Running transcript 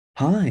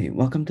Hi,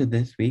 welcome to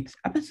this week's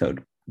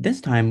episode. This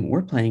time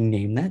we're playing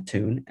Name That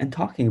Tune and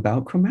talking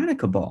about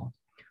Chromatica Ball.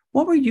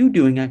 What were you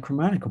doing at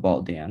Chromatica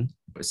Ball, Dan?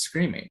 Was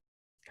screaming.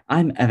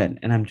 I'm Evan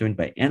and I'm joined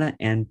by Anna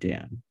and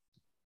Dan.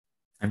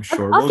 I'm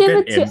sure I'll we'll give get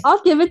it to in.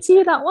 I'll give it to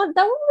you. That one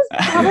was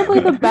probably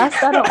the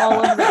best out of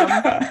all of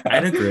them.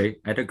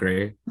 I'd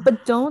agree.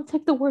 But don't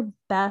take the word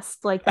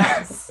best like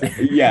that.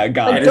 Yeah,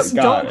 got Like, it.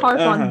 don't harp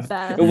on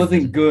best. It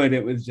wasn't good,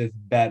 it was just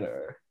better.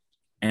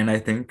 And I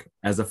think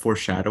as a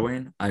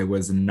foreshadowing, I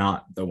was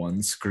not the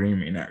one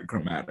screaming at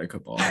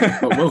Chromatica Ball,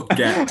 but we'll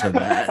get to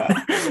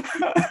that.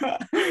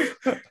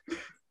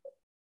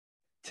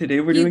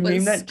 Today we're He doing was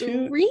Name That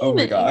Tune. Oh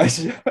my screaming.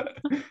 gosh.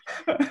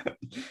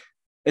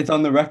 It's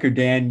on the record,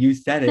 Dan. You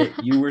said it.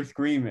 You were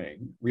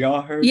screaming. We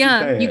all heard you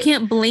Yeah, say you it.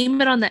 can't blame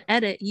it on the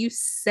edit. You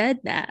said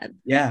that.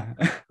 Yeah.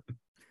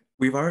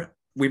 We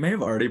may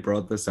have already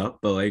brought this up,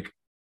 but like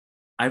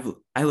I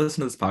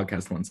listen to this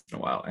podcast once in a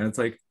while, and it's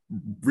like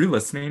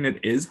re-listening, it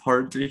is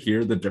hard to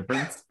hear the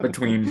difference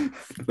between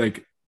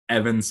like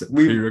Evan's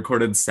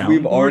pre-recorded sound.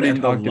 We've already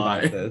and talked the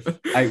about live.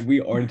 this.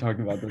 We already talked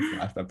about this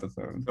last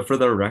episode. But for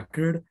the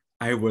record,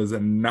 I was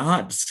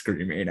not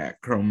screaming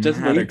at Chromatica.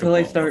 Just wait till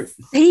I Ball. start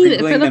Save it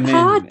for sprinkling the them in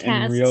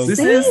podcast. real This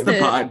Save is it. the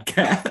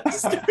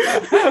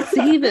podcast.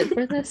 Save it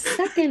for the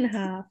second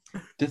half.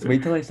 Just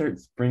wait till I start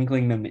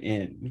sprinkling them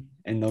in,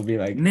 and they'll be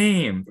like,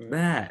 Name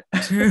that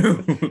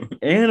too.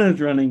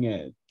 Anna's running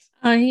it.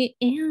 I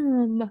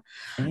am.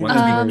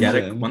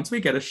 Once we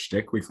get a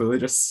shtick, we clearly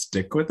just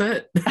stick with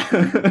it.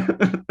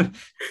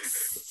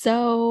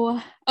 So,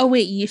 oh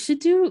wait, you should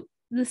do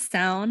the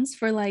sounds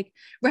for like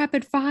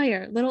rapid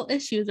fire, little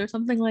issues, or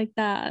something like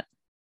that.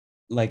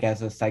 Like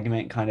as a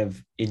segment kind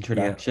of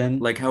introduction.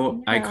 Like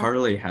how Yeah.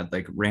 iCarly had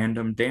like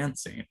random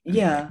dancing. and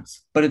Yeah.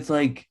 things. But it's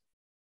like,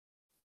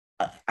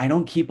 I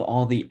don't keep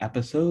all the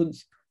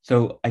episodes,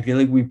 so I feel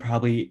like we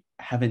probably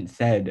haven't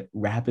said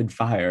rapid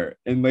fire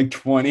in like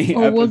 20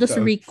 Or we'll just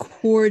episodes.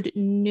 record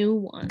new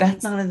ones.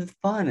 That's not as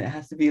fun. It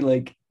has to be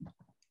like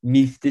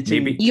me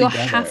stitching Maybe- You'll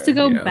together. have to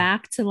go Yeah.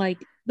 back to like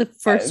the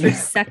first or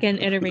second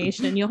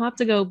iteration. You'll have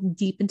to go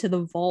deep into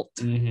the vault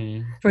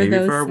Mhm. for Maybe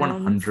those for our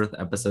sounds. 100th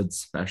episode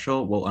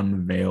special, we'll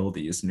unveil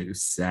these new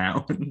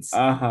sounds.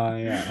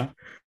 Yeah.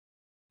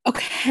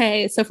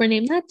 Okay, so for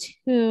Name That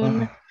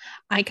Tune,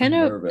 I kind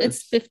of nervous.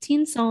 it's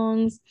 15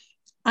 songs.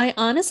 I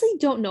honestly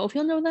don't know if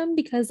you'll know them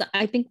because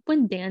I think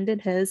when Dan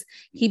did his,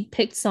 he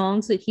picked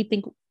songs that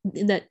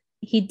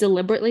he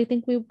deliberately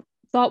think we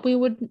thought we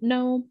would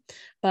know,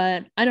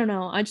 but I don't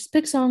know. I just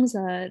picked songs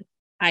that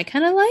I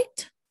kind of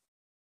liked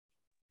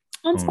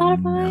on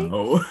Spotify.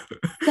 No.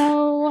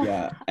 So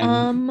Yeah.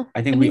 And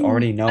I think we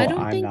already know I don't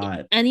I'm think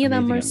not any of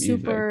them amazing are at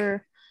music.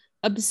 super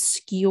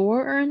obscure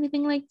or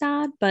anything like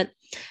that, but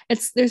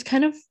there's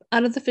kind of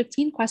out of the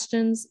 15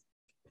 questions,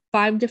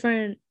 5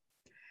 different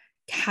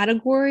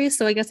categories.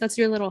 So I guess that's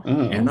your little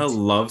hint. Anna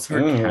loves her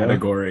Ugh.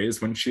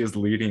 categories when she is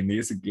leading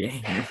these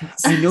games.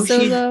 I know so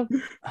she- the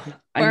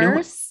I know.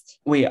 first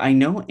Wait, I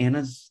know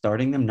Anna's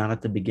starting them not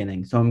at the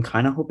beginning, so I'm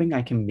kind of hoping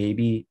I can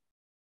maybe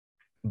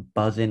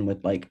buzz in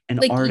with like an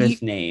Like,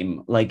 artist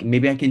name. Like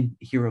maybe I can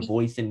hear a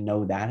voice and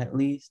know that at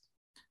least.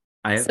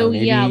 so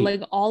yeah, maybe-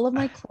 like all of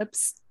my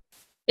clips,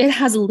 it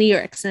has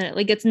lyrics in it.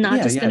 Like it's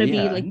not just gonna be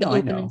like the No, I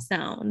know. opening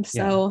sound.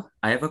 Yeah. So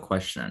I have a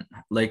question.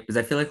 Like, because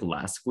I feel like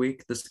last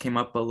week this came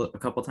up a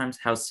couple times.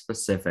 How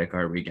specific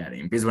are we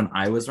getting? Because when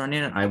I was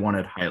running it, I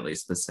wanted highly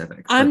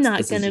specific. I'm but not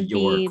this is gonna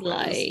your be quiz.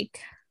 like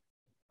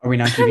Are we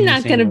not? I'm keeping the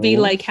not same gonna be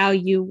rules? like how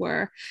you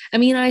were. I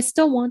mean, I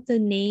still want the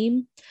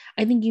name.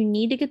 I think you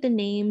need to get the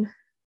name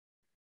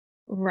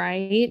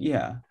right.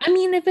 Yeah. I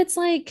mean, if it's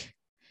like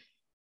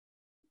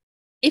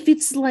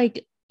it's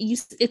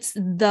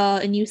the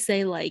and you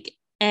say like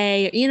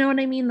a, you know what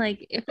I mean?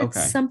 Like if it's Okay.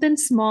 something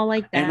small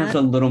like Anna's that,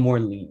 a little more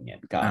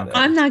lenient. Got it.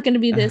 I'm not gonna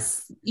be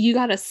this. You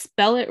gotta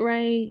spell it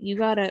right. You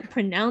gotta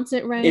pronounce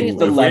it right. It's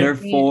the Like, letter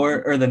right.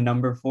 4 or the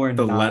number 4 and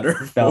The not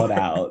letter spelled 4.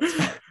 out.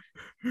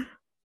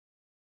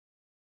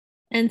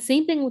 And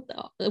same thing with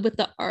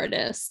the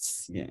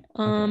artists. Yeah.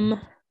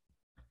 Okay.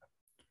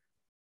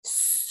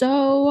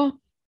 So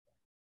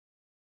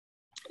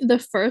the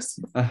first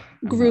I'm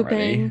not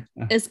grouping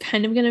ready. is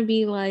kind of gonna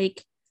be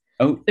like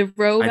Oh, the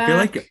throwback. I feel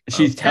like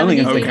she's telling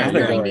us the 70s, 80s,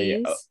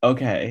 category. 90s.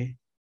 Okay.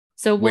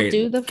 So we'll wait,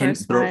 do the can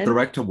first five,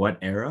 direct to what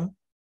era?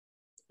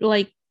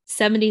 like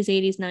 70s,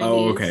 80s, 90s.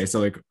 Oh, okay. So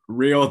like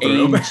real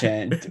throwback.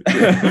 Ancient.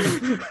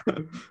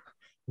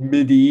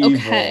 Medieval.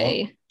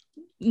 Okay.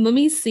 Let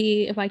me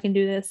see if I can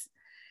do this.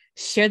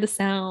 Share the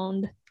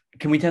sound.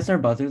 Can we test our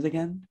buzzers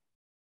again?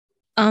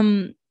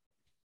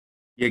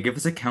 Yeah, give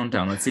us a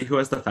countdown. Let's see who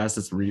has the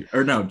fastest read.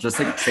 Or no, just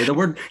like say the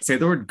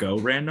word go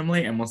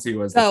randomly, and we'll see who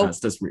has the Go.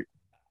 fastest read.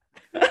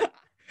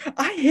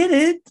 I hit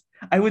it.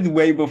 I was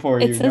way before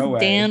you. It says No way.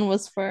 Dan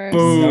was first.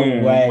 Boom.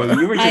 No way.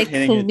 You were just I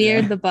hitting it.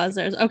 cleared Dan. the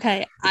buzzers.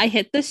 Okay. I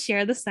hit the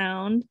share the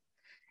sound,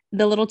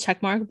 the little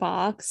check mark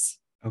box.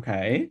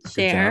 Okay. Good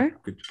Share.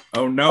 job. Good-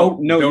 Oh no! Oh,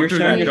 no, Don't you're do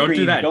sharing that! your Don't do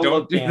screen. that! Don't Don't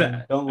look, do Dan.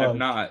 that! Don't I'm look.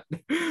 not.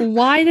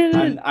 Why did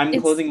it? I'm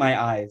it's- closing my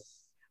eyes.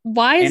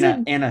 Why is it?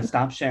 Anna,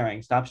 stop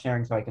sharing. Stop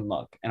sharing so I can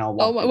look, and I'll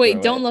Oh walk you wait,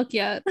 through don't it. look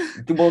yet.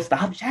 Well,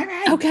 stop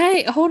sharing.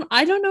 Okay, hold on.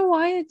 I don't know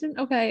why it didn't.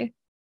 Okay.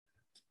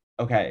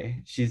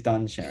 Okay, she's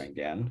done sharing,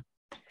 Dan.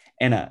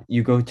 Anna,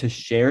 you go to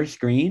share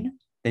screen,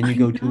 then you I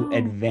go to know.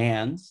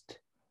 advanced,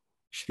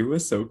 She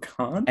was so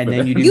confident. and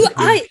then you do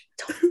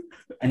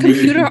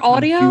Computer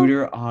audio?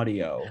 Computer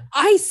audio.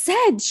 I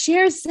said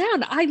share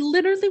sound. I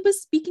literally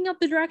was speaking out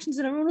the directions,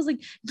 and everyone was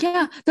like,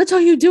 "Yeah, that's how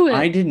you do it."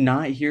 I did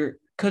not hear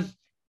because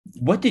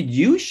what did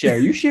you share?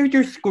 You shared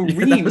your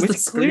screen, that was which the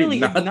screen, clearly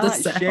is not the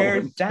not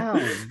share sound.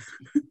 sound.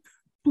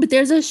 But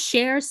there's a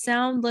share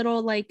sound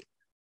little like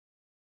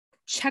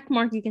check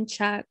mark you can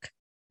check.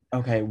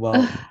 Okay,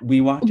 well, we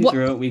walked you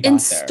through it. We got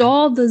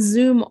Install the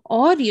Zoom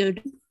audio.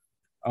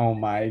 Oh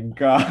my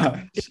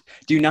gosh.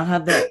 Do you not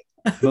have the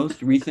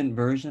most recent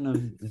version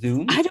of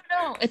Zoom? I don't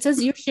know. It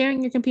says you're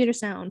sharing your computer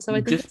sound. So I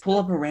think just pull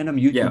up a random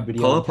YouTube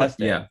video and test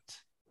it.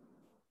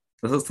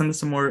 Let's listen to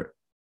some more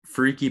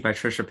Freaky by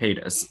Trisha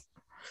Paytas.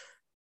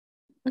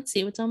 Let's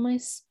see what's on my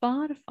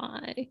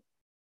Spotify.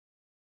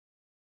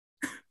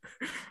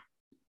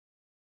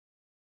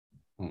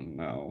 Oh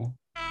no.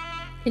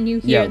 Can you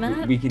hear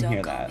that? We can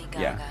hear that.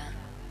 Yeah.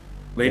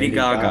 Lady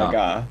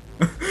Gaga.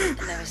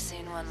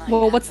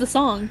 Well, what's the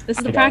song? This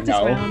is the practice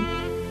round.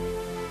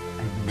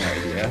 I have no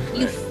idea.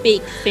 You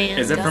fake fan.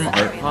 Is it from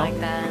Art Pop?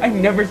 I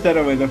never said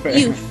I was a fan.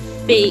 You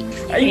fake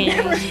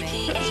fan.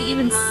 She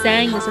even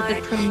sang this at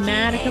the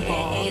Chromatica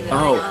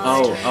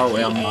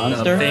ball.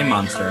 Monster? Fame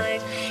Monster.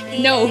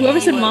 No, whoever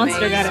said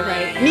Monster got it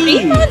right. Me.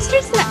 Fame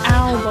Monster's the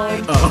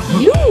album. Oh.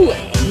 You.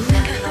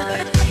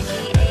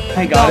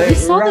 I got it We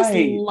saw right.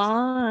 this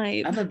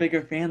live. I'm a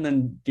bigger fan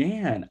than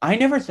Dan. I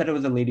never said I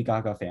was a Lady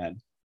Gaga fan.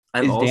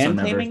 I've Is also Dan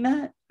never... claiming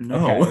that?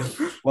 No.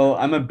 Okay. Well,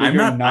 I'm a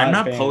bigger I'm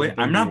not fan pulling.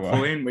 I'm not you are.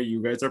 pulling, but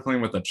you guys are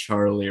playing with a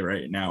Charlie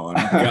right now on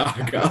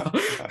Gaga.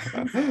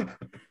 Oh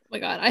my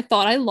god, I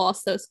thought I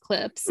lost those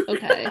clips.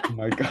 Okay. Oh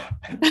my god.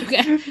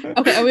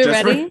 Okay, are we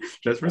ready?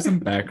 Just for some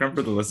background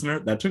for the listener,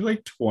 that took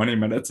like 20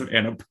 minutes of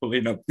Anna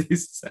pulling up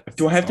these.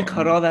 Do I have to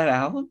cut all that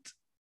out?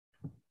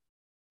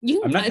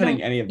 I'm not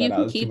cutting any of that you out.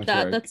 can It's too keep much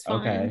that. work. That's fine.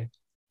 Okay.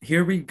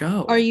 Here we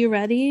go. Are you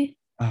ready?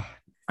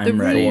 I'm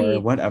ready. Or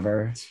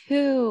whatever.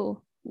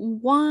 2,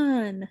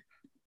 1.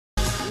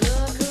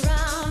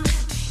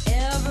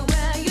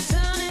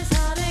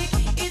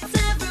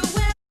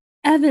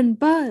 Evan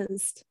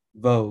buzzed.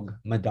 Vogue,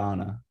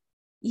 Madonna.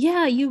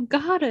 Yeah, you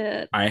got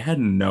it. I had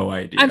no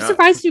idea. I'm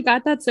surprised you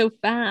got that so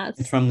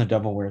fast. It's from The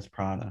Devil Wears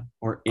Prada.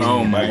 Or in Oh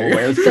The my Devil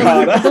Wears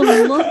Prada.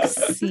 The look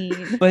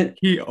scene. But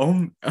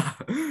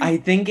I I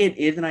think it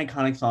is an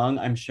iconic song.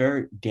 I'm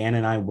sure Dan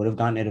and I would have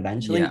gotten it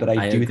eventually, Yeah, but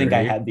I do think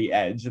I had the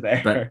edge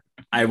there. But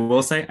I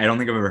will say, I don't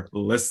think I've ever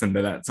listened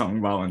to that song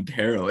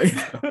voluntarily. I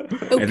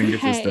think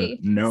it's just a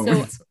no.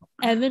 So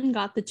Evan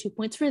got the 2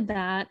 points for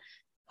that.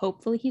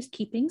 Hopefully he's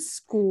keeping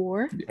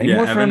score. Any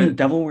more from The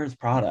Devil Wears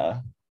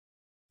Prada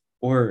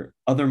or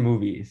other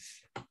movies?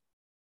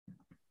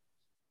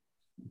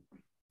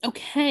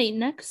 Okay,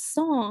 next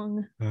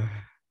song.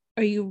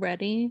 Are you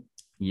ready?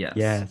 Yes.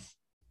 Yes.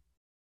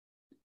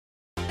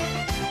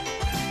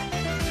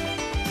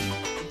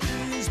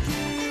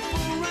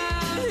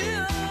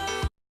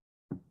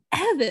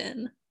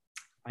 Evan.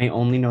 I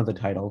only know the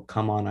title,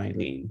 Come On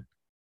Eileen.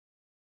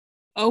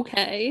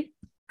 Okay.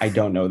 I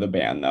don't know the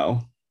band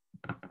though.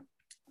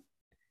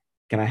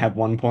 Can I have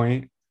 1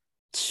 point?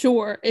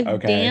 Sure. If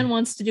Okay. Dan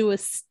wants to do a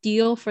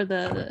steal for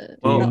the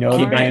Do you know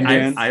the band,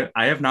 Dan?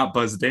 I have not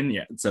buzzed in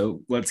yet,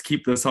 so let's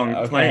keep the song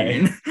Okay.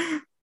 playing.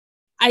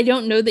 I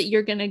don't know that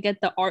you're gonna get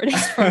the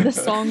artist from the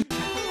song.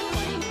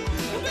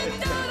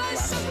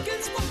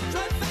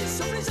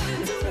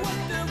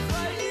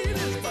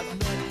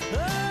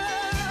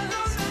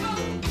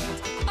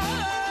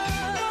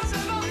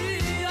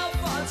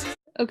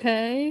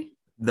 Okay.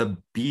 The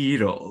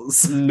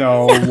Beatles.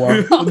 No,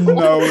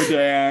 no,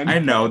 Dan. I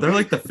know they're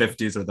like the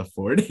 50s or the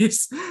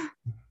 40s.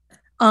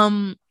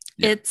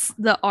 It's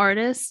the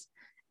artist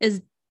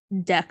is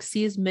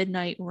Dexy's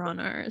Midnight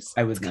Runners.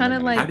 I was kind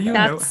of like How do you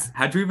know?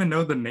 How do you even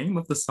know the name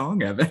of the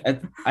song, Evan?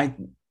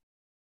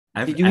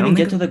 Did you even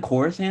get to the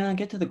chorus, Anna?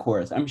 Get to the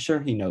chorus. I'm sure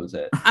he knows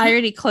it. I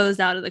already closed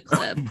out of the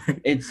clip.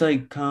 It's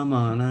like, come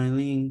on,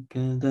 Eileen.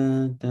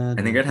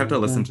 I think I'd have to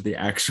listen to the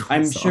actual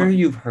I'm song. sure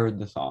you've heard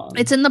the song.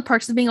 It's in The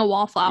Perks of Being a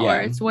Wallflower.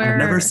 Yeah, It's where I've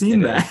never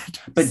seen that.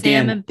 But Sam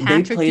Dan, and they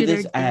Patrick play do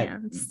this their at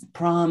dance.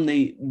 prom.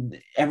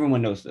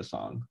 Everyone knows this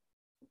song.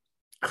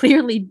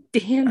 Clearly,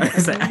 Dan.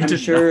 I'm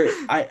sure.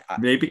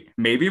 Maybe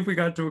if we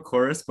got to a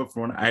chorus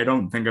before, I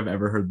don't think I've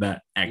ever heard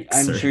that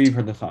excerpt. I'm sure you've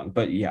heard the song,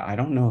 but yeah, I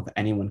don't know if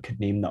anyone could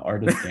name the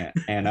artist.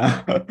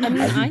 Anna. I mean,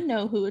 I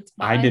know who it's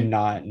by. I did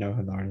not know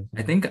who the artist was.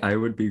 I think I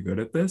would be good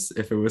at this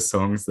if it was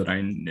songs that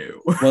I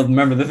knew. Well,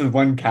 remember, this is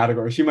one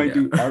category. She might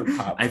do art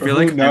pop. I feel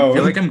like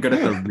I'm good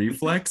at the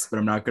reflex, but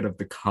I'm not good at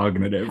the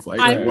cognitive. Like,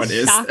 I'm what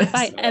is shocked this?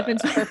 by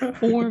Evan's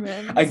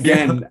performance.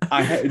 Again,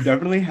 I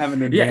definitely have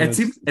an advantage.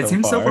 Yeah, it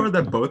seems so far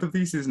that both of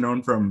these is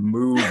known from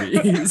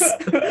movies.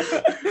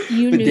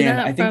 You But knew Dan,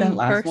 that I think from that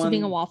last Perks one, of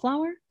Being a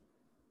Wallflower?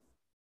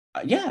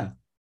 Yeah.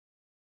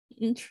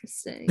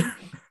 Interesting.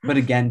 But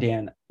again,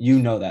 Dan, you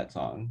know that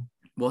song.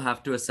 We'll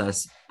have to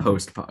assess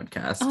post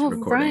podcast Oh,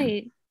 recording.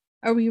 right.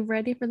 Are we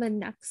ready for the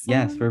next song?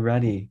 Yes, we're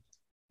ready.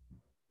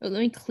 Oh, let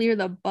me clear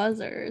the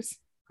buzzers.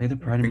 Play the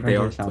Pride and think they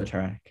Prejudice are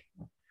soundtrack.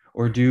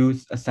 Or do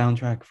a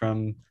soundtrack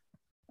from,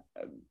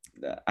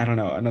 I don't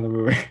know, another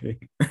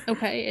movie.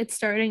 Okay, it's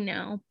starting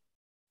now.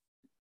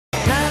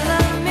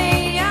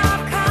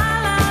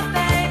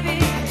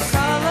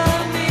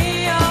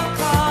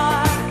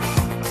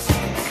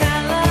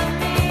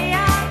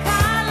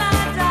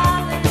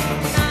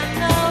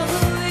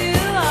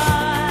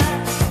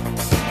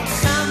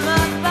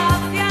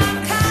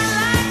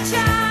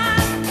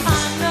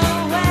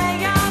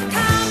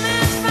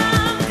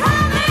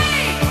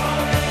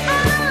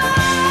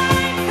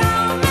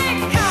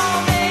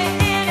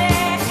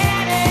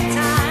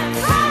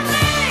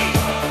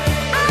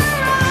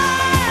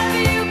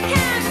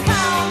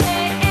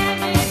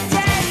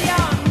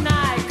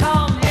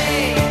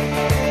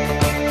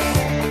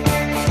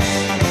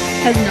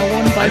 Has no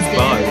one buzzed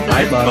in?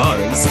 I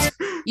buzzed.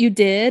 You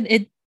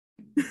did?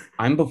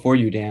 I'm before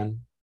you, Dan.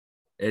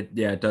 It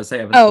does say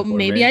Evans. Oh, before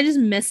maybe me. I just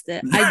missed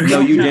it. I No,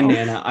 don't you know. didn't,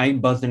 Anna. I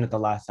buzzed in at the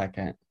last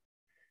second.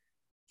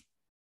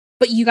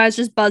 But you guys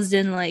just buzzed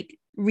in like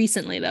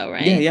recently though,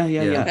 right? Yeah.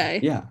 Okay.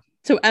 Yeah.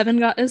 So Evan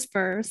got his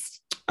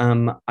first.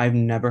 I've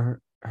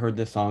never heard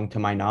this song to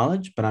my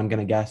knowledge, but I'm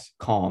gonna guess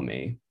 "Call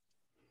Me."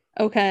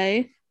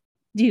 Okay.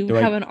 Do you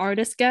have an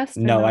artist guess?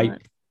 No,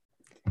 not?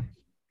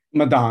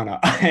 Madonna.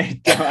 I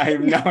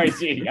have no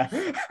idea.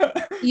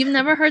 You've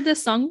never heard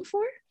this song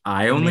before?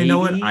 I only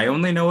know it. Maybe? I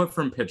only know it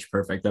from Pitch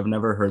Perfect. I've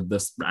never heard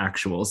this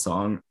actual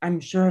song. I'm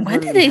sure. I've When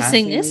heard did it they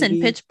passing, sing this in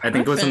maybe. Pitch Perfect? I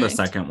think it was in the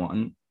second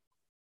one.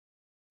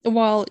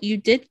 Well, you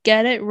did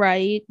get it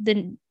right.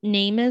 The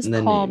name is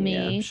The Call name,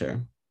 Me. Yeah,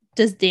 sure.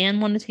 Does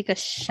Dan want to take a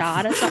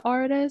shot at the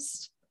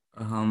artist?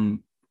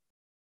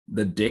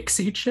 The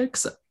Dixie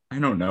Chicks. I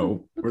don't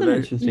know. That's Were an they?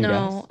 interesting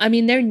No, guess. I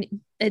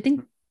mean I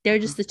think they're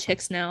just the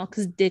chicks now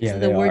because Yeah, the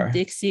they word are.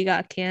 Dixie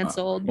got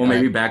canceled. Well, but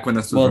maybe back when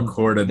this was Well,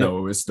 recorded, though,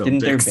 it was still Didn't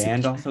their Dixie.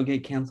 band also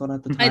get canceled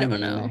at the time? I don't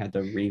and then know. They had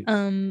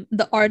to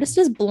the artist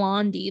is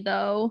Blondie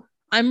though.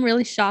 I'm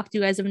really shocked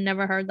you guys have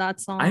never heard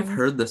that song. I've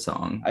heard the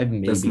song. I've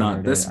maybe Just not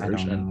heard this it. I don't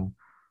version. know.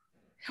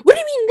 What do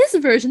you mean this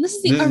version? This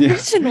is the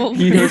original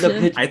You know the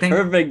version. Pitch I think-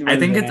 Perfect I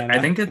think version, it's. Anna. I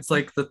think it's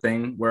like the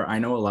thing where I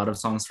know a lot of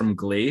songs from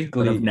Glee,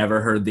 but I've Glee.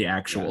 never heard the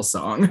actual Yeah.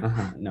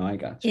 song. No, I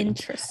got you.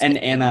 Interesting. And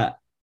Anna,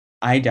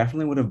 I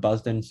definitely would have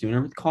buzzed in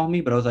sooner with "Call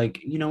Me," but I was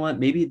like, you know what?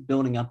 Maybe it's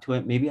building up to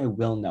it. Maybe I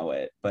will know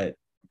it. But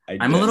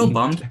I'm a little didn't.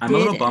 bummed. I'm a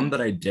little Didn't. bummed that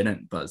I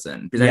didn't buzz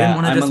in because I Yeah, didn't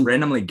want to I'm just a-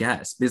 randomly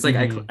guess because like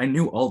Mhm. I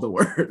knew all the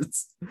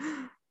words.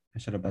 I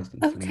should have buzzed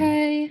in sooner.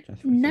 Okay,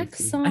 just for next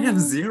safety. song. I have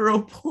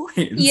 0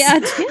 points. Yeah,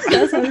 Dan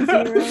does have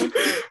 0.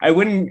 I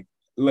wouldn't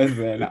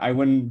listen. I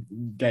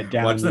wouldn't get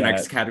down. Watch the yet.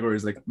 next category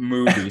is like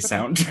movie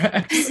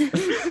soundtracks. Sims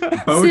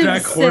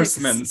BoJack 6.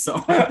 Horseman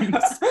songs.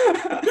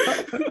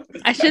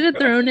 I should have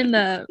thrown in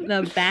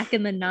the back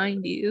in the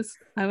 90s.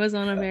 I was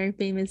on a very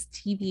famous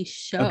TV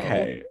show.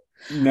 Okay.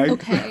 Next.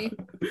 Okay.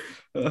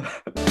 6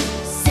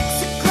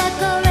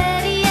 o'clock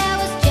already, I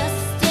was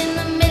just in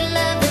the middle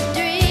of a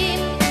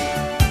dream.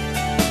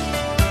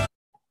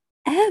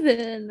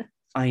 Evan.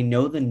 I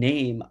know the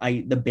name.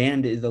 The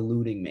band is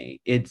eluding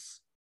me.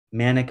 It's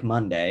Manic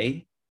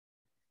Monday.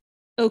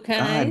 Okay.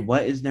 God,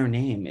 what is their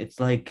name? It's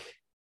like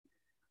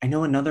I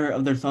know another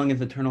of their song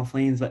is Eternal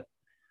Flames, but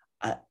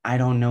I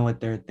don't know what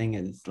their thing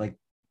is. Like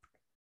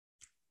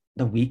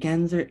the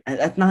Weekends or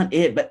that's not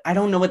it, but I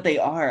don't know what they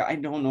are. I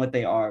don't know what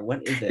they are.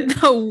 What is it? The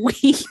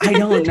Weeknd. I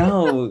don't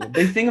know.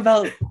 They sing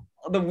about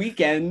the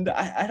weekend.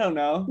 I don't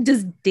know.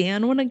 Does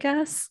Dan want to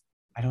guess?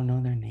 I don't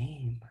know their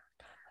name.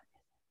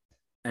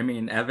 I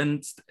mean,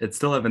 it's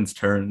still Evan's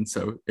turn,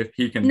 so if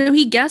he can. No,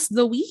 he guessed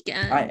The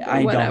Weeknd.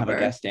 I don't have a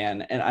guess,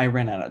 Dan, and I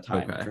ran out of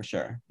time Okay. for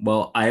sure.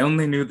 Well, I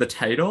only knew the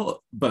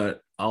title,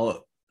 but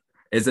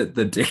is it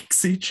the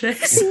Dixie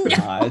Chicks? It's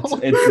not.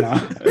 It's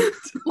not.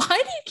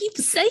 Why do you keep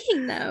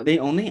saying them?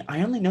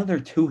 I only know their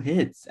 2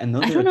 hits, and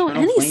those I are don't know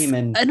Eternal any. Flame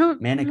and I don't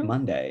Manic know.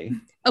 Monday.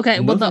 Okay,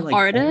 And well, those the are, like,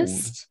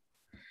 artist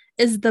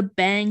is the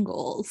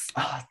Bangles.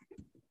 Ah,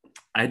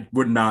 I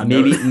would not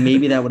know.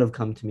 maybe that would have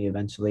come to me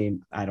eventually.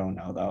 I don't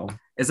know though.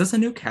 Is this a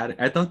new cat?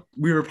 I thought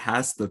we were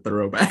past the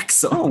throwback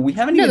song. No, we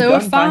haven't No, even there were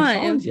done 5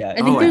 5. songs yet.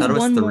 I think I there's thought it was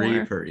one 3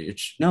 more. per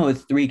each. No,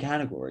 it's 3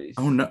 categories.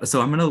 Oh no!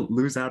 So I'm gonna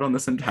lose out on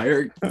this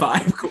entire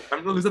 5.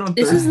 I'm gonna lose it on.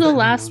 This 30. is the I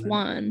last know.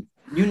 one.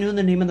 You knew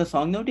the name of the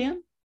song though,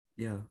 Dan?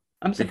 Yeah,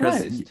 I'm because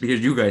surprised.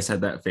 you guys had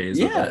that phase.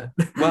 of Yeah.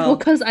 it. Well, Well,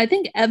 because I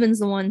think Evan's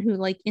the one who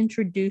like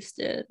introduced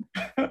it.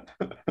 it's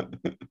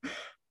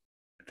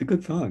a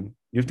good song.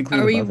 You have to clear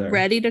Are the we buzzer.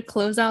 ready to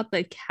close out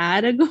the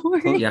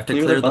category? You have to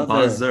Clear clear the the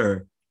buzzer.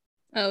 buzzer.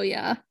 Oh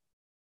yeah.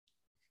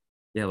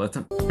 Yeah, let's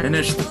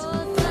finish this.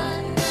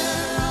 Thunder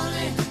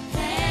only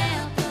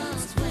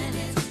happens when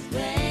it's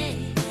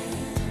raining.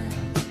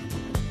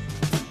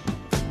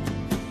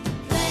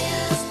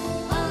 Players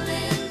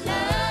only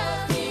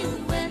love you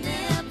when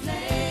they're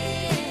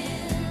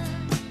playing.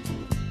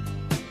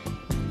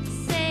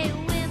 Say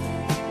when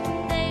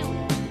they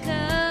will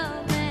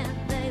come and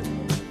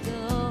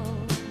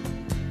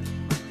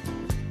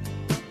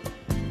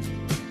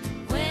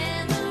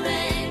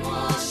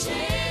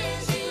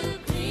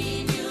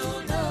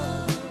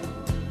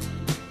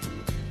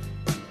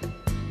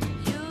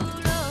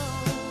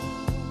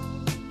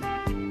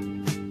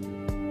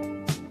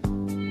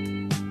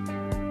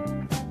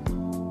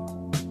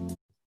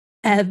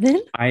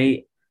Evan?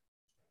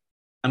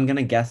 I'm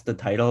gonna guess the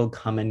title,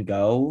 Come and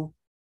Go.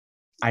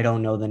 I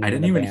don't know the name I of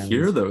didn't the even bands.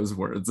 hear those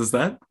words. Is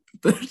that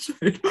is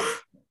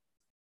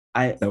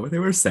I that what they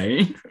were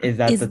saying? is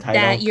that Is the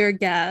title? that your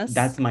guess?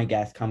 That's my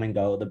guess. Come and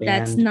Go. The band.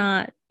 That's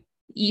not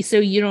you. So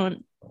you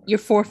don't. You're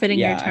forfeiting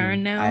your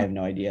turn now. I have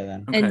no idea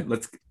then. Okay, And-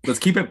 let's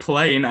keep it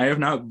plain. I have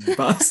not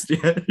buzzed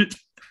yet.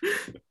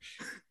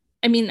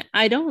 I mean,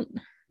 I don't.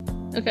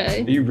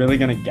 Okay. Are you really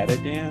gonna get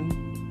it, Dan?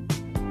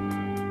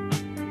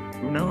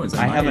 Who knows?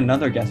 I have might.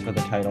 another guess for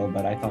the title,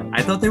 but I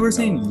thought they were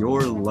saying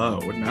you're low,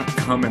 not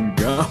come and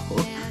go.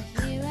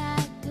 Here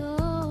I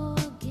go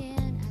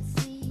again.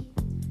 I see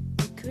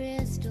the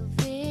crystal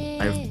fish.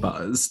 I've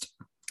buzzed.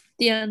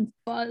 The end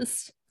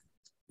buzzed.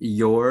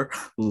 You're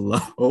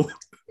low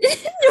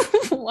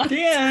What?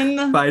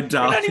 Dan. by not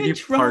Dolly even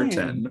trying.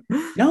 Parton.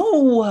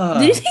 No.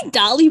 Did you say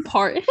Dolly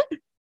Parton?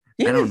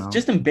 Dan I don't is know.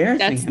 just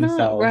embarrassing That's himself.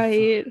 not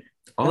right.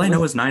 All I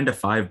know is 9 to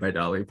 5 by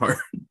Dolly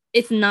Parton.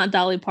 It's not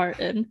Dolly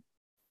Parton.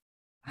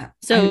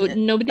 So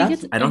nobody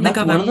That's- gets. I don't That's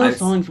think I've one of those I've-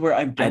 songs where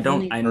I've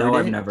definitely I know heard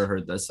I've it. never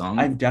heard this song.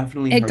 I've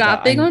definitely It heard got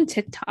that. big I'm- on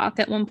TikTok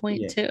at one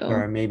point yeah, too.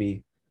 or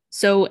maybe.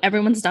 So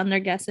everyone's done their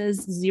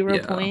guesses. 0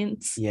 Yeah.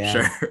 points. Yeah.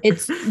 Sure.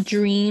 It's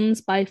Dreams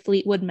by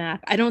Fleetwood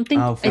Mac. I don't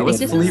think. Oh, I That think was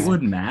this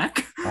Fleetwood is.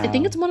 Mac. I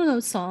think it's one of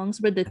those songs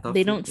where I thought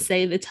they don't Fleetwood-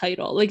 say the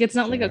title. Like it's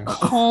not like a Sure.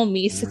 call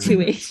me Yeah.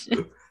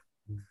 situation.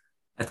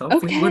 I thought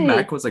Fleetwood Okay.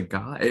 Mac was a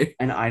guy.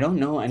 And I don't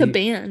know any. The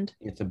band.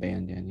 It's a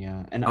band,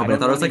 yeah. And Oh, but I don't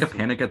thought it know was like a any-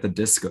 Panic at the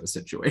Disco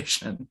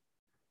situation.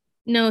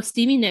 No,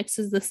 Stevie Nicks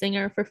is the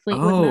singer for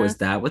Fleetwood Oh, Mac. is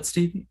that what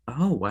Stevie?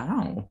 Oh,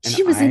 wow. And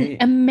She was in I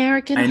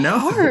American I know.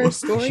 Horror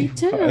Story She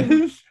too.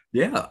 was.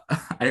 Yeah,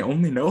 I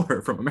only know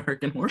her from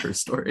American Horror I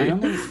Story.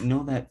 only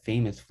know that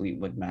famous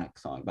Fleetwood Mac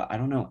song, but I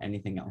don't know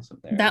anything else of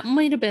theirs. That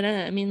might have been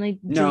it. I mean, like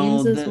no,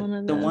 Dreams is the, one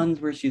of the ones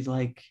where she's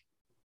like,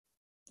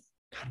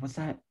 God, what's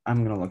that?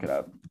 I'm gonna look it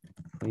up.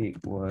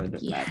 Fleetwood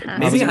Yeah. Mac. It's Maybe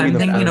probably Maybe gonna be I'm the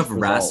thinking first of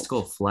result.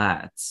 Rascal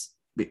Flats.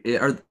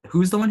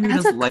 Who's the one who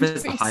That's does a Life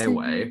is the country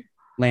Highway? singer.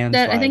 Landslide.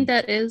 That I think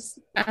that is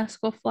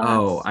Rascal Flatts.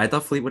 Oh, I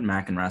thought Fleetwood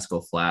Mac and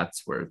Rascal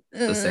Flats were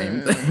the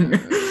same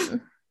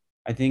thing.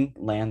 I think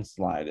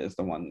Landslide is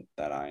the one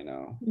that I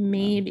know.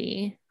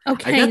 Maybe. I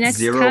Okay, got next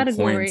 0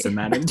 category. points in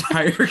that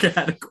entire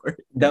category.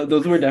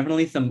 Those were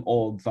definitely some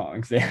old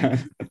songs. Yeah.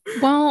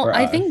 Well, for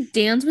I us. think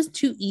Dan's was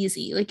too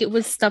easy. Like it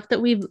was stuff that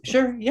we've.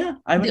 Sure. Yeah.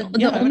 I would. The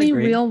yeah, I would only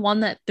agree. real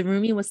one that threw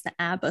me was the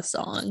ABBA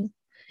song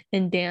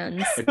in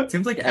Dan's. It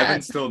seems like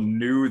Evan still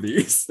knew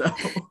these though.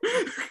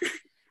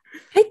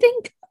 I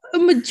think a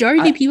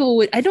majority I- of people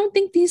would. I don't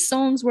think these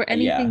songs were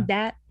anything Yeah.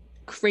 that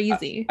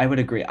crazy. I would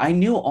agree. I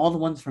knew all the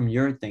ones from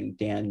your thing,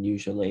 Dan.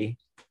 Usually,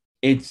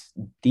 it's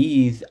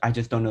these. I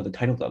just don't know the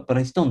titles of, but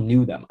I still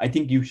knew them. I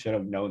think you should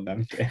have known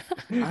them. Dan.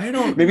 I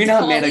don't- Maybe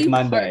not Dolly Manic Parton.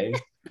 Monday.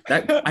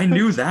 That I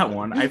knew that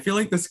one. I feel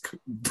like this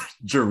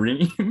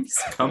Dreams.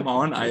 Come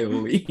on,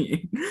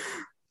 Eileen.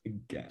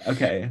 Okay.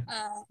 Okay,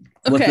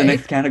 What's the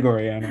next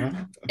category,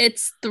 Anna?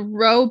 it's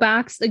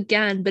throwbacks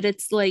again, but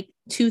it's like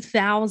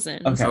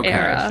 2000s Okay.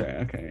 era. Sure,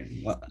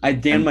 okay. Well,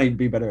 Dan might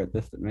be better at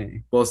this than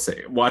me. We'll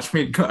see. Watch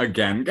me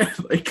again get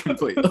like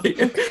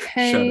completely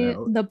Okay, shut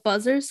out. the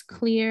buzzer's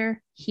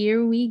clear.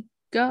 Here we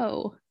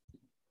go.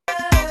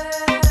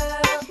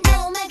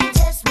 Don't make it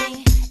test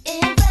me.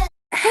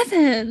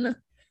 Evan.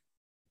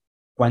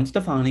 Gwen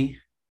Stefani.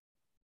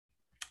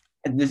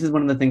 And this is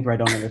one of the things where I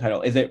don't know the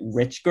title. Is it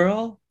Rich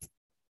Girl?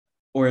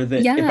 Or is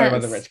it If I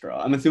Was a Yes. Rich Girl?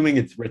 I'm assuming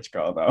it's Rich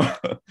Girl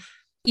though.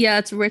 Yeah,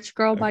 it's Rich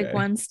Girl by Okay.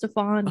 Gwen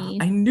Stefani.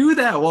 I knew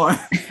that one.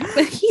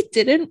 But he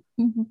didn't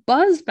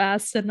buzz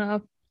fast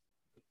enough.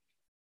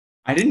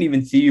 I didn't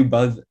even see you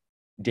buzz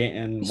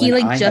Dan. He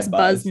when I like had just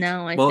buzzed buzzed.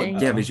 now, I Well, think.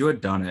 yeah, because you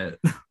had done it.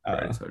 Oh.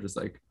 Right. So just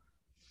like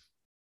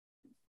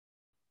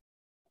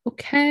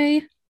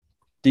Okay.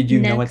 Did you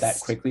know it that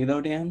Next. quickly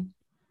though, Dan?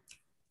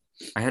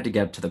 I had to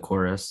get to the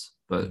chorus,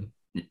 but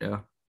yeah.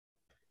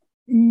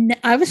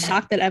 I was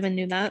shocked that Evan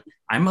knew that.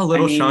 I'm a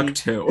little mean, shocked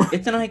too.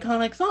 It's an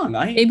iconic song.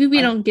 Maybe we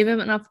I- don't give him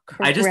enough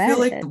credit. I just feel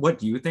like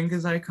what you think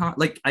is iconic.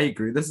 Like I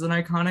agree, this is an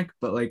iconic,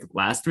 but like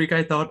last week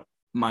I thought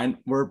mine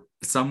were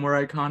some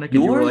were iconic, and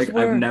you were Yours like,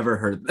 were- I've never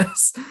heard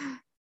this.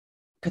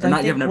 Because Or I not,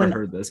 think you've never when,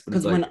 heard this, but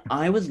it's because like when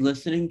I was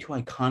listening to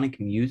iconic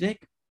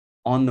music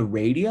on the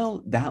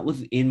radio, that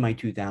was in my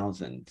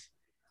 2000s.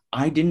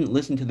 I didn't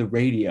listen to the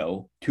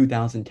radio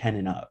 2010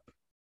 and up.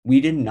 We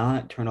did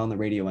not turn on the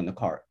radio in the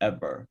car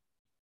ever.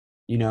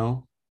 You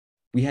know,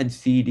 we had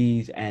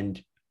CDs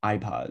and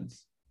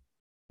iPods.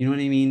 You know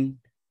what I mean?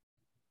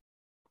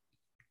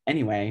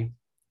 Anyway,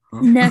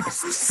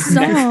 next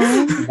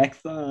song.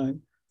 next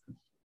song.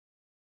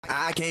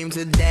 I came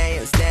to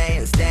dance,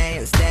 dance,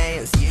 dance,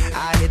 dance.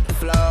 I hit the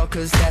floor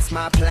cause that's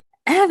my plan.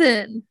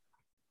 Evan.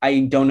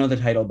 I don't know the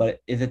title, but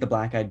is it the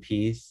Black Eyed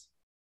Peas?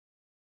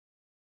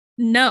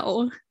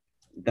 No.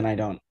 Then I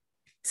don't.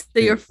 So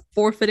you're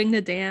forfeiting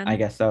to Dan. I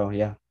guess so.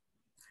 Yeah.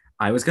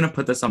 I was gonna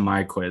put this on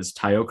my quiz.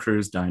 Tayo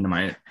Cruz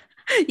Dynamite.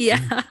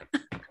 Yeah.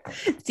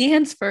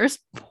 Dan's first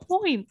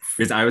point.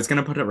 Because I was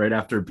gonna put it right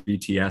after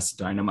BTS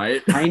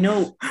Dynamite. I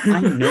know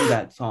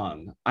that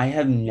song. I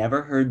have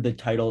never heard the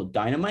title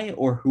Dynamite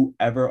or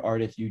whoever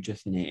artist you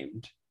just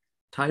named.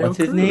 Tayo What's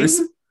his Cruz.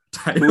 name?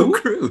 Tayo Who?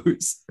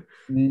 Cruz.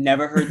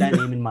 Never heard that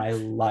name in my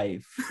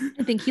life.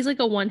 I think he's like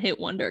a one-hit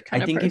wonder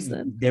kind I of think if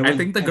person. there was I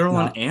think the girl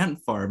on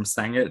Ant Farm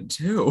sang it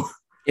too.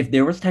 if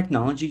there was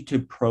technology to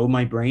pro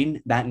my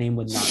brain, that name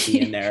would not be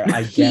in there.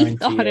 I He guarantee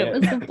thought it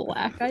was the it.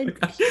 Black Eyed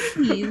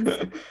Peas.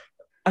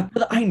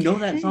 But I know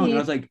that song. And I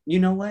was like, you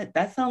know what?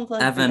 That sounds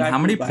like the Evan, guy how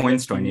many who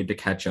points do I invited need to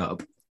catch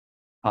up?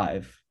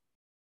 5.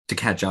 To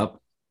catch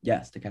up?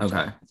 Yes, to catch Okay,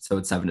 up. so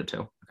it's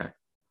 7-2. Okay.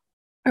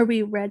 Are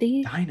we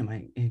ready?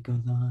 Dynamite. It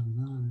goes on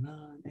and on and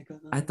on. It goes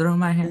on. I throw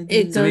my hand.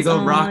 It So we goes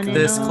go rock on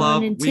this and club.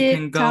 on and We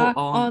can go tick-tock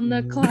on on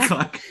the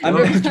clock. I'm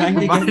just trying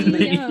to get to the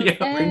Remind me of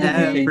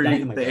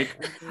everything.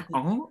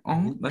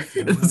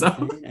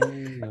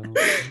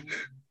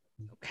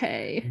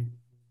 Okay.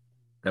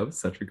 That was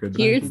such a good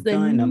Here's the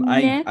I next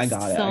got it. I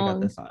got song.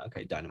 the song.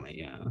 Okay, Dynamite.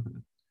 Yeah.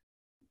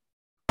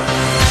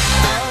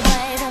 Oh,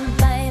 baby,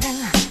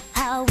 baby,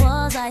 how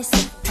was I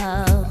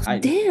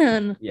supposed?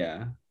 Dan.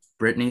 Yeah.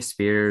 Britney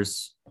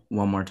Spears,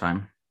 one more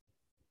time.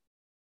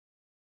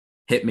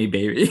 Hit me,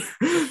 baby.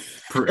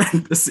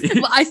 Parentheses.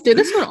 Well, I threw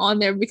this one on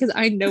there because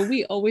I know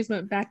we always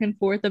went back and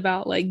forth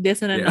about like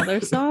this and Yeah.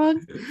 another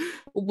song.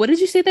 What did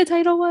you say the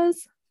title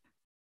was?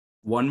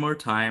 One more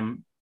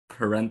time.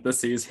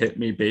 Parentheses. Hit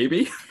me,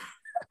 baby.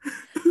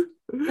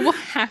 We'll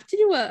have to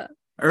do a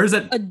Or is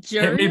it a hit me,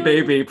 journal.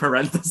 baby?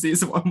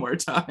 Parentheses. One more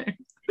time.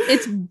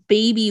 It's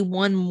baby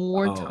one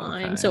more Oh,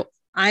 time. okay. So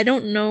I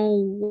don't know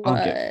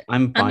what.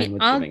 I'm fine I mean,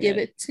 with I'll giving give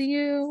it to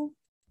you.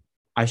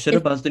 I should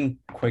have if- buzzed in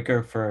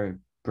quicker for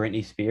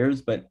Britney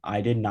Spears, but I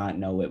did not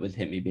know it was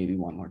Hit Me Baby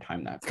One More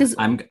Time. That 'Cause-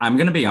 I'm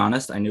gonna be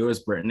honest. I knew it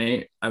was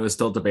Britney. I was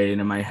still debating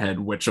in my head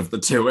which of the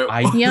two it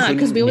I- was. Yeah,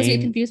 because we always get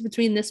name- confused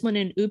between this one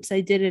and Oops,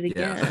 I Did It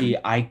Yeah. Again. See,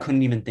 I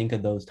couldn't even think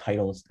of those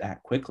titles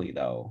that quickly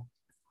though.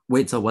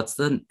 Wait, so what's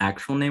the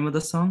actual name of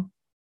the song?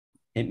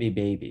 Hit Me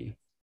Baby.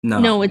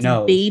 No, it's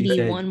No, she Baby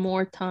said- One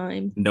More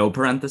Time. No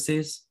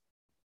parentheses.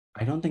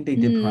 I don't think they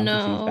did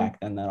parentheses No. back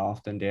then that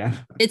often, Dan.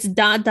 It's ...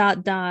 Baby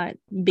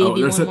Oh,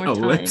 there's One an More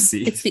Time.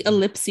 ellipses. It's the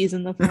ellipses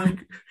in the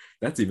front.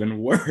 That's even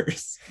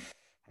worse.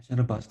 I should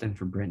have buzzed in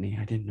for Britney.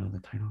 I didn't know the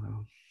title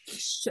though.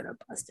 Should have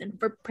buzzed in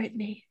for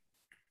Britney.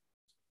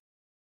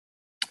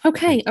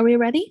 Okay, are we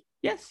ready?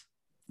 Yes.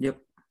 Yep.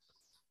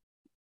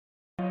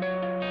 Coming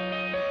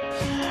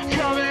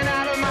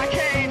out of my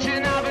cage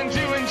and I've been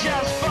doing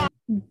just fine.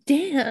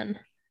 Dan,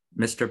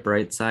 Mr.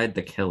 Brightside,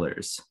 The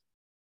Killers.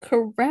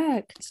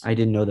 correct. I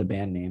didn't know the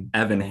band name.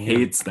 Evan Oh, yeah.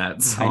 hates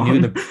that song. I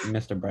knew the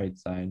Mr.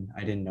 Brightside. I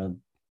didn't know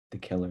the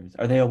Killers.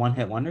 Are they a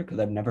one-hit wonder? Because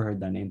I've never heard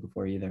that name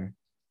before either.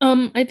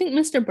 I think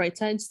Mr.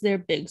 Brightside's their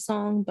big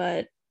song,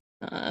 but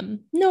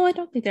no, I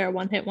don't think they're a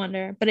one-hit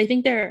wonder. But I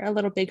think they're a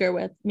little bigger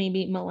with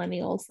maybe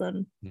millennials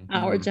than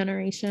our Mhm.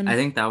 generation. I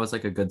think that was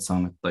like a good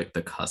song at like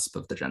the cusp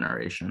of the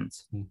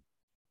generations. Mhm.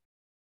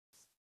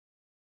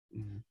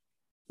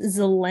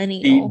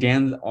 Zillennial. See,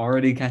 Dan's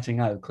already catching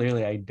up.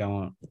 Clearly, I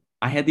don't.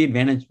 I had the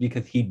advantage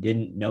because he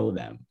didn't know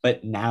them,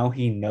 but now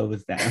he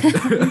knows them.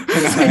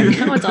 And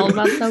now it's all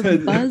about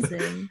the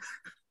buzzing.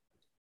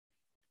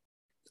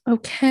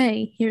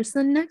 Okay, here's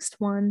the next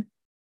one.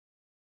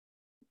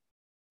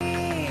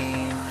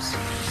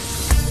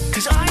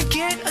 Cause I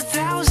get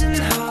 1,000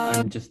 hugs.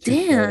 I'm just too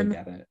slow to Dan.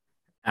 get it.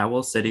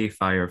 Owl City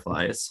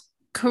Fireflies.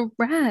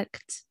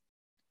 Correct.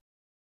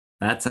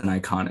 That's an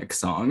iconic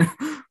song.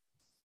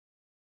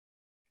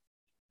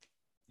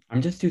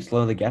 I'm just too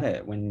slow to get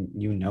it when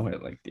you know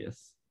it like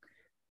this.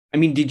 I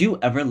mean, did you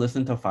ever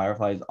listen to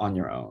Fireflies on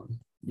your own?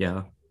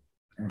 Yeah.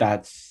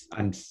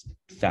 I'm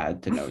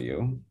sad to know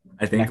you.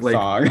 I think Next like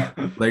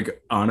song.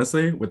 like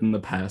honestly, within the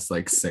past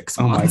like 6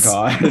 Oh my months.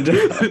 God.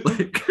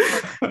 Like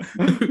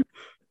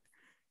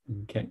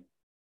Okay.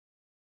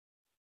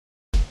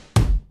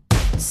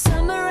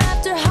 Summer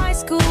after high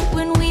school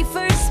when we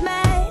first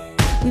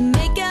met, we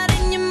make out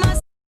in your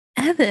must.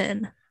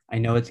 Evan. I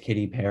know it's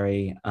Katy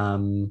Perry.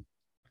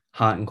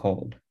 Hot and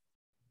Cold.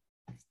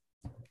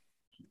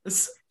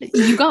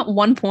 You got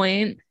 1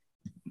 point.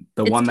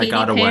 the It's one that Katy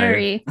got away.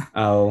 Perry.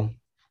 Oh,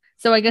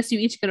 So I guess you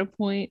each get a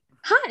point.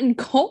 Hot and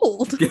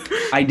cold.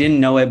 I didn't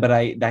know it,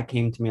 but that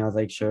came to me. I was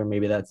like, sure,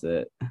 maybe that's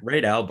it.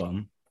 Great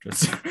album.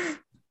 Just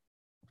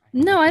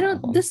No, I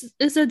don't. This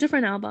is a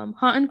different album.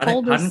 Hot and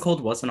Cold. Hot and Cold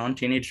wasn't on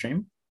Teenage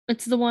Dream.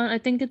 It's the one. I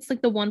think it's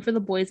like the one for the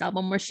boys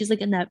album where she's like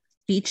in that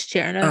beach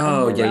chair. And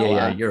Oh yeah.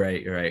 umbrella. You're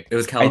right. It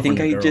was I California think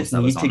I Girls just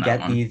that was need to on that get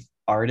one. these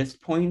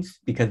artist points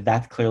because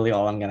that's clearly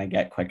all I'm gonna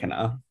get quick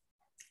enough.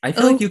 I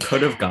feel like you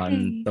could have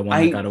gotten the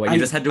one that got away. You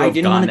just had to have I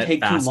didn't gotten want to it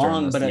take too faster in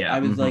long, this- but yeah, I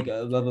was mhm. like,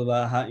 blah blah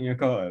blah, hot in your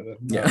cold.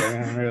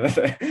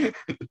 Yeah.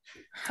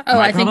 Oh,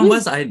 My I think problem we-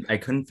 was I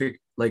couldn't figure,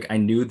 like I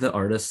knew the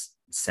artist's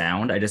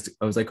sound. I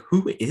was like,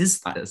 who is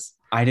this?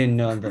 I didn't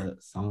know the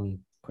song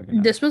quick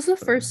enough. This was the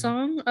first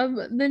song of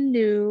the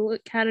new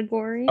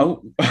category.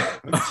 Oh,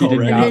 she did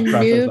Already? not And the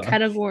press new us off.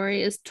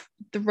 category is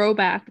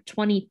throwback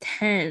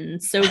 2010.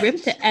 So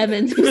rip to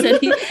Evans, who said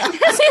he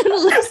hasn't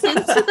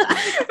listened to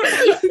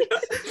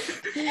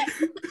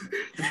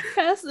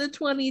past the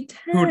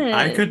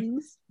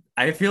 2010s.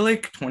 I feel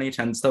like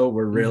 2010s though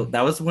were real.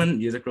 That was when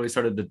music really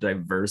started to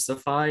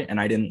diversify, and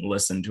I didn't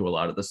listen to a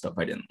lot of the stuff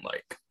I didn't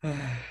like.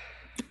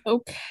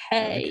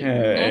 Okay,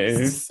 Okay.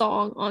 next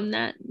song on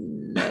that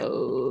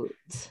note.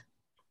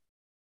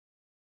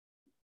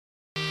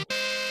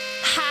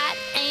 Hot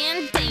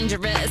and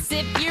dangerous.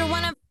 If you're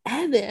one of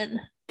Evan.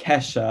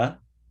 Kesha.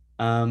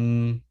 I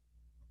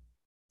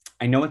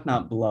know it's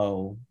not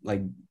Blow,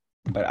 like,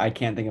 but I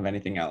can't think of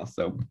anything else.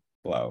 So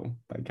Blow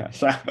by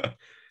Kesha.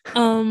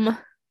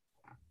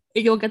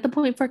 You'll get the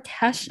point for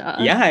Kesha.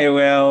 Yeah, I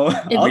will.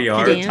 If I'll we keep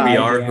are it Dan- tied,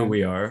 who Dan.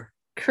 we are.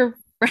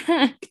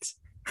 Correct.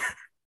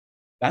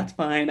 That's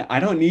fine. I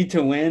don't need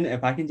to win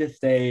if I can just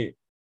stay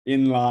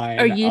in line.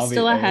 Are you I'll be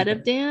still ahead okay.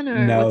 of Dan,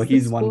 or No, what's the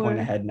he's 1 point score?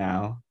 ahead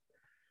now.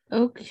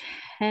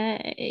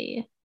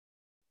 Okay.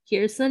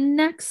 Here's the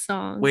next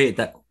song. Wait,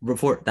 that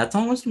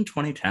song was from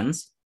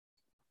 2010s.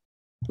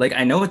 Like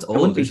I know it's I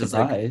wouldn't old. be It's just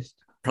like surprised.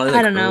 probably I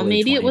like don't know. early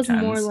Maybe it was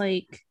 2010s. more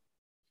like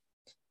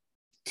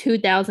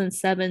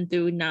 2007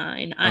 through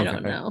 9. I don't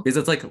Okay. know. Because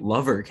it's like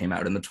Lover came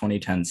out in the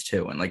 2010s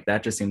too, and like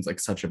that just seems like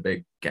such a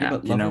big Yeah, gap.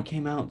 but You Lover know,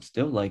 came out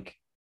still like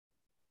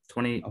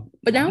 20.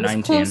 But that was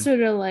 19. closer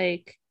to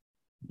like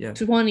Yeah.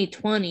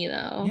 2020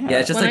 though. Yeah. Yeah,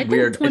 it's just When I like think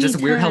weird. It's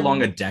just weird how 2010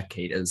 long a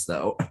decade is,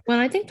 though. When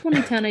I think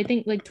 2010, I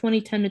think like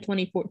 2010 to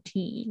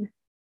 2014.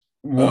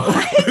 what?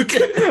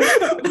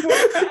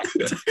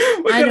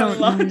 What I kind of don't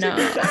logic know.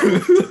 is that?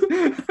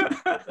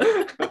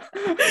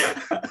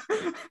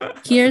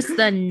 Here's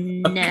the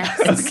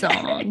next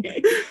song.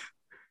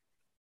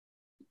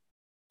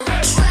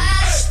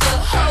 trash the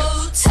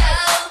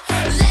hotel.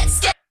 Let's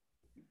get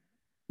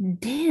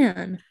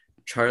Dan.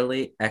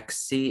 Charlie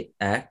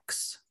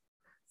XCX,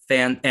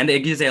 and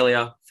Iggy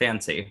Azalea,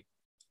 Fancy.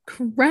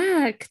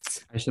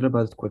 Correct. I should have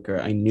buzzed quicker.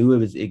 I knew it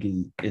was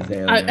Iggy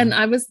Azalea. And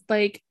I was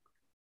like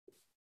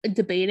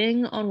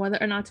debating on whether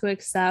or not to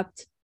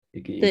accept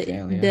Iggy the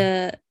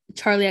Azalea.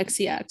 Charlie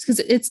XCX because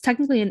it's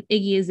technically an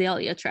Iggy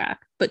Azalea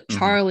track, but Mhm.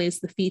 Charlie's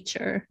the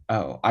feature.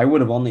 Oh, I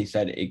would have only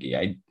said Iggy.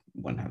 I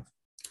wouldn't have.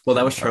 Well,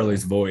 that was Charlie.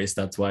 Charlie's voice.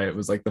 That's why it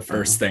was like the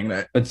first thing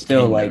that. But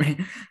still, came to like,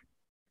 me.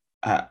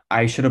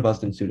 I should have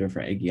buzzed in sooner for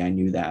Iggy. I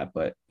knew that,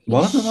 but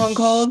what was the song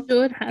called?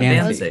 Should have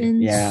Fancy. buzzed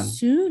in Yeah.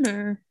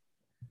 sooner.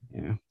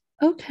 Yeah.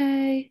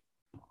 Okay.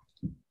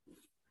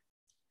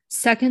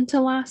 Second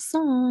to last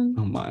song.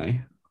 Oh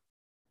my.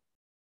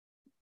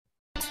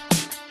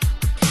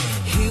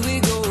 Here we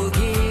go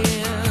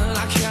again.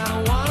 I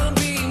kinda wanna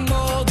be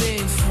more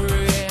than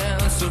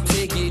friends. So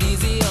take it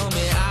easy on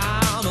me.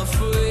 I'm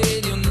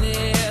afraid you're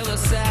never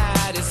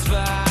satisfied.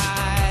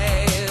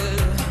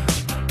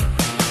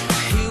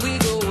 Here we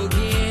go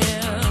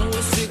again.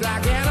 We're sick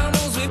like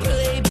animals, we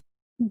play.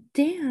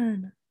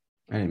 Dan.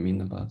 I didn't mean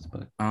the buzz,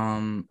 but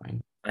Fine.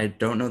 I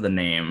don't know the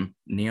name.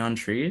 Neon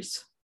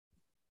Trees.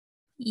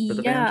 For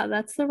the Yeah, band?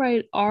 that's the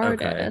right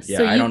artist. yeah,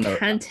 so I you don't know.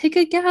 can take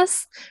a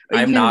guess. or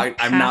you I'm can not.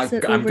 pass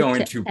it I'm over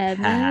going to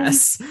Evan.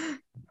 pass.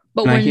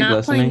 But Can I we're keep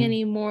not playing listening?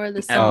 any more of the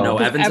Oh, songs. no,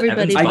 because Evan's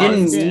everybody I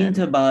didn't buzzed mean in.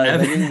 to buzz. I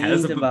Evan didn't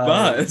has mean to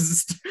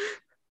buzz.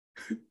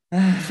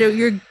 buzzed. So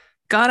you're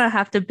gonna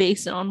have to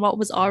base it on what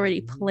was already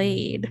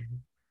played.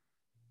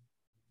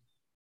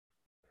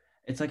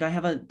 It's like I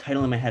have a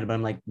title in my head, but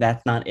I'm like,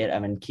 that's not it,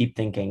 Evan. Keep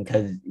thinking,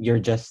 because you're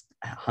just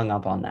hung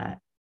up on that.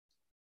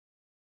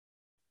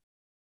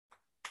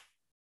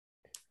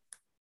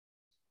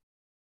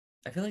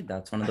 I feel like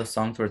that's one of those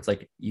songs where it's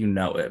like you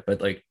know it, but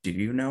like, do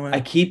you know it?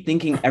 I keep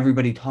thinking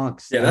Everybody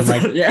Talks. Yeah, and I'm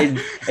that's like, what- yeah.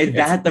 is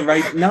that the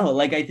right? No,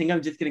 like I think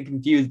I'm just getting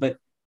confused, but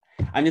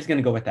I'm just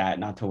gonna go with that,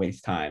 not to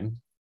waste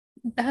time.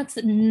 That's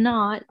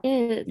not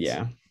it.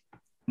 Yeah.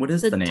 What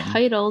is The the name?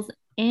 title's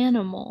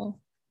Animal.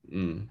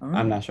 I'm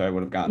Oh. not sure I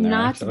would have gotten there.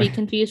 Not to be actually.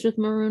 confused with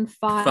Maroon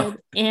 5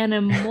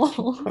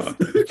 Animal.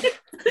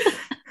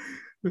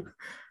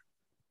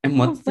 And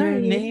what's their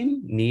Alright.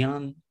 name?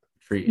 Neon.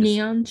 Trees.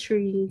 Neon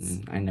Trees.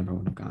 I never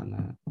would have gotten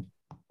that.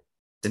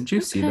 Didn't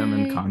you see them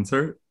in Okay.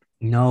 concert?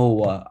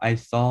 No, I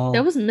saw.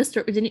 That was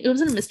Mr. It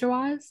wasn't Mr.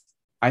 Wise.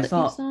 I that you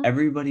saw saw?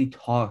 Everybody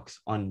Talks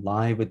on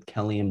Live with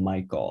Kelly and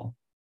Michael.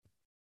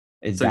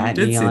 Is So you that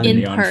did Neon? see In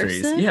the Neon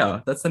Trees. person?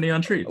 Yeah, that's the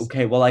Neon Trees.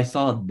 Okay, well, I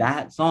saw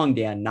that song,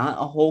 Dan, not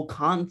a whole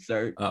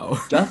concert,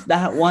 Oh. just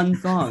that one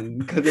song,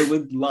 because it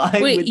was live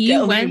Wait, with you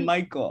Kelly went- and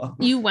Michael.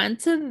 You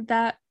went to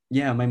that.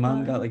 Yeah, my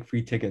mom Wow. got like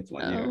free tickets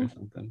one year Oh. or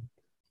something.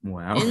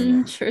 Wow.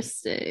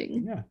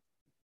 Interesting. Yeah.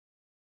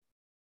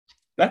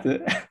 That's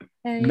it.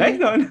 Okay.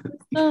 Next one.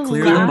 The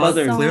Clear the last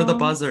buzzers. Clear the song.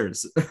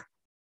 buzzers.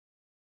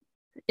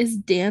 Is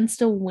Dan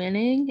still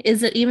winning?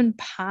 Is it even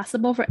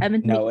possible for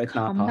Evan to No, make a it's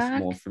not comeback?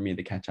 possible for me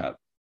to catch up.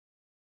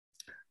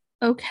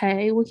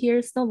 Okay, well,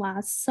 here's the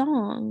last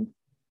song.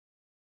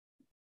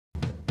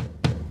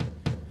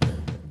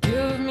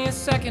 Give me a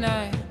second,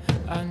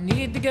 I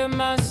need to get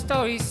my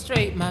story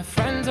straight. My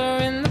friends are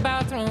in the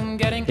bathroom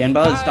getting Dan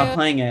Buzz, stop high.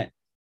 playing it.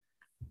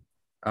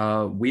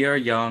 We Are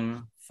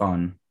Young,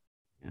 Fun.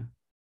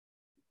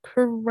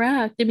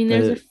 Correct. I mean,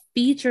 there's a The-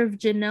 feature of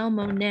Janelle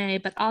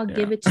Monáe, but I'll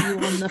give Yeah. it to you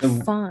on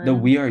the fun. The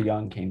We Are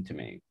Young came to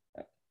me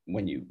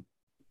when you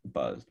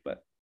buzzed,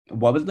 but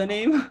what was the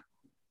name?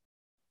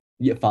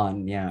 Yeah,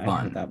 Fun. Yeah, I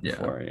Fun, heard that yeah.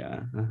 before. Yeah.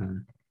 Uh-huh.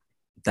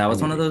 That was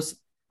I one of knew. those,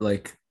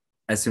 like,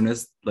 as soon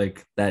as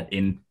like that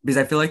because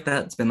I feel like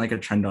that's been like a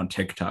trend on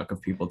TikTok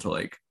of people to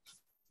like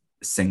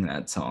sing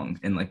that song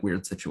in like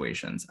weird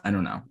situations. I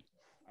don't know.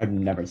 I've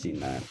never seen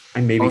that.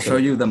 I maybe I'll show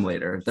could've- you them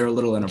later. They're a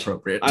little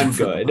inappropriate I'm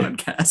for the good.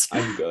 podcast.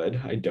 I'm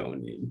good. I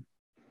don't need.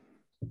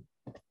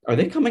 Are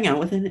they coming out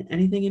with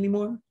anything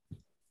anymore?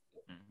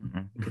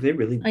 Mhm. Because they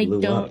really I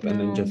blew don't up and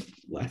then know. just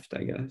left,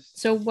 I guess.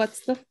 So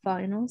what's the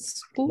final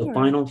score? The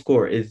final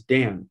score is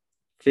Dan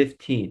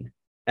 15,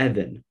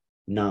 Evan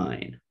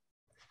 9.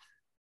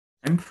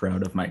 I'm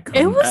proud of my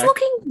comeback. It was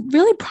looking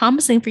really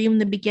promising for you in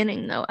the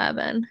beginning, though,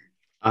 Evan.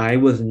 I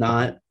was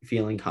not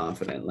feeling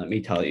confident, let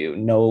me tell you.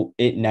 No,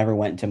 it never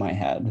went to my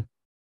head.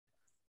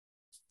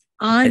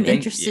 I'm think-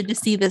 interested to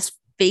see this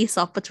face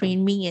off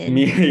between me and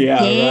Yeah,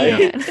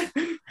 Dan. right.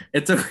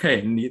 It's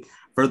okay.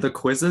 For the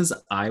quizzes,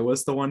 I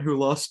was the one who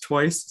lost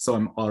twice, so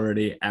I'm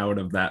already out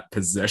of that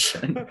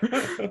position.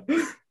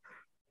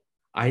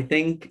 I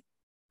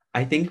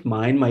think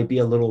mine might be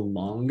a little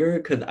longer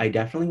because I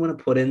definitely want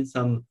to put in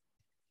some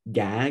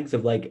gags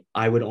of like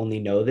I would only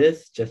know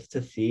this just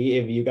to see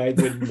if you guys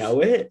would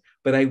know it,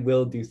 but I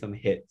will do some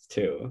hits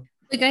too.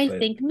 Like, I But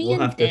think me we'll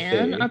and have to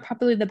Dan see. are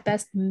probably the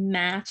best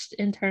matched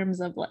in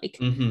terms of like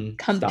Mhm.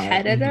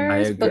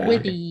 competitors, I but with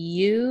agree.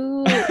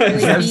 you I like was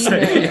being gonna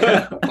say, the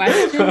yeah.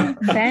 question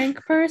bank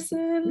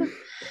person,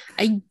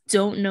 I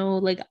don't know.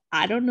 Like,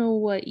 I don't know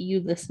what you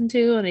listen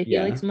to, and I feel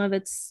Yeah. like some of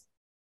it's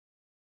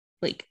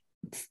like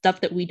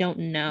stuff that we don't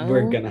know.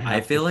 We're gonna have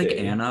I feel to like see.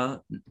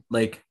 Anna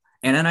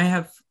and I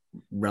have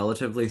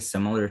relatively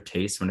similar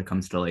tastes when it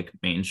comes to like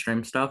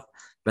mainstream stuff,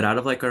 but out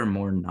of like our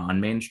more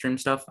non-mainstream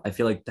stuff, I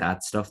feel like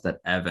that's stuff that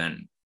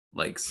Evan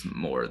likes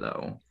more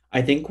though.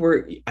 I think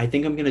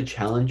I'm gonna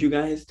challenge you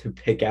guys to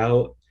pick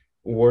out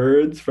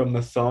words from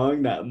the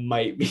song that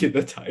might be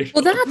the title.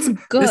 Well, that's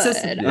good. This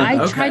is- yeah,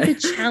 I tried to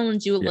okay.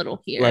 challenge you a Yeah.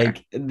 little here.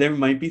 like there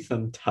might be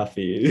some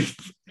toughies.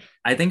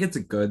 I think it's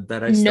good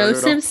that I No started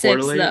Civ off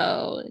 6 poorly.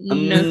 though.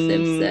 No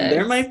Civ 6.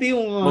 There might be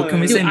one. Well, can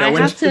we Do say I no?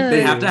 have to-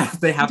 They have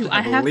do to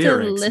I have have to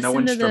lyrics, no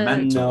listen to the-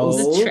 instrumentals.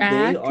 No, they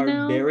track are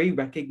now? very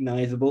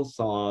recognizable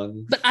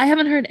songs. But I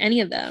haven't heard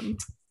any of them.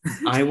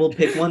 I will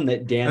pick one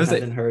that Dan I was like,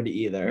 hasn't heard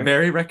either.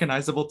 Very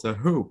recognizable to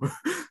who?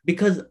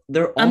 Because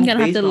they're all I'm gonna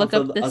have based to look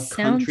off up of the a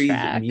country's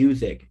soundtrack.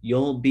 music.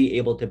 You'll be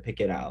able to pick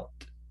it out.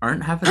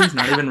 Aren't half of these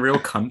not even real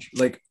country,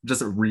 like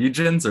just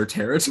regions or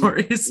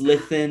territories?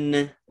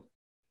 Listen,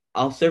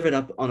 I'll serve it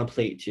up on a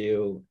plate to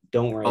you.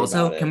 Don't worry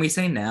Also, about it. can we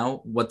say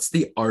now what's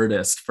the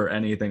artist for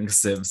anything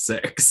Civ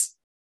 6?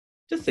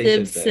 just say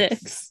Civ Civ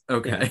 6. Yeah,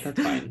 Okay.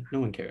 that's fine. No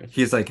one cares.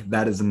 He's like,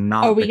 that is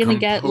not Are we the gonna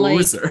get, like-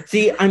 composer.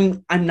 See,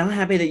 I'm not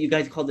happy that you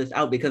guys called this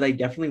out because I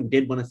definitely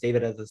did want to save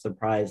it as a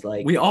surprise.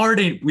 Like we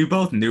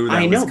both knew that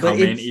I know, was but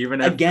coming, it's,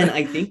 even if again,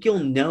 I think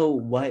you'll know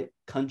what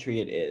country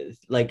it is.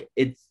 Like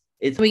it's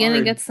Are we gonna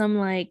hard. get some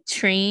like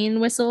train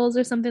whistles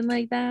or something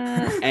like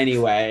that?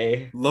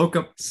 Anyway.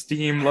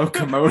 steam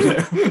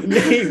locomotive.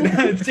 Name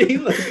that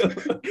steam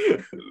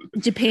locomotive.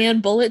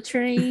 Japan bullet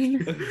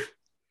train.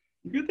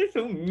 You guys are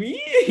so mean.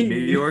 New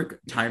York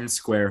Times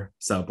Square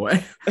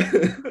subway.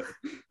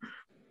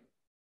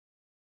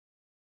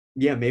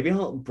 Yeah, maybe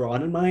I'll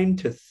broaden mine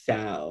to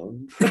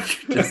sounds.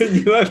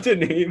 You have to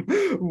name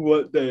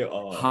what they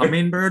are.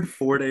 Hummingbird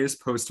 4 days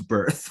post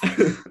birth.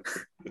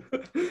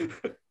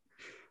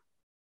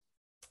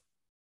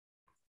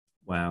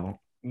 Wow.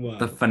 Wow.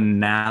 The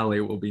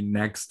finale will be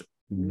next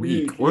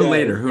week Week, or yeah.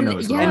 later. Who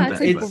knows? Yeah, when it's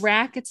that- like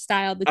bracket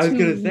style. The I was two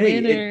gonna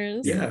say,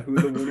 winners. yeah, who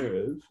the winner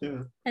is.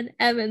 Yeah. And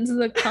Evans is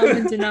a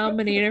common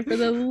denominator for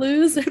the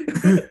loser.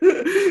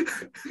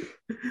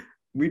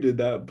 We did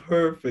that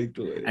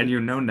perfectly. And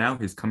you know now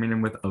he's coming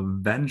in with a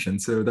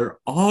vengeance, so they're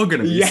all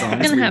gonna be Yeah. I'm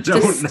songs gonna we have to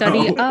don't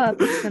study know. up.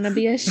 It's gonna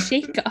be a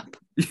shakeup.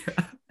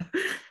 Yeah.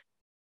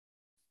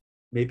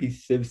 Maybe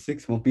Civ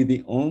 6 won't be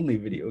the only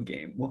video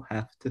game. We'll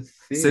have to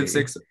see. Civ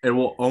 6, it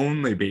will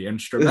only be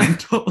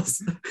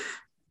instrumentals.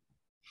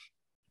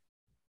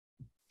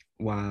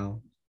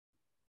 Wow.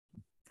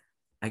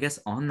 I guess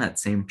on that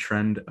same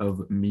trend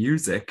of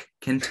music,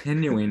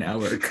 continuing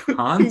our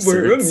concert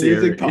We're a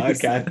music series.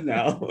 podcast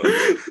now.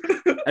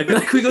 I feel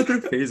like we go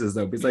through phases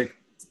though, because like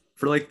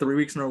for like 3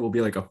 weeks in a row, we'll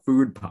be like a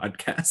food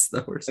podcast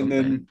though, or And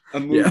something. then a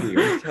movie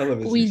or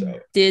television We show.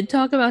 did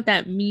talk about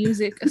that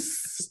music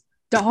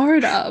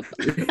startup.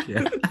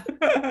 Yeah.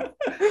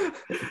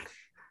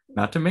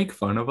 Not to make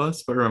fun of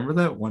us, but remember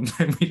that one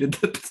time we did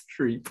the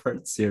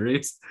 3-part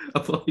series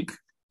of like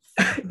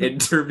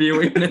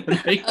interviewing and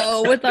like,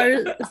 Oh, with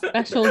our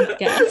special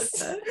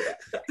guest.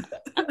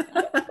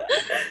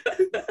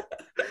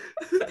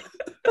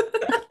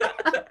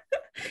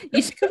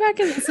 You should go back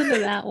and listen to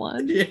that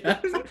one. yeah.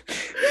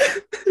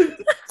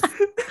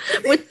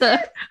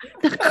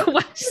 the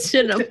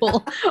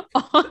questionable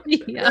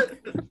audio.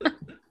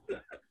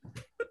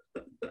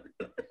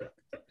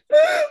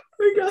 Oh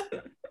my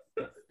God.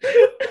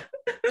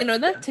 You know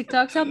that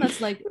TikTok sound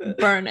that's like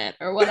burn it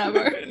or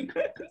whatever.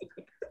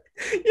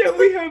 Yeah,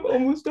 we have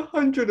almost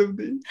 100 of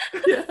these.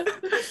 Yeah.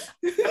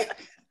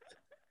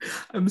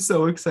 I'm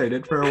so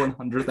excited for our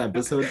 100th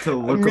episode to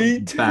look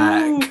Me too.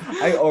 back.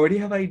 I already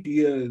have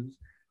ideas.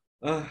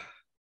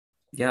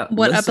 Yeah.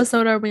 What listen-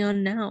 episode are we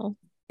on now?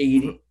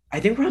 80. I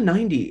think we're on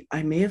 90.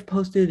 I may have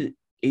posted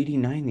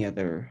 89 the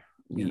other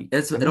week.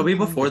 It'll be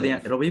before the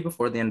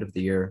end of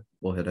the year.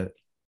 We'll hit it.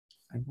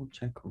 I will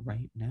check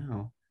right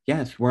now.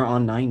 Yes, we're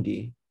on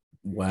 90.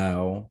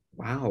 Wow.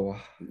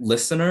 Wow.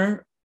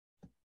 Listener,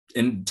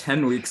 in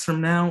 10 weeks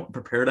from now,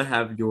 prepare to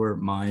have your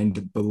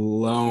mind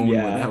blown with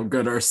Yeah. how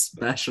good our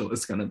special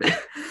is going to be.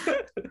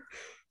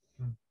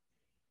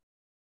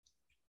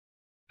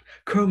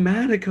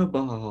 Chromatica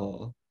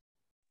ball.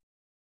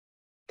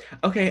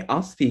 Okay,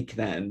 I'll speak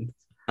then.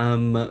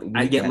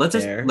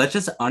 Let's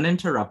just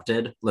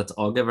uninterrupted. Let's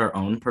all give our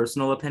own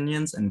personal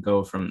opinions and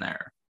go from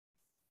there.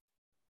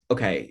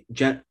 Okay,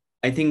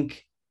 I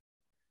think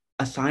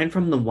aside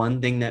from the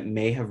one thing that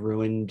may have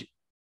ruined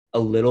a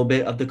little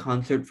bit of the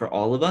concert for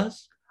all of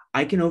us,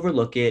 I can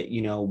overlook it.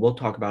 We'll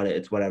talk about it.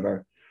 It's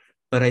whatever.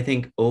 But I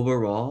think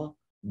overall,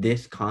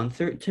 this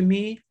concert to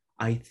me,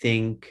 I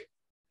think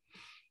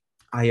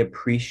I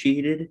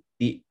appreciated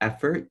the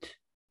effort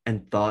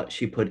and thought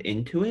she put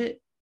into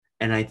it.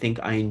 And I think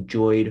I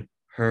enjoyed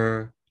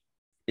her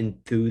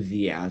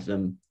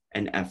enthusiasm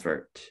and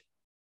effort.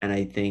 And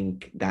I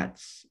think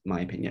that's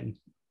my opinion.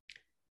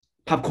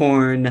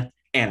 Popcorn,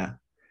 Anna.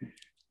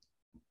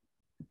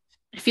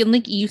 I feel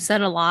like you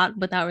said a lot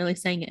without really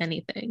saying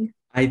anything.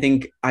 I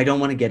think I don't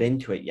want to get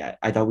into it yet.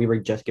 I thought we were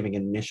just giving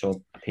an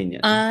initial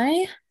opinion.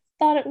 I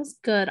thought it was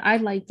good. I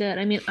liked it.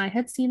 I mean, I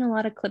had seen a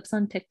lot of clips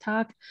on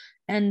TikTok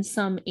and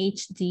some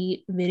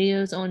HD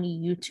videos on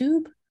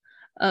YouTube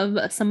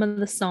of some of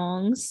the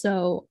songs,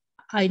 so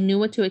I knew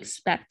what to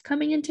expect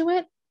coming into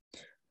it,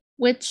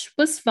 which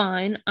was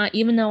fine.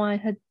 Even though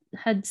I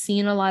had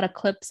seen a lot of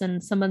clips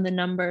and some of the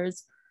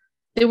numbers,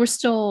 there were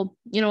still,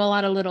 a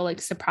lot of little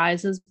like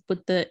surprises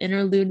with the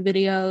interlude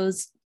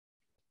videos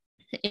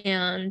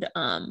and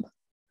I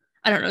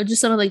don't know,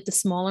 just some of like the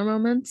smaller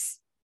moments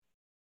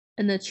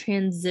and the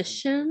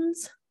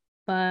transitions,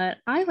 but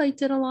I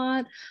liked it a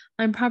lot.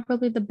 I'm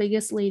probably the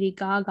biggest Lady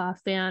Gaga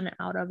fan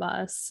out of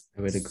us.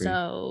 I would agree.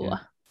 So, yeah.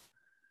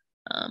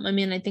 I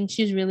mean, I think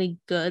she's really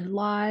good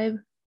live,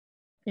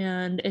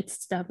 and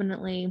it's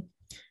definitely,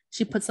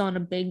 she puts on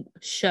a big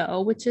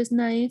show, which is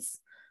nice.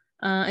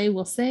 I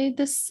will say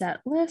the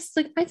set list,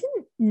 like I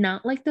didn't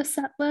not like the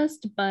set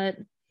list, but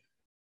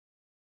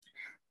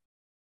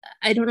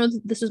I don't know if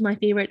this was my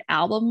favorite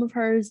album of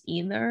hers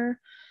either.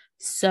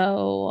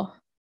 So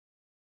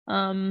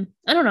I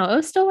don't know. It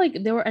was still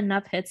like there were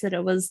enough hits that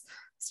it was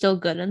still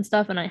good and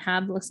stuff. And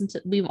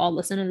we've all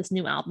listened to this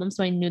new album,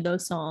 so I knew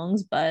those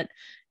songs, but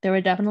there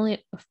were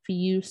definitely a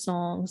few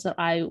songs that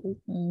I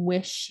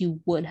wish she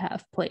would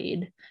have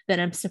played that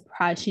I'm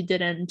surprised she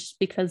didn't, just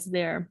because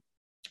they're,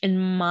 in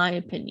my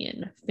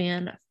opinion,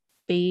 fan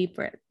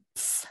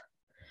favorites.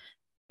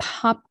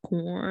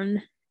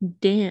 Popcorn,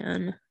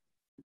 Dan.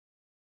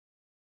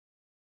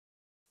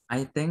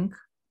 I think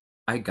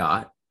I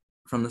got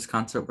from this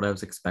concert what I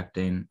was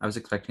expecting. I was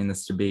expecting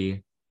this to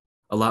be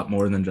a lot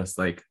more than just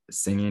like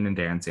singing and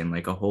dancing,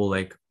 like a whole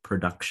like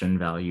production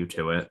value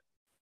to it.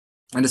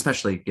 And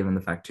especially given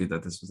the fact too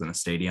that this was in a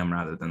stadium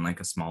rather than like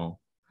a small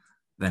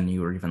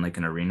venue or even like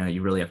an arena,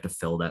 you really have to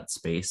fill that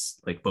space,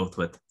 like both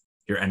with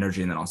your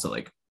energy and then also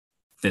like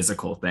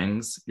physical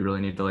things. You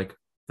really need to like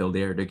fill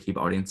the air to keep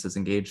audiences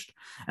engaged.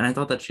 And I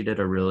thought that she did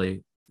a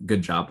really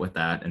good job with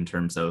that in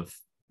terms of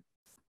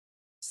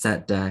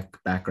set deck,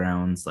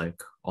 backgrounds,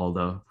 like all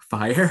the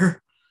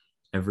fire,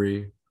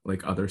 every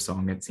like other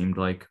song it seemed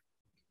like.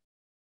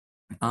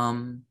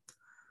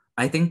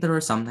 I think there were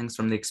some things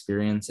from the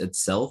experience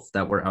itself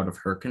that were out of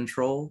her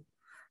control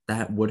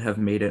that would have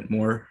made it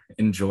more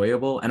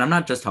enjoyable. And I'm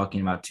not just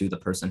talking about the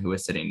person who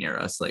was sitting near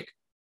us. Like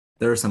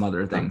there are some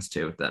other things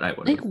too that I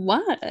would Like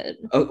what?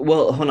 Oh,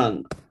 well, hold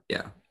on.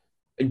 Yeah.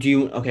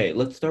 Okay,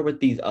 let's start with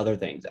these other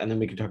things and then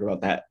we can talk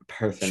about that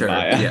person. Sure,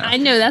 bio. yeah. I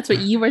know that's what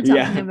you were talking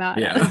Yeah, about.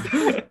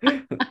 yeah.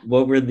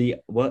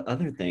 What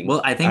other things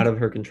Well, I think out of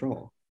her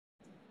control?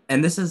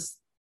 And this is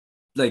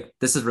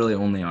really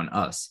only on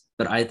us,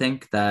 but I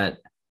think that,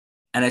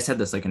 and I said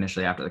this like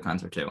initially after the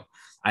concert too,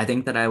 I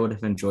think that I would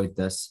have enjoyed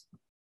this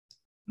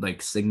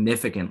like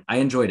I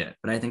enjoyed it,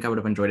 but I think I would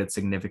have enjoyed it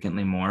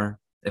significantly more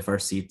if our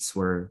seats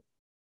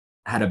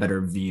had a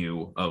better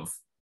view of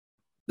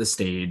the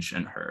stage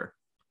and her,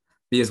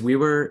 because we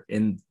were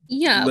in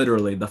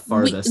literally the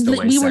farthest away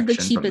we section were the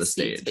from the cheapest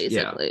stage. seats,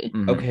 basically. Yeah.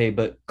 Mhm. Okay,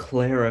 but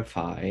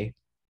clarify,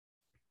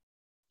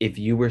 if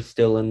you were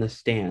still in the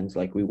stands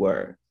like we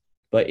were,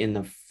 but in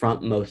the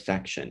frontmost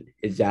section,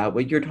 is that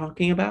what you're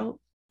talking about?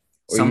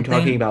 Or are you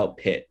talking about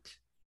pit?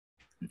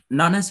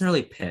 Not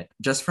necessarily pit,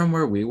 just from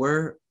where we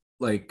were,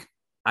 like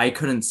I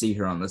couldn't see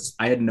her on this.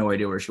 I had no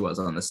idea where she was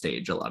on the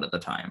stage a lot of the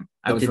time.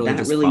 I But was did really that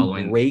just really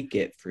following. break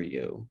it for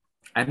you?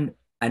 I'm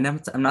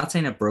not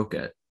saying it broke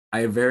it.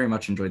 I very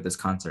much enjoyed this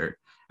concert.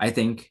 I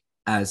think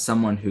as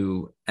someone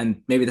who,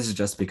 and maybe this is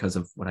just because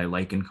of what I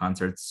like in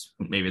concerts,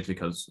 maybe it's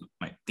because of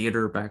my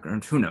theater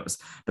background, who knows?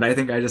 But I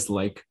think I just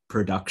like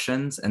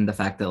productions and the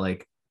fact that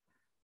like,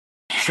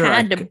 sure,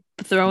 Had to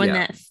throw in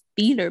yeah. that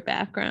theater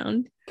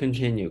background.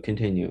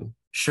 Continue.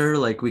 Sure,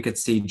 like we could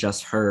see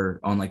just her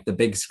on like the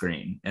big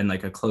screen and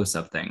like a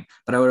close-up thing,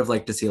 but I would have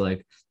liked to see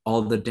like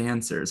all the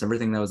dancers,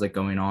 everything that was like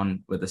going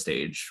on with the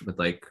stage with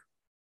like,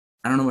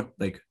 I don't know what,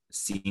 like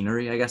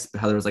scenery, I guess,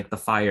 but how there was like the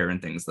fire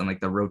and things, then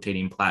like the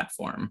rotating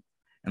platform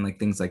and like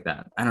things like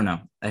that. I don't know.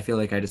 I feel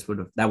like I just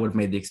that would have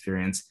made the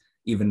experience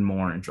even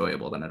more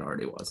enjoyable than it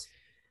already was.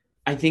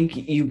 I think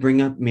you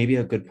bring up maybe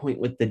a good point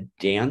with the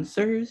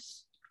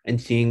dancers and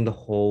seeing the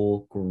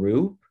whole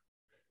group,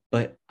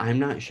 but I'm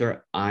not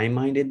sure I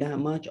minded that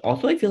much.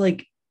 Also, I feel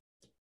like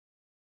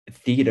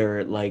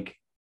theater, like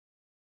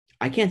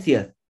I can't see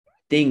a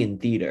thing in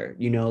theater,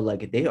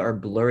 like they are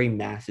blurry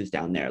masses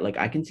down there. Like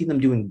I can see them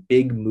doing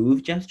big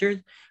move gestures,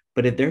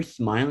 but if they're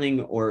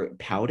smiling or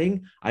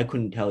pouting, I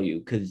couldn't tell you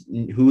because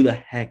who the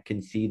heck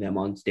can see them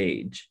on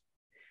stage?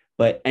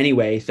 But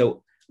anyway,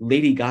 so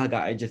Lady Gaga,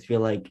 I just feel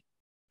like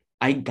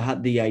I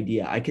got the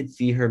idea. I could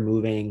see her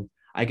moving.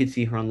 I could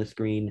see her on the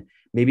screen.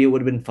 Maybe it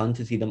would have been fun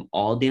to see them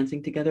all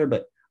dancing together,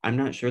 but I'm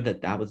not sure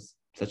that that was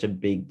such a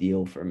big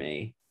deal for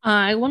me.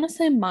 I want to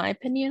say my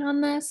opinion on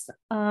this.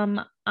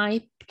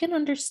 I can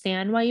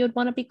understand why you would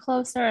want to be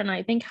closer, and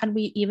I think had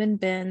we even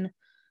been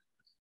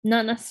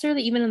not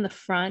necessarily even in the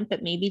front,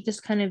 but maybe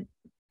just kind of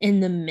in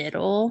the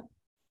middle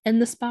in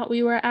the spot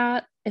we were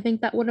at, I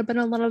think that would have been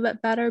a little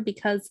bit better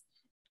because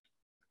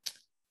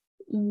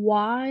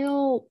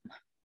while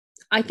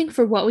I think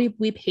for what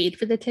we paid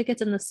for the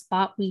tickets and the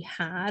spot we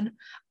had,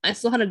 I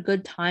still had a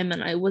good time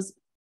and I was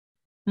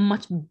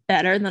much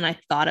better than I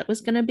thought it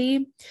was going to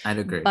be. I'd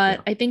agree. But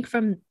Yeah. I think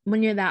from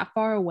when you're that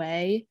far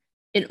away,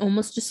 it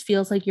almost just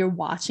feels like you're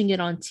watching it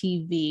on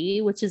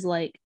TV, which is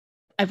like,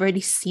 I've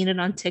already seen it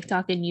on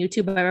TikTok and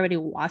YouTube. I've already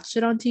watched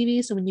it on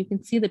TV. So when you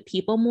can see the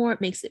people more,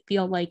 it makes it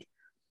feel like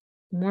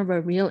more of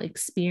a real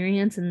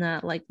experience and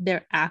that like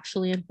they're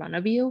actually in front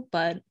of you.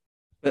 But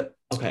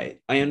okay,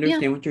 I yeah,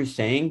 understand what you're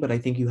saying, but I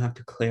think you have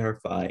to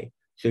clarify.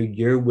 So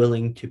you're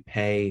willing to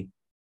pay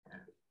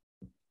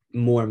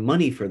more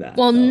money for that,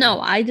 well, though.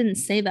 no, I didn't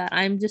say that.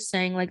 I'm just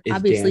saying like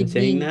Is Dan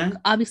saying that?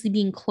 obviously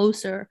being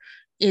closer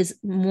is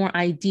more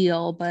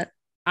ideal, but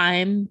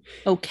I'm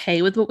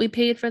okay with what we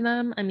paid for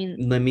them. I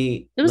mean, Let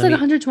me it was let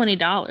like me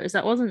 $120.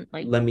 That wasn't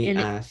like let me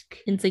ask.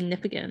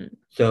 insignificant.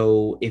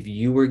 So if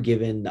you were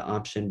given the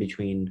option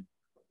between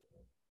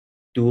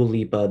Dua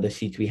Lipa, the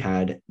seats we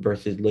had,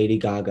 versus Lady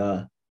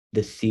Gaga,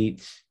 the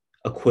seats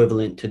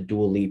equivalent to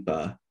Dua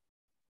Lipa.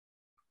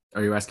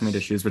 Are you asking me to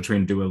choose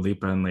between Dua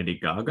Lipa and Lady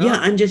Gaga? Yeah,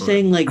 I'm just Or-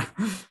 saying, like,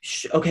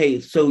 okay,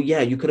 so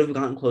yeah, you could have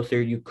gotten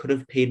closer, you could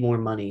have paid more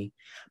money,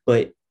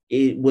 but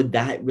would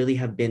that really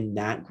have been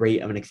that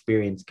great of an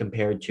experience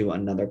compared to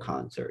another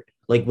concert?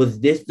 Like, was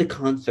this the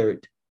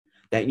concert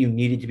that you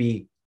needed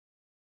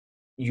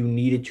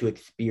to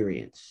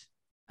experience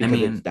I because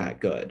mean, it's that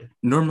good?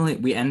 normally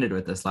we ended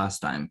with this last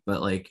time,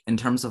 but like in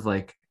terms of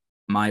like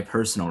my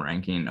personal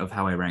ranking of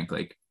how I rank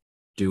like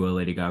Dua,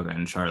 Lady Gaga,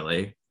 and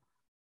Charlie,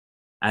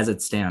 as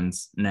it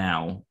stands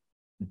now,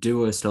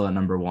 Dua is still at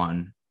number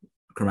one,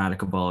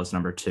 Chromatica Ball is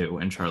number two,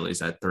 and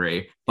Charlie's at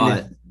three.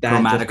 But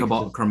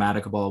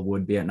Chromatica Ball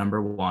would be at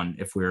number one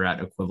if we were at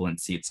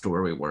equivalent seats to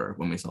where we were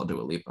when we saw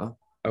Dua Lipa.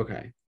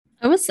 Okay,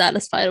 I was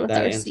satisfied with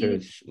that our seat.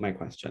 answers my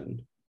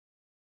question.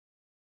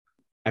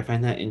 I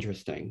find that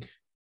interesting.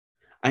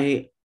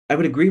 I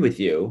would agree with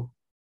you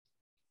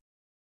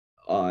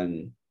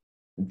on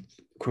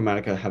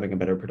Chromatica having a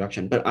better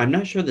production, but I'm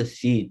not sure the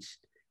seats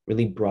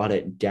really brought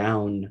it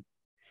down.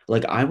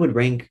 Like I would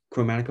rank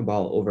Chromatica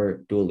Ball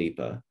over Dua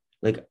Lipa.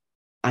 Like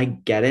I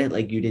get it,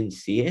 like you didn't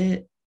see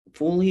it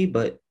fully,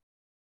 but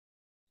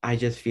I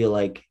just feel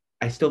like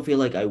I still feel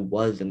like I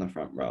was in the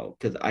front row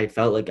because I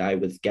felt like I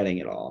was getting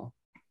it all.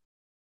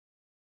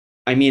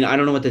 I mean, I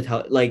don't know what to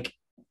tell. Like,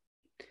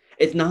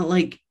 it's not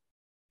like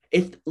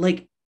it's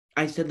like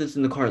I said this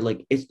in the car.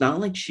 Like, it's not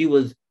like she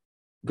was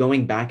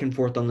going back and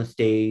forth on the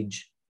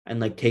stage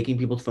and like taking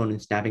people's phone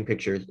and snapping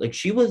pictures. Like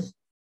she was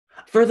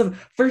for the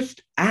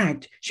first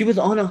act, she was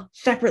on a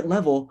separate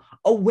level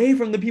away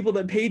from the people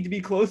that paid to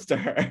be close to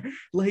her.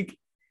 Like,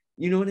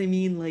 you know what I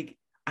mean? Like,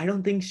 I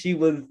don't think she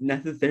was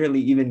necessarily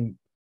even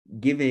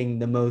giving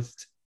the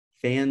most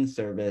fan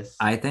service.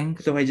 I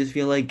think So I just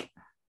feel like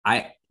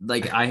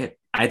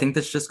I think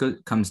this just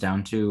comes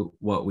down to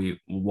what we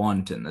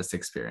want in this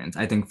experience.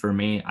 I think for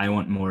me, I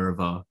want more of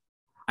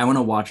I want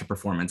to watch a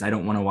performance. I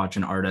don't want to watch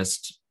an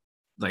artist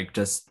like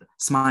just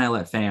smile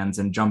at fans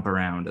and jump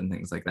around and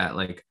things like that.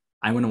 Like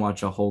I want to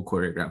watch a whole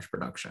choreographed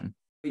production.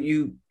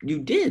 you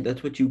did.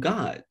 That's what you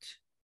got.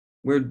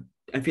 Where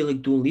I feel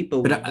like Dua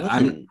Lipa But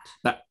wasn't.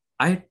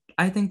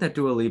 I think that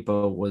Dua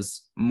Lipa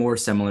was more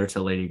similar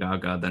to Lady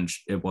Gaga than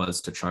it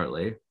was to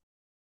Charlie.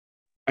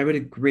 I would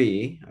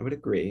agree. I would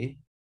agree.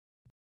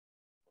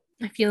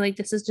 I feel like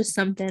this is just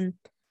something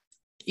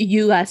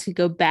you guys could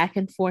go back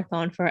and forth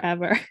on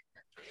forever.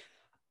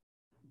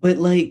 But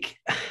like,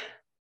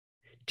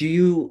 do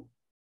you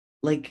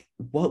like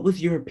what was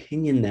your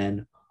opinion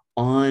then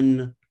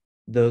on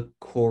the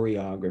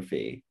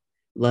choreography?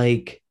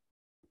 Like,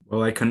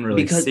 Well, I couldn't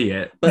really because see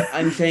it. but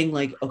I'm saying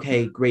like,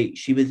 okay, great.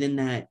 She was in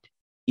that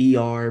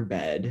ER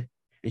bed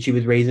and she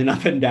was raising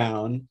up and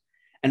down.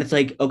 And it's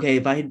like, okay,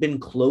 if I had been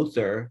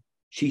closer,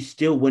 she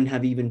still wouldn't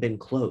have even been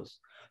close.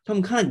 So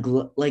I'm kind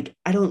of like,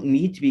 I don't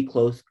need to be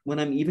close when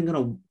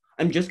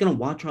I'm just gonna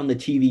watch her on the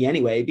TV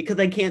anyway because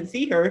I can't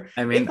see her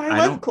I mean, if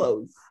I was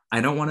close. I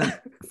don't want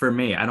to, for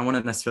me, I don't want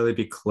to necessarily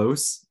be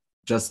close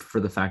just for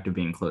the fact of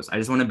being close. I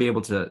just want to be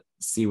able to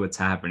see what's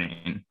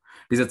happening.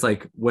 Because it's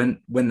like when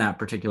that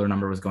particular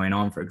number was going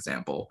on, for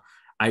example,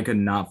 I could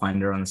not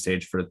find her on the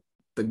stage for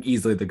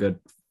easily the good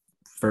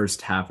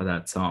first half of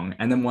that song.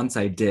 And then once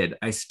I did,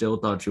 I still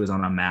thought she was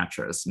on a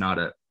mattress, not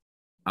a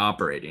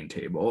operating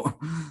table.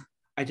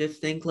 I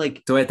just think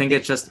like So I think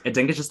it's just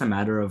a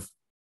matter of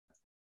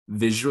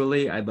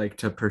visually, I'd like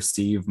to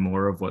perceive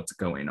more of what's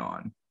going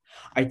on.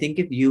 I think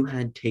if you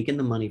had taken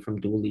the money from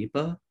Dua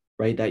Lipa,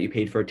 right, that you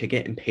paid for a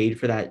ticket and paid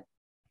for that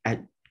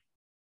at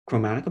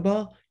Chromatica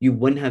Ball, you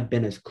wouldn't have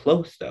been as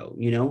close though,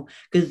 you know?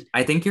 Because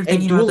I think you're if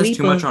thinking Dua about this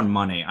too much Lipa, on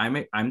money.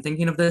 I'm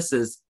thinking of this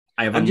as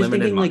I have I'm just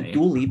unlimited thinking like money.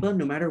 Dua Lipa,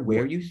 no matter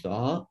where you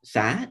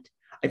sat,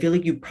 I feel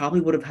like you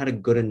probably would have had a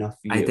good enough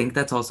I view. think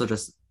that's also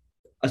just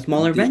A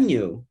smaller the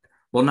venue.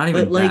 well, not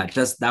But even that. like,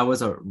 Just that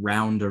was a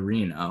round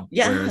arena,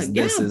 yeah, whereas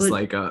this is but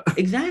like a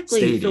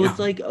exactly. So it's stadium.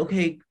 like,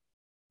 okay,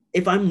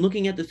 if I'm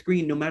looking at the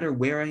screen, no matter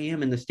where I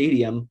am in the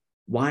stadium,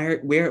 why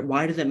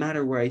does it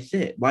matter where I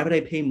sit? Why would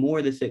I pay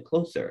more to sit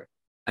closer?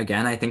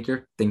 Again, I think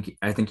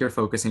you're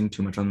focusing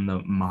too much on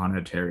the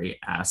monetary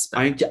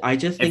aspect. I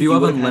just If think you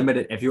have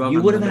unlimited, if you have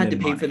you would have had to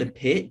unlimited pay for the money,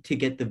 pit to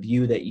get the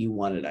view that you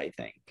wanted, I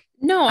think.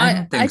 No, I don't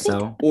I think think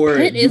so. Or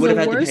Pit you is would a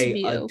have had to worse pay a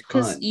view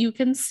because ton. you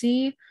can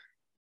see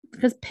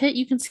because Pit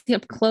you can see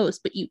up close,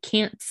 but you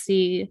can't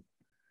see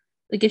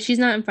like if she's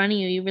not in front of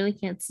you, you really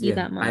can't see Yeah,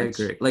 that I much.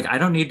 agree. Like I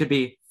don't need to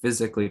be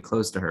physically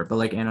close to her, but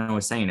like Anna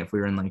was saying, if we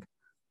were in like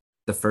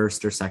the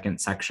first or second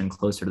section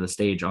closer to the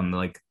stage on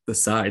like the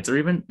sides or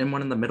even in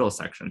one of the middle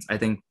sections, I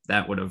think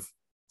that would have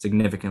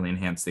significantly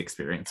enhanced the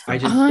experience for I me.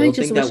 just I still just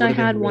think that wish would I have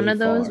been had one really of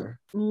those far.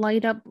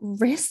 light up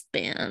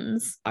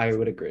wristbands. I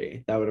would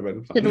agree. That would have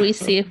been Should fun. we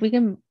see if we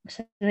can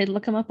should I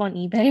look them up on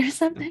eBay or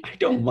something? I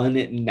don't want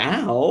it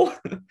now.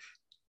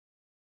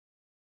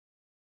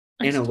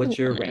 I Anna, still what's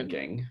your want it.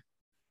 ranking?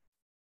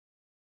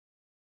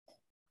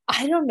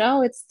 I don't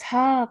know. It's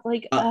tough.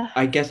 Like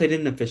I guess I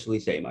didn't officially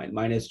say mine.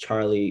 Mine is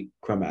Charlie,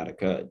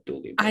 Chromatica, Dua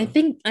Lipa. I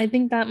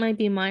think that might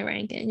be my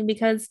ranking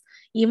because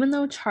even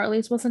though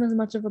Charlie's wasn't as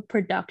much of a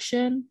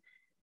production,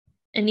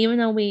 and even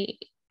though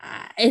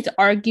it's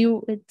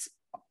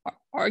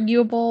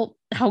arguable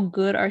how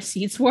good our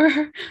seats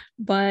were,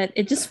 but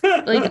it just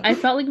like I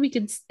felt like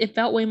it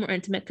felt way more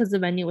intimate because the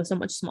venue was so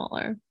much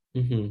smaller.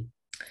 Mm-hmm.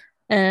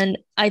 And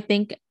I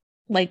think,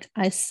 like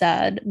I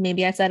said,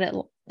 maybe I said it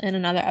in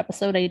another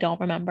episode, I don't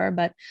remember,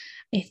 but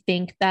I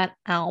think that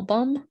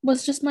album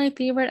was just my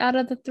favorite out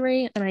of the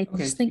three. And I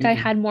Okay. just think I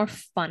had more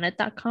fun at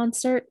that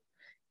concert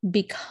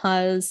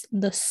because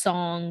the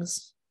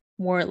songs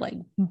were like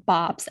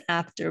bops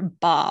after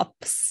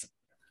bops.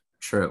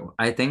 True.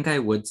 I think I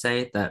would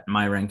say that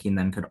my ranking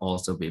then could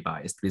also be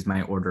biased because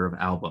my order of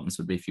albums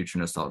would be Future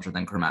Nostalgia,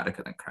 then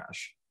Chromatica, then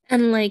Crash.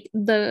 And like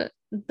the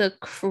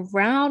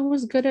crowd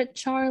was good at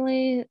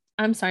Charlie.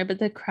 I'm sorry, but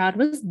the crowd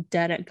was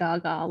dead at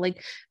Gaga.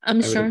 Like I'm I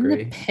would sure in the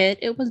agree. pit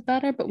it was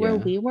better, but where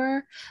Yeah. we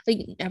were, like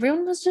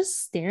everyone was just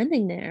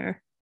standing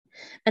there.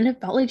 And it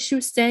felt like she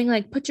was saying,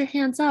 like, put your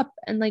hands up.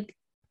 And like,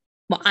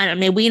 well, I don't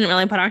know, we didn't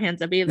really put our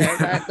hands up either,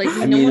 but like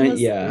I no mean, one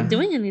was yeah.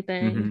 doing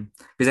anything. Mm-hmm.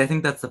 Because I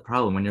think that's the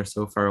problem when you're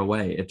so far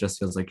away. It just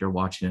feels like you're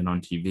watching it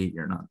on TV.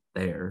 You're not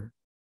there.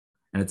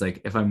 And it's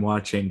like, if I'm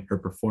watching her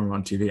perform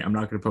on TV, I'm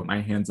not going to put my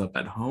hands up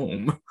at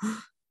home.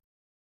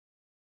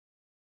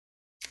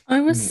 I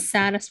was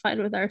satisfied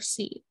with our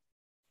seat.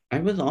 I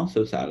was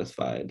also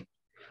satisfied.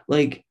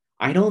 Like,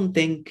 I don't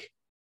think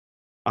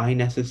I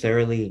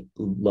necessarily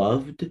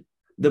loved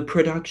the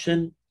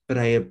production, but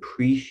I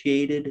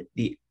appreciated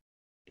the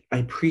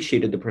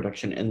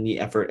production and the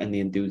effort and the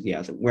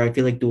enthusiasm. Where I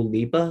feel like Dua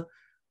Lipa,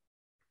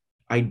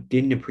 I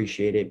didn't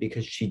appreciate it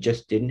because she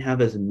just didn't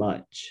have as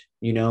much,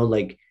 you know,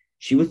 like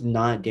she was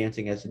not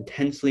dancing as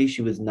intensely.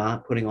 She was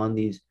not putting on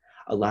these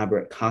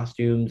elaborate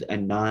costumes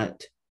and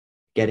not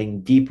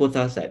getting deep with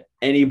us at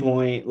any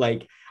point.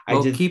 Like I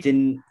Well, just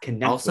didn't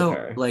connect with also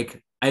her.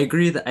 like I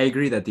agree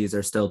that these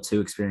are still two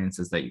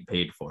experiences that you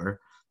paid for,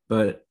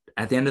 but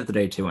at the end of the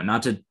day, too, and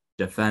not to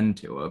defend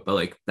Tua, but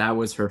like that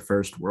was her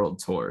first world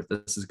tour.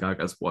 This is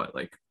Gaga's what,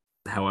 like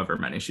however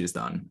many she's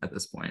done at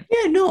this point.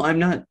 Yeah, no, I'm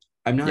not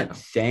Yeah.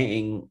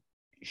 saying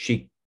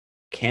she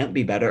can't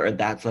be better or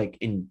that's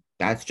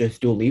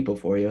just Dua Lipa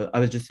for you. I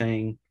was just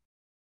saying,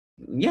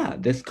 yeah,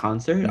 this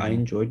concert I Mhm.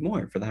 enjoyed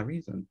more for that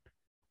reason.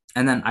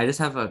 And then I just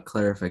have a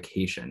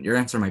clarification. Your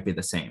answer might be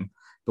the same.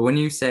 But when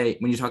you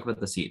talk about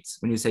the seats,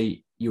 when you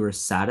say you were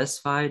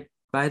satisfied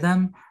by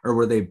them, or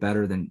were they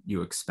better than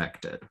you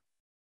expected?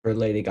 For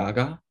Lady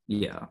Gaga,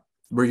 Yeah.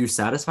 Were you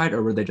satisfied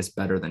or were they just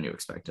better than you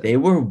expected? they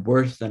were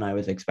worse than I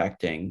was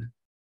expecting,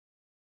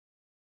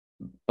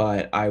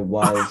 but I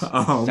was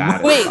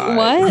satisfied. Wait,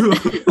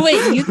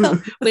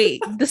 what?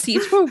 Wait, the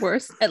seats were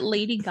worse at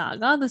Lady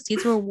Gaga? The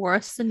seats were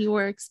worse than you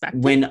were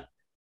expecting?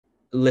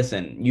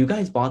 Listen, you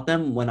guys bought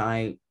them when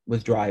I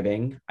was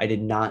driving. I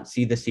did not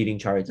see the seating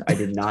charts. I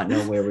did not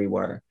know where we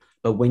were.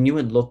 But when you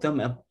had looked them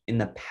up in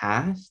the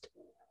past,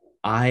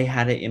 I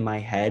had it in my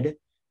head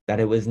that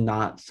it was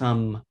not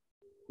some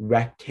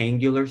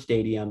rectangular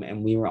stadium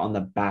and we were on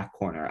the back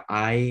corner.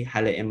 I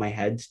had it in my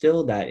head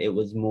still that it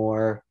was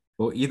more.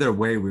 Well, either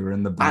way, we were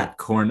in the back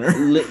corner.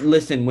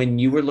 Listen, when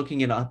you were looking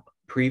it up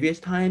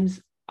previous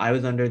times, I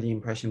was under the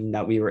impression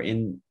that we were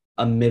in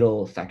a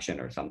middle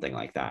section or something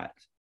like that.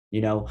 You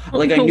know,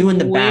 like I knew in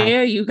the back,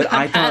 but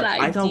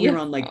I thought we were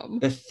on like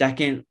the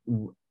second.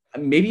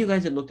 Maybe you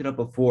guys had looked it up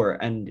before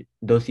and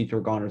those seats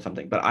were gone or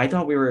something. But I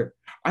thought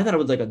it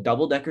was like a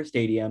double-decker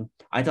stadium.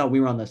 I thought we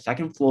were on the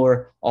second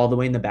floor, all the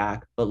way in the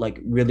back, but like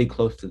really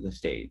close to the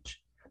stage.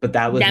 But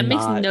that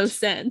makes no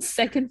sense.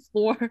 Second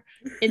floor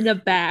in the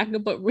back,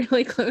 but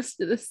really close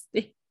to the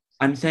stage.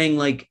 I'm saying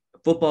like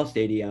football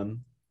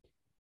stadium.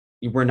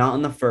 We're not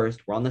on the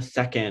first. We're on the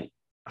second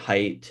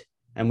height,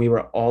 and we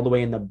were all the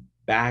way in the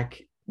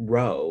back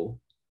row,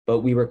 but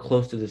we were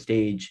close to the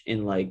stage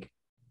in like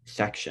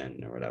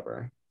section or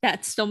whatever.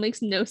 That still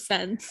makes no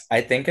sense.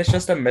 I think it's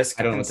just a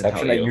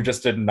misconception that you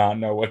just did not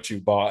know what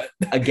you bought.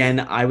 Again,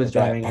 I was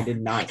driving. I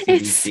did not see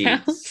these seats.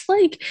 It sounds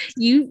like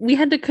we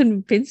had to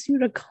convince you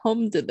to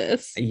come to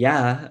this.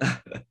 Yeah.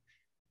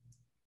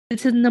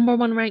 It's his number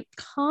one ranked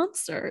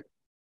concert.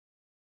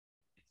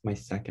 My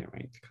second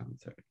ranked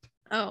concert.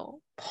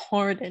 Oh,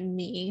 pardon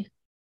me.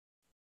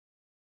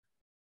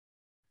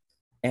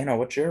 Anna,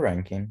 what's your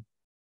ranking?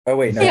 Oh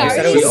wait, no,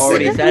 Yeah, we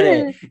already said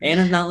it.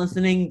 Anna's not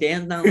listening.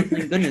 Dan's not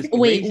listening. Goodness.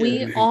 Wait,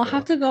 we all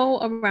have to go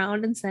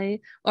around and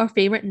say our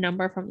favorite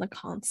number from the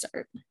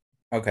concert.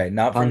 Okay,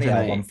 not Fun from the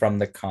Tonight. album, from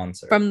the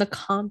concert. From the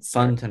concert.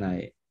 Fun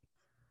Tonight.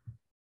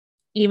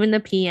 Even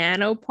the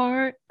piano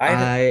part.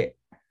 That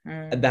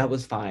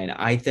was fine.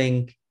 I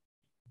think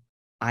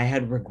I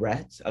had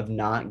regrets of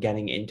not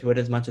getting into it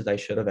as much as I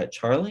should have at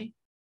Charlie,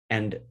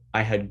 and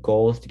I had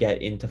goals to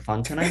get into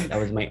Fun Tonight.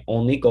 That was my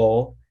only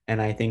goal, and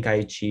I think I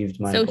achieved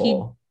my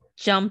goal.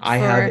 Jumped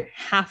for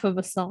half of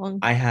a song.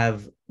 I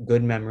have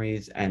good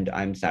memories and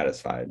I'm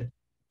satisfied.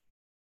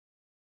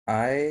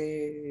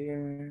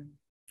 I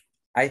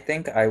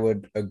think I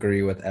would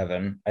agree with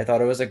Evan. I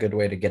thought it was a good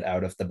way to get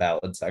out of the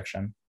ballad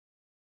section.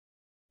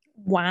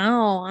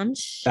 Wow, I'm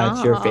shocked.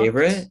 That's your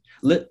favorite?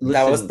 That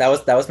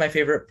was my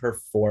favorite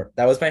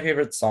that was my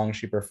favorite song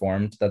she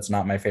performed. That's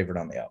not my favorite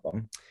on the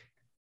album.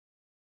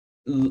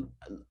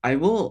 I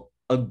will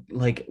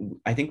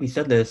I think we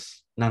said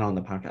this not on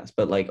the podcast,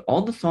 but like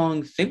all the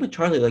songs, same with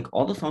Charlie, like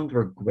all the songs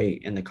were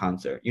great in the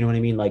concert. You know what I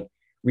mean? Like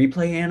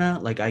Replay Anna,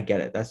 like I get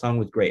it. That song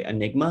was great.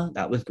 Enigma,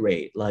 that was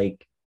great.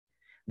 Like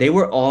they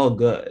were all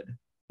good.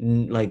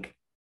 Like,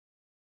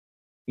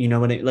 you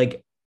know what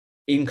like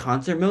in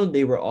concert mode,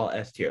 they were all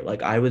S tier.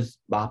 Like I was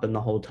bopping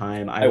the whole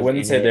time. I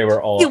wouldn't say they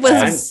were all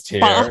S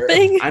tier.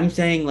 I'm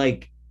saying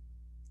like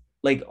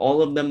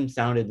all of them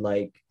sounded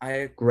like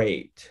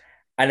great.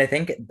 And I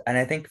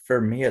think for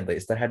me at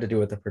least, that had to do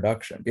with the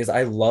production because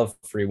I love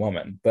Free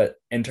Woman, but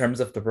in terms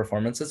of the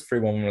performances,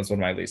 Free Woman was one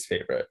of my least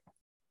favorite.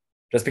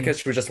 Just because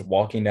she was just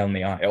walking down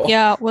the aisle.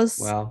 Yeah, it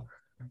was a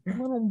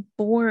little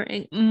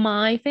boring.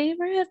 My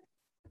favorite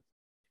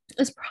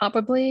is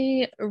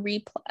probably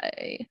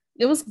Replay.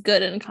 It was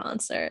good in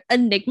concert.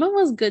 Enigma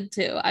was good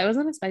too. I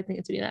wasn't expecting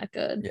it to be that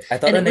good. Yeah, I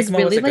thought Enigma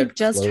was really like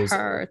just closer.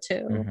 her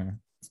too. Mm-hmm.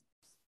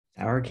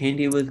 Sour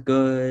Candy was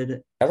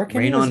good. Sour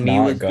Candy Rain on Me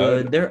was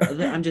good.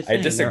 I'm just saying,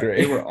 I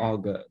disagree. They were all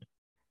good.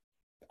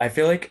 I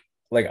feel like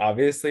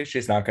obviously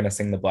she's not going to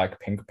sing the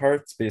Blackpink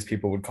parts because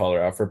people would call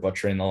her out for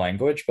butchering the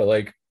language, but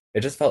like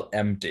it just felt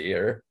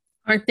emptier.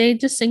 Aren't they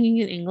just singing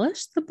in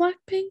English, the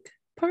Blackpink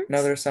parts?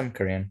 No, there's some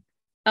Korean.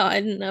 Oh, I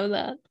didn't know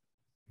that.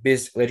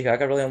 Because Lady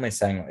Gaga really only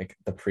sang like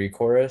the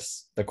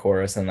pre-chorus, the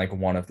chorus, and like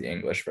one of the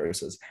English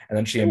verses, and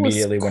then she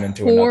immediately went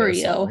into another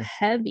song.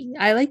 Heavy.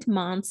 I liked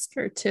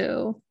Monster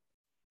too.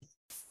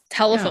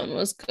 Telephone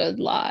was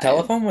good live.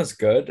 Telephone was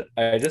good.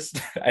 I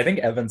think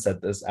Evan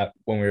said this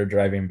when we were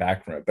driving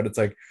back from it, but it's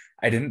like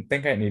I didn't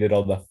think I needed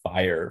all the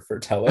fire for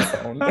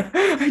Telephone.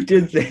 I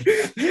did think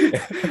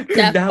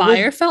that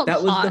fire felt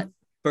hot. That was the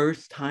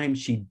first time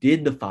she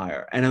did the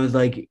fire, and I was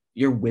like,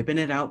 "You're whipping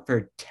it out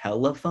for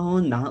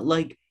Telephone, not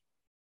like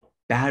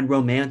Bad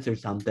Romance or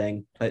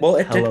something." But well,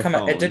 it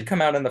did come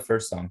out in the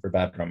first song for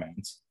Bad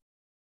Romance.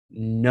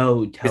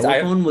 No,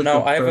 Telephone was the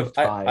first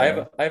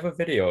fire. I have a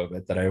video of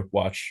it that I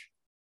watch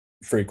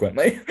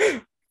frequently.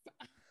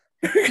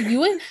 That's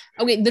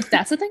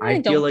the thing I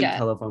don't feel like get.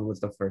 Telephone was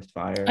the first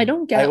fire. I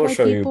don't get why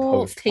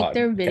people take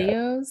their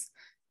videos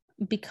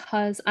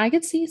because I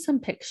could see some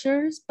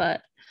pictures,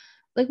 but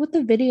like with the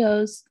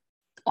videos,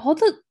 all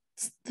the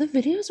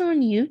videos are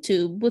on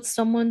YouTube with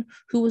someone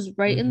who was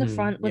right in the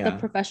front with a Yeah,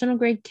 professional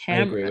grade I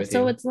agree camera. with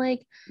So you. it's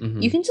like you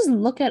Mhm. can just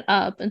look it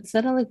up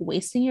instead of like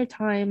wasting your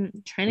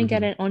time trying to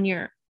get Mhm. it on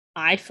your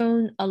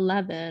iPhone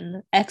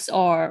 11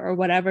 XR or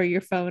whatever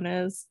your phone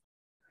is.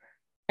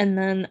 And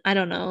then I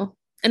don't know.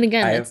 And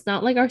again, I have it's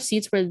not like our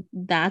seats were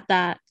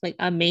that like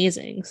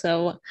amazing.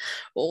 So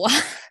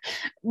why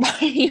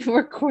are you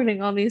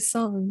recording all these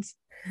songs?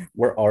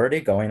 we're already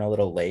going a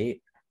little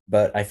late,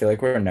 but I feel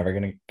like we're never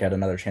gonna get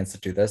another chance to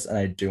do this, and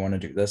I do want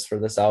to do this for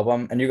this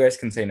album. And you guys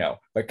can say no,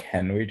 but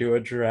can we do a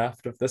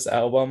draft of this Oh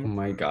album?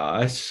 my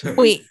gosh.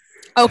 Wait,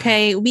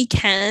 okay, we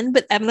can,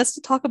 but Em, let's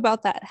talk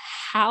about that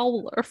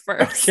howler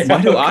first. Okay.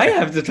 Why do I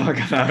have to talk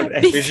about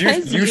it? Because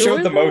Because you you showed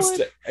were the the most one-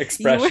 You were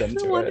expression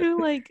the to one it,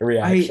 who like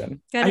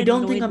reaction. got I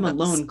don't think annoyed I'm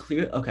most. alone.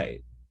 Clear.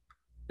 Okay.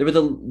 There was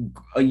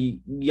a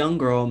young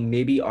girl,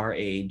 maybe our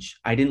age.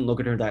 I didn't look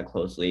at her that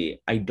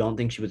closely. I don't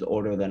think she was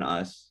older than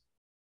us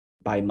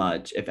by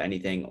much, if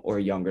anything, or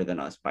younger than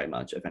us by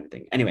much, if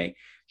anything. Anyway,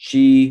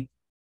 she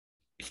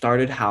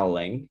started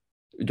howling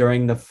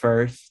during the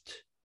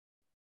first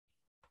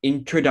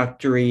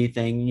introductory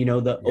thing, you know,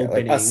 the Yeah,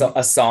 like opening.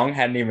 a song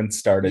hadn't even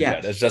started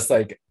yet. Yes. It's just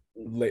like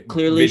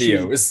Clearly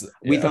videos.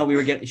 we Yeah.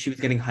 thought she was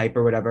getting hype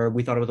or whatever.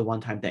 We thought it was a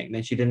one-time thing.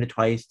 Then she did it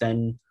twice,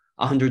 then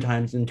 100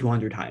 times, then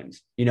 200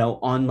 times, you know,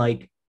 on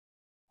like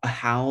a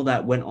howl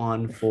that went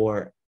on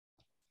for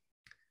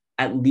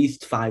at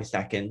least 5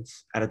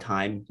 seconds at a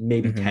time,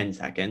 maybe Mhm. 10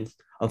 seconds,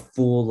 a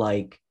full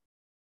like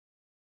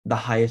the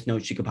highest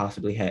note she could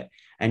possibly hit.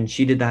 And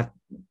she did that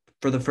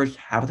for the first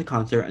half of the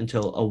concert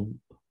until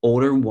a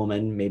older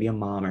woman, maybe a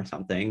mom or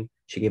something,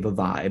 she gave a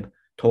vibe,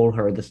 told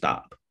her to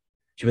stop.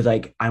 She was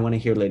like, I want to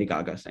hear Lady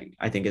Gaga sing,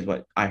 I think is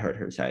what I heard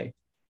her say.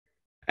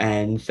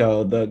 And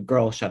so the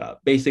girl shut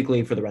up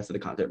basically for the rest of the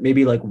concert,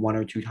 maybe like one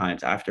or two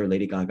times after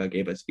Lady Gaga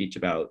gave a speech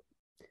about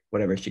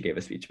whatever she gave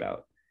a speech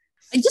about.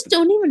 I just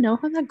don't even know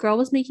how that girl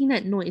was making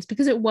that noise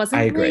because it I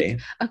wasn't like agree.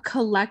 a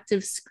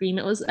collective scream.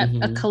 It was a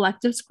Mhm.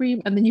 collective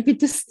scream, and then you could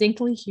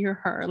distinctly hear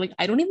her. Like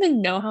I don't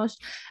even know how.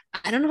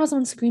 I don't know how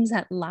someone screams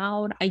that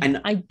loud.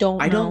 And I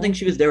don't I don't know. think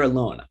she was there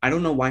alone. I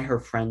don't know why her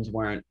friends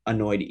weren't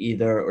annoyed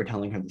either or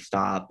telling her to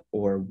stop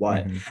or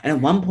what. Mhm. And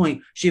at one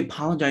point, she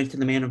apologized to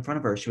the man in front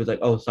of her. She was like,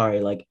 "Oh,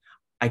 sorry, like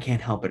I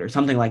can't help it," or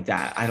something like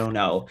that. I don't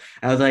know.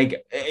 And I was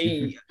like,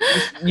 hey,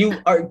 you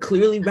are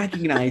clearly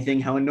recognizing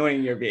how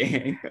annoying you're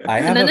being. I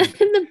And have then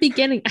a in the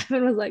beginning,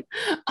 Evan was like,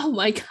 "Oh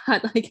my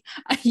god!" Like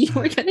you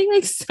were getting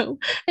like so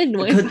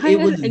annoyed Because by it it,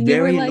 was and you were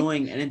very like,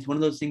 annoying. And it's one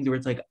of those things where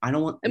it's like, I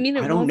mean,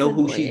 I it don't was know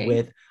who she's annoying.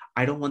 with.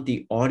 I don't want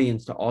the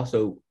audience to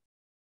also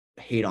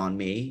hate on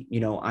me. You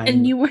know, And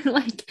I'm you were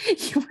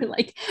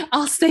like,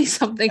 "I'll say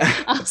something.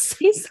 I'll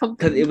say something."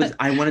 because it was but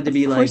I wanted to of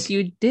be course like,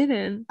 you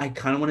didn't. I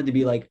kind of wanted to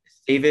be like,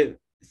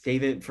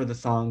 save it for the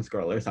songs,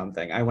 girl, or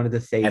something. I wanted to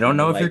say I don't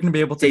know something if you're like, gonna be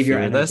able to save your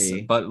hear this,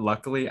 energy. but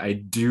luckily I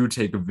do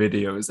take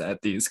videos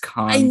at these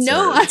I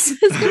know. I concerts.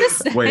 was gonna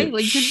say, Wait,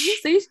 like, did you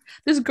say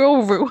this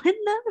girl ruined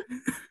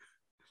them?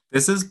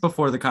 this is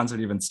before the concert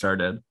even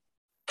started.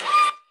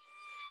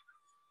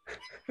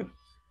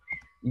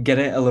 Get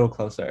it a little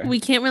closer. We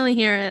can't really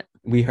hear it.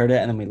 We heard it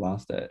and then we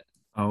lost it.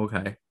 Oh,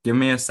 okay. Give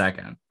me a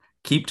second.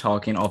 Keep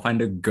talking. I'll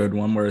find a good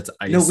one where it's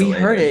No, isolated. we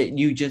heard it.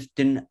 You just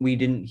didn't. We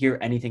didn't hear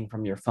anything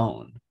from your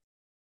phone.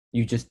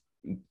 You just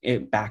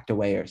it backed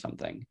away or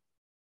something.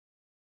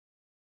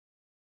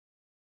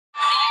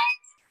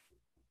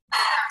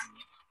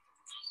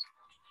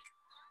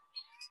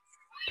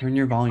 Turn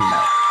your volume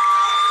up.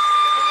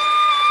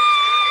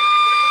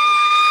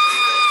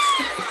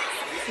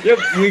 Yep,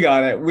 we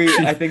got it.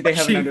 I think they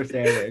have an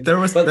understanding. There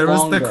was But the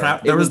longer. crowd.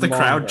 It There was was the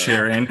crowd longer.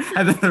 cheering,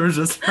 and then there was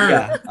just her.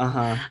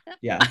 Yeah.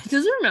 Yeah. I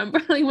just remember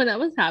like when that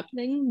was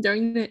happening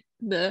during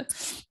the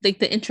like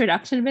the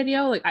introduction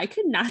video, like I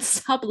could not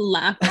stop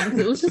laughing because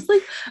it was just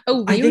like a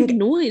I weird think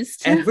noise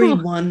too.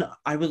 Everyone,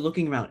 I was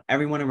looking around.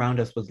 Everyone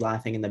around us was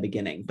laughing in the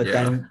beginning, but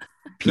Yeah. then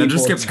Then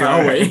just kept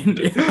turned.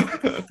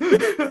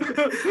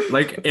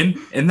 Like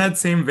in that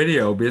same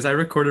video, because I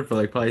recorded for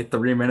like probably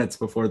 3 minutes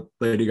before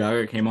Lady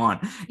Gaga came on.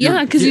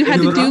 Yeah, because you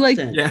had to do like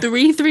constant. Yeah.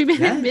 3-minute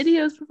Yes.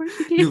 videos before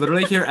she came. You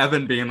literally hear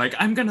Evan being like,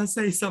 "I'm gonna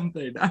say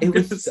something. I'm It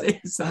gonna was so- say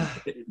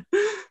something."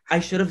 I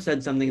should have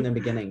said something in the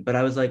beginning, but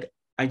I was like,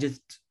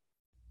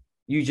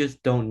 you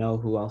just don't know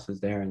who else is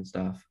there and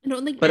stuff. I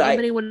don't think But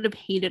anybody would have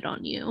hated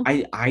on you.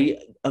 I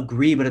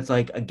agree, but it's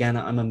like, again,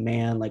 I'm a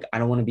man. Like, I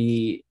don't want to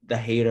be the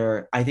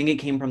hater. I think it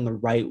came from the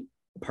right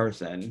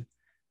person,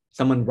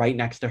 someone right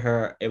next to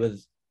her. It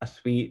was a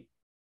sweet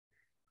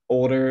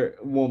older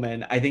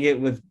woman. I think it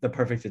was the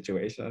perfect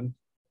situation.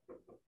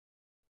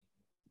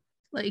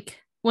 Like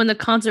when the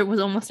concert was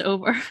almost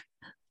over.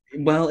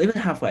 Well, it was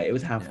halfway. It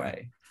was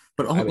halfway.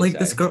 But I would like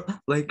this say. girl,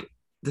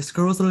 this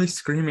girl was literally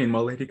screaming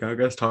while Lady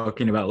Gaga's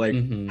talking about like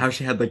Mhm. how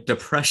she had like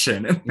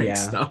depression and like Yeah.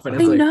 stuff. And I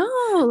it's like,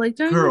 know, like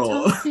during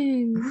girl. the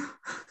talking.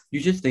 You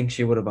just think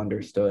she would have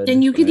understood.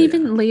 And you could but-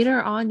 even later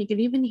on, you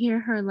could even hear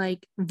her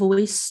like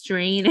voice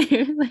strain.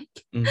 Like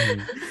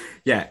Mhm.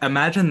 Yeah,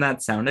 imagine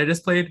that sound I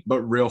just played,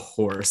 but real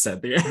hoarse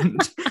at the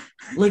end.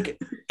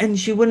 Like, and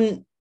she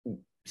wouldn't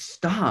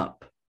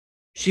stop.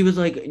 She was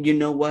like, you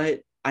know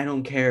what? I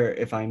don't care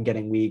if I'm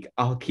getting weak.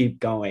 I'll keep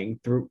going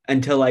through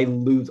until I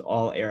lose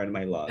all air in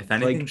my lungs. If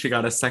anything, like, she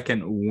got a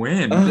second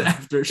wind oh,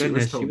 after she was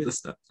goodness, she told was- this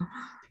stuff.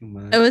 too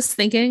much. I was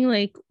thinking,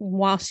 like,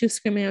 while she was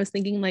screaming, I was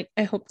thinking, like,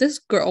 I hope this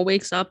girl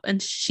wakes up and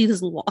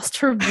she's lost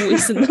her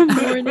voice in the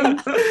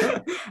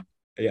morning.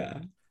 Yeah.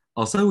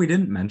 Also, we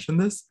didn't mention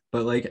this,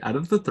 but like out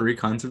of the 3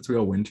 concerts we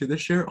all went to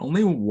this year,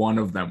 only one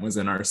of them was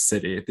in our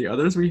city. The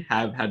others we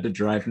have had to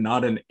drive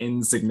not an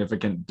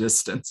insignificant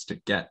distance to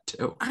get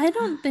to. I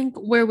don't think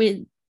where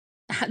we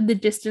had the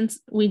distance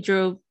we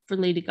drove for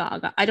Lady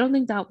Gaga, I don't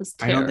think that was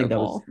I terrible. don't think that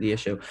was the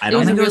issue. I It don't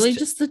was think really it was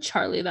just the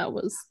Charlie that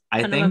was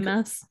I kind of a think-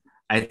 mess.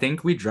 I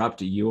think we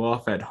dropped you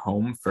off at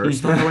home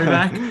first on the way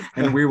back,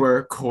 and we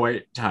were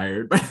quite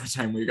tired by the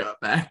time we got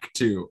back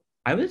too.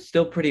 I was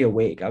still pretty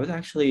awake. I was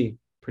actually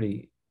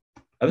pretty.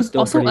 I It was was still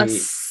also a pretty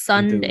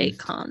Sunday enthused.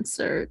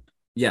 concert.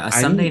 Yeah, a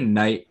I'm- Sunday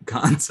night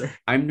concert.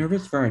 I'm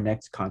nervous for our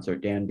next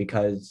concert, Dan,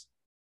 because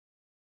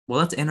Well,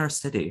 that's in our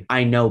city.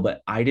 I know,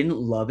 but I didn't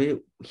love it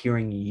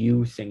hearing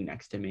you sing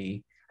next to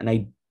me, and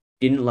I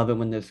didn't love it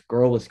when this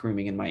girl was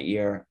screaming in my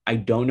ear. I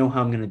don't know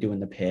how I'm gonna do in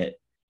the pit.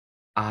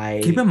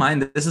 Keep in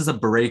mind that this is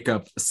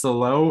a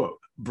slow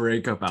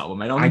breakup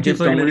album. I don't I think just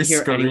people are don't going want to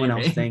to be hear anyone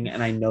else screaming. sing,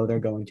 and I know they're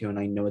going to, and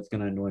I know it's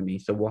gonna annoy me.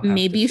 So we'll have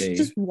Maybe to you see. should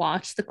just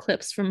watch the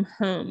clips from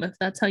home if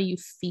that's how you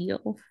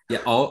feel. Yeah,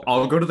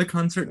 I'll go to the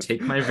concert,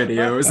 take my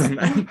videos, and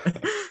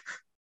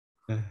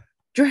then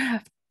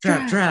Draft.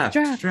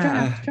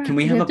 Can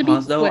we You have a to be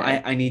pause though?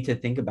 quick. I need to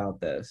think about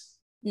this.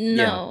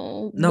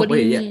 No. no, What do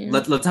wait, you yeah. mean?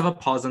 Let's have a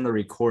pause on the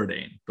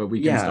recording, but we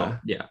can Yeah. still,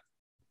 yeah.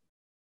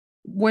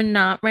 We're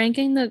not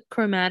ranking the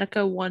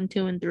Chromatica 1,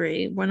 2, and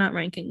 3. We're not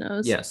ranking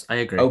those. Yes, I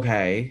agree.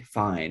 Okay,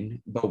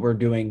 fine, but we're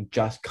doing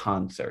just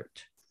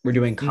concert. We're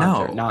doing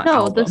concert, No. not No,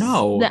 album.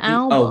 No. the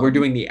album. Oh, we're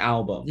doing the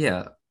album.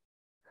 Yeah.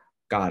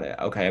 Got it.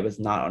 Okay, I was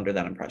not under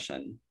that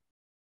impression.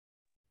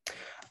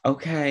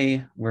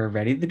 Okay, we're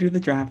ready to do the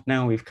draft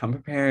now. We've come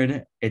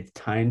prepared. It's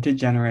time to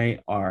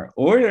generate our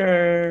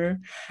order.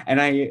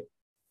 And I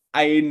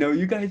know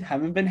you guys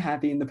haven't been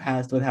happy in the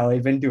past with how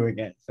I've been doing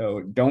it. So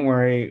don't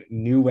worry,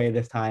 new way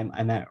this time.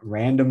 I'm at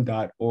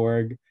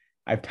random.org.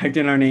 I've typed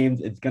in our names.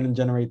 It's going to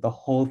generate the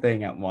whole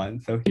thing at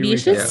once. So here Maybe you we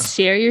should go.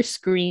 share your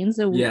screen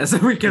so Yeah, so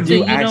we can Do you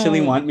you actually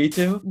don't- want me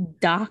to?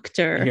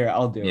 doctor Here,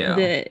 I'll do Yeah.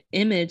 it. the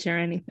image or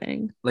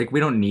anything. like we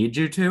don't need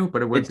you to,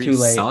 but it would It's be too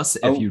late. sus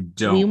Oh, if you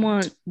don't. We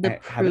want the I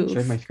haven't shared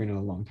proof. my screen in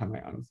a long time,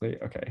 honestly.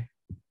 Okay.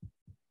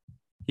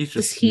 He's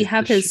Does just he he's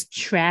have just- his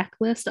track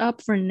list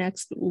up for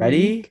next Ready?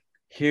 week?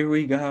 Here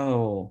we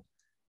go.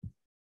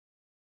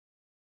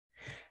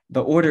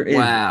 The order is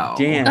Wow.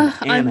 Dan, Ugh,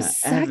 Anna, I'm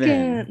second.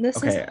 Evan. This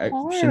is okay, I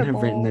shouldn't have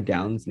written horrible. the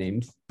Downs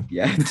names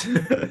yet.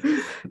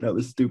 That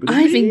was stupid. of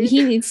I me. think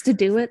he needs to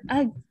do it.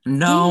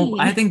 No,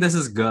 I Dang. think this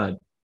is good.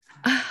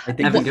 I think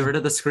Evan, this- get rid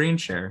of the screen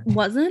share.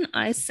 Wasn't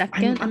I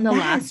second I'm in the not.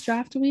 last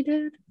draft we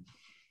did?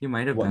 You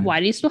might have What? been. Why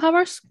do you still have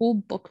our school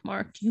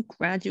bookmarked? You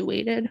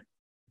graduated.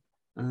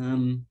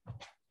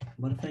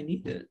 What if I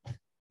need it?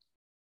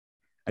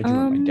 I do it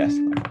on my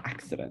desk by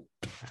accident.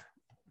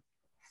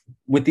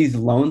 With these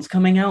loans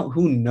coming out,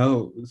 who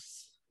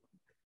knows?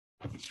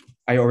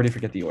 I already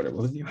forget the order.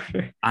 What was the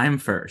order? I'm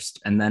first,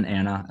 and then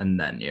Anna, and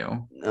then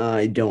you.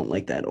 I don't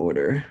like that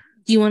order.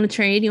 Do you want to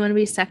trade? You want to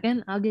be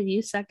second? I'll give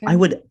you second. I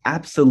would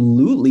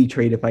absolutely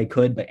trade if I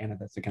could, but Anna,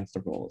 that's against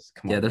the rules.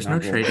 Come Yeah, on, there's we're no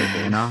not rule trading,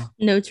 breakers. Anna.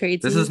 No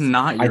trades. This is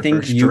not I your think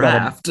first you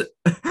gotta-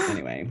 draft.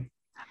 Anyway,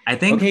 I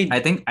think Okay. I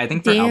think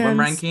for album Dan,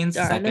 rankings,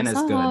 start second us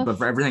is good, off. but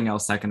for everything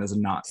else, second is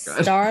not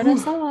good. Start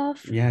us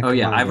off. yeah. Oh come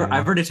yeah, on, I've Dan.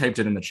 already typed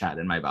it in the chat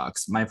in my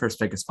box. My first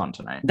pick is Fun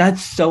Tonight.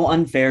 That's so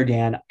unfair,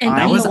 Dan. And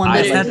I'm he the one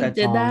that literally likes that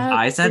did song. that.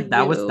 I for said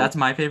you. that's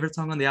my favorite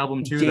song on the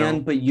album too. Dan,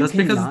 though. but you Just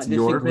because cannot it's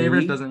your disagree.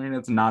 favorite doesn't mean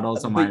it's not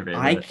also my But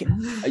I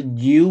favorite.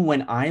 you,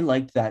 when I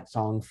liked that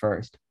song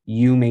first,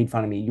 you made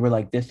fun of me. You were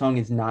like, "This song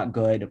is not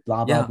good."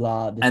 Blah blah Yeah.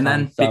 blah. This And song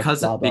then sucks,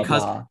 blah, blah,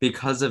 blah.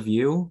 because of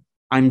you,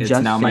 I'm it's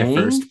just now saying,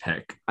 my first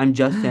pick. I'm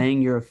just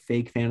saying you're a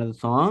fake fan of the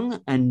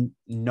song, and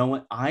no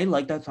one. I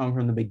like that song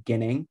from the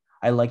beginning.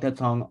 I like that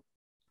song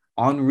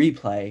on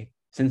replay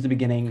since the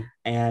beginning,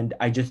 and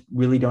I just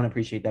really don't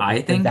appreciate that. I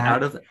because think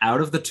that-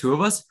 out of the two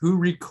of us, who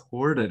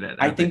recorded it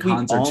I at think the we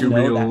concert all to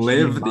know that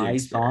relive should the be my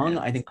song. experience.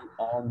 I think we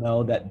all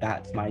know that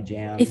that's my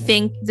jam. I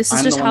think this is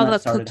I'm just the how one the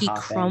that started cookie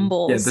hopping.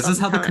 crumbles. Yeah, this is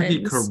how the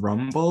cookie sometimes.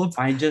 crumbled.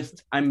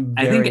 I'm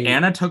I very. think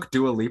Anna took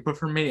Dua Lipa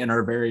from me in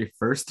our very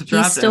first He's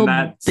draft. still and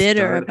that bitter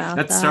started, about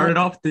that that. started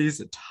off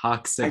these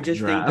toxic I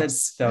just think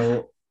that's drafts.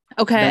 so.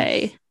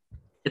 Okay.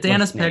 It's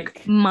Anna's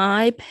pick.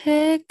 My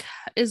pick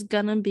is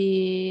gonna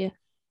be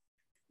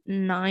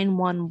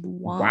 911.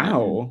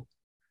 Wow.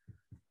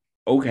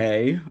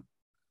 Okay.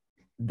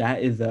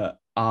 That is a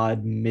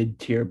odd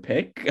mid-tier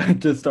pick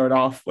to start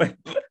off with.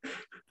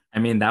 I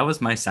mean, that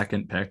was my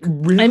second pick.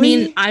 Really? I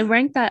mean, I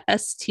ranked that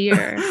S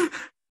tier.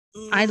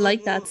 I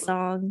like that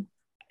song.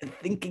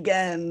 Think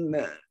again.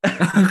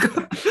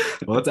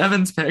 Well, it's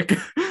Evan's pick.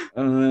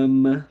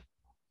 Um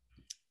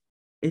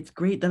it's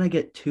great that I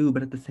get two,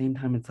 but at the same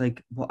time, it's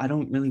like, well, I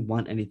don't really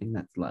want anything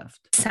that's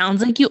left.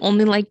 Sounds like you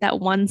only like that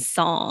one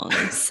song.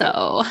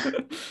 So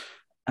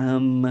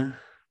um,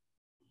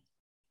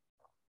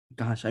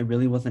 gosh, I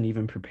really wasn't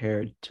even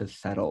prepared to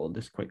settle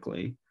this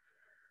quickly.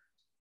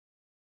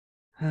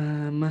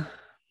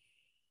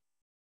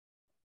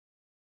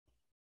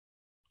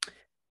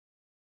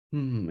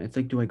 It's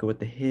like, do I go with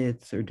the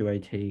hits or do I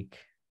take?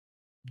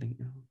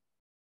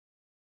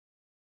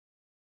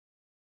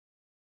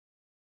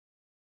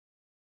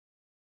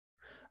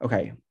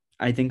 Okay,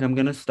 I think I'm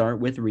gonna start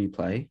with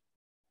Replay.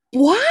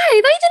 why?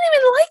 I didn't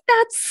even like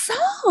that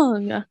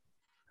song.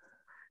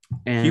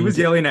 And He was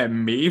yelling at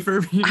me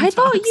for being I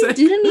thought you toxic.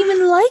 didn't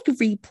even like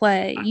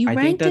Replay. You I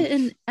think ranked it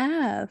in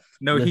that's- F.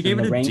 No, he listen, gave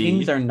it the a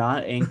rankings D. are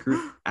not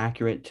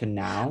accurate to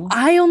now.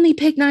 I only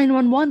picked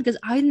 911 because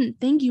I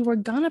didn't think you were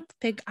gonna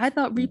pick. I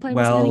thought Replay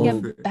was gonna Well,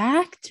 get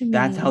back to me.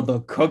 That's how the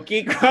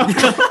cookie crumbles.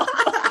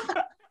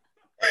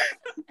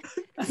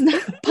 It's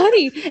not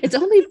funny. It's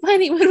only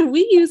funny when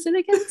we use it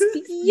against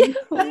you.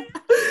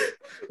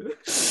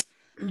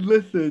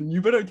 Listen,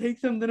 you better take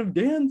something of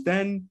Dan's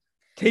then.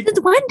 Take Since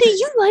when do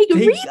you like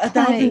take Replay?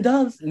 1,000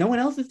 doves. No one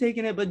else is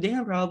taking it but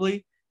Dan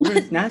probably. We're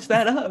gonna snatch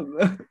that up.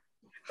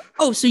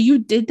 Oh, so you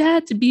did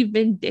that to be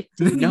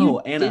vindictive? No, You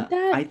Anna, did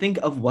that? I think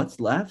of what's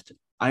left,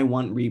 I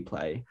want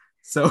Replay.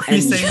 So And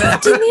he's You saying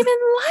that. didn't even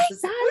like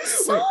that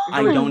song.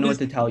 I don't know what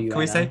to tell you, Can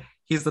we Anna. say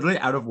he's literally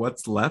out of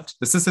what's left?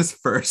 This is his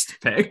first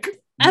pick.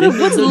 Out of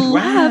This what's is the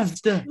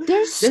left, draft. there's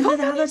This so is how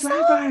many the songs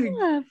draft works.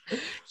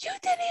 left. You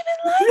didn't even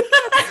like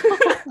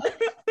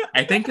that.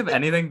 I think if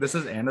anything, this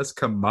is Anna's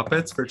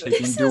comeuppance for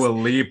taking This Dua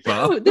is- Lipa.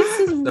 No, this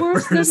is the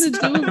worse than the first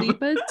Dua time.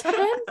 Lipa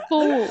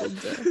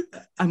tenfold.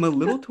 I'm a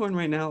little torn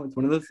right now. It's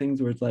one of those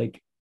things where it's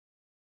like,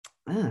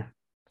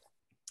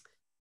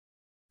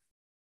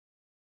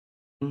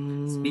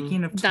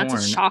 Speaking of That's a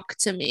torn, shock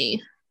to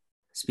me.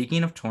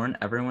 speaking of torn,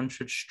 everyone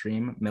should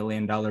stream $1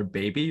 Million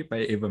Baby by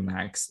Ava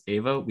Max.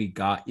 Ava, we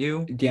got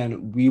you.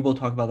 Dan, we will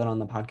talk about that on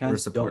the We're podcast. Don't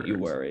supporters. you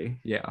worry.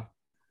 Yeah.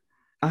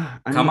 I'm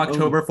Come not-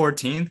 October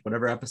 14th,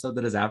 whatever episode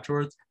that is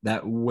afterwards,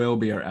 that will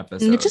be our episode.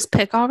 Can you just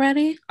pick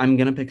already? I'm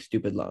gonna pick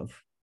Stupid Love.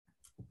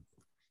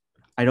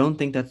 I don't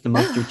think that's the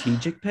most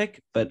strategic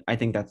pick, but I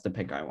think that's the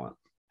pick I want.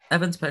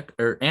 Evan's pick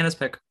or Anna's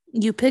pick.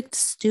 You picked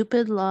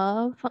Stupid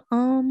Love.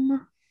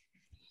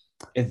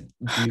 Do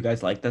you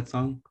guys like that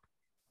song?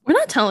 We're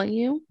not telling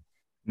you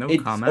No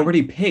It's comment.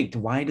 already picked.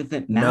 Why does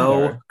it matter?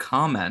 No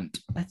comment.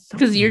 That's so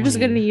because you're just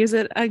gonna annoying. use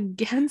it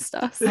against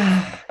us. You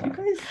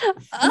guys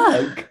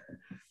suck.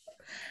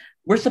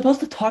 We're supposed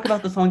to talk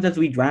about the songs as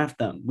we draft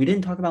them. We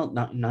didn't talk about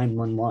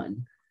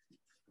 911.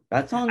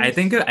 That song. I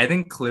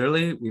think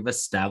clearly we've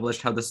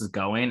established how this is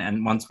going,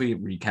 and once we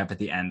recap at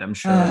the end, I'm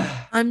sure.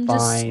 I'm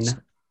fine. just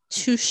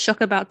too shook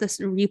about this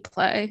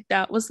Replay.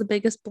 That was the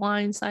biggest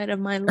blind side of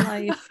my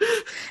life.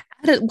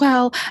 Out of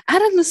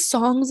the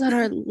songs that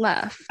are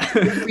left,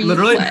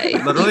 literally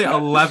Replay.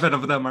 11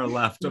 of them are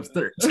left of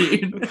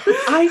 13.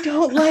 I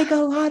don't like a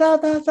lot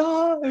of the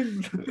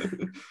songs.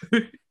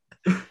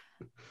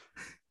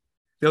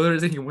 The other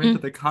reason he went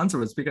to the concert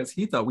was because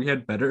he thought we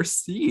had better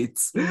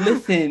seats.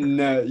 Listen,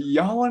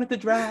 y'all wanted to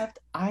draft.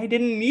 I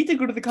didn't need to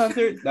go to the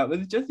concert. That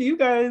was just you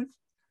guys.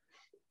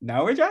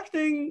 Now we're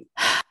drafting.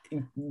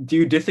 Do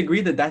you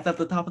disagree that that's at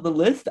the top of the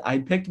list? I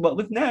picked what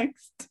was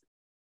next.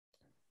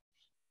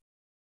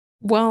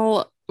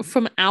 Well,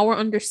 from our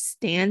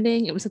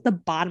understanding, it was at the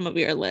bottom of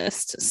your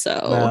list. So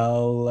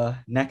Well,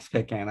 next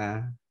pick,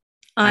 Anna.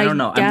 I don't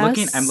know. I'm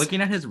guess-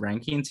 looking at his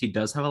rankings. He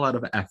does have a lot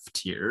of F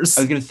tiers.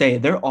 I was gonna say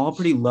they're all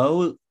pretty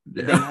low.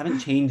 They Yeah. haven't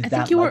changed I that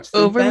think you were much since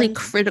overly then.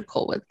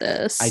 critical with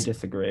this. I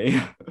disagree.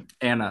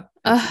 Anna,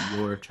 Ugh. it's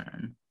your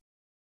turn.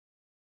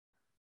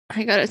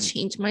 I gotta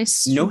change my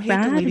strategy No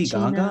hate to Lady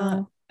Gaga,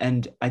 now.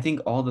 and I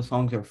think all the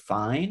songs are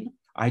fine.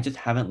 I just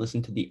haven't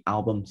listened to the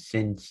album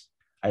since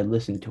I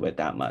listened to it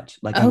that much.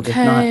 Like I'm just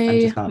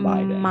not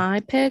vibing. My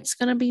pick's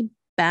gonna be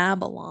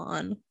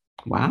Babylon.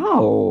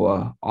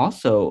 Wow.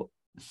 Also,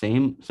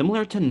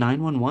 similar to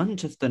 911,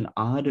 just an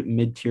odd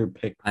mid-tier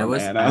pick. I from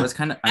was Anna.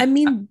 kind of.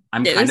 I'm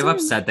I'm there's kind of some-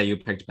 upset that you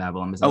picked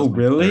Babylon. Because Oh, that was my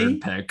really?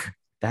 third pick.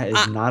 That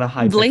is not a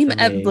high blame pick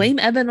for me. blame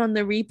Evan on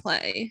the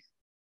Replay.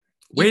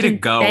 You Way to can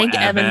go, thank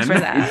Evan. Evan for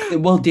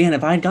that. Well, Dan,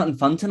 if I had gotten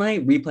Fun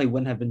Tonight, Replay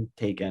wouldn't have been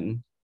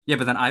taken. Yeah,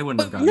 but then I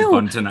wouldn't have gotten No,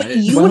 fun but tonight.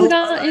 you Well, would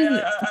have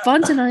gotten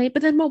Fun Tonight,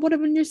 but then what would have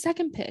been your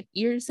second pick?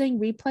 You're saying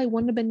Replay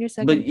wouldn't have been your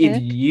second But if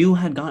pick? you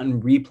had gotten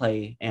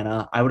Replay,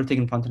 Anna, I would have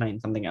taken Fun Tonight and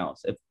something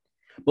else. If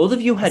both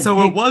of you had So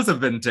picked, it was a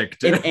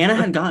vindictive. if Anna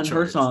had gotten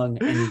her choice. song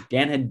and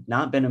Dan had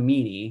not been a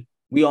meanie,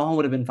 we all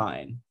would have been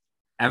fine.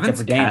 Evan's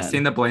for Dan.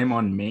 casting the blame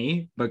on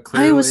me, but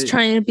clearly I was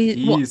trying to be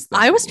he's the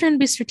I was fool. trying to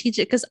be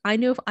strategic because I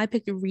knew if I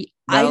picked I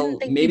Well, didn't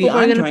think maybe people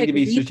were I'm gonna trying to pick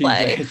be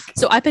Replay. strategic.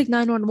 So I picked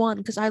 911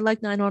 because I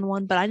like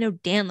 911, but I know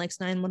Dan likes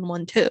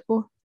 911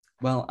 too.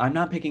 Well, I'm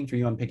not picking for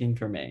you. I'm picking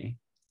for me.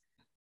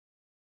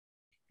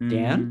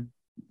 Dan? Mm,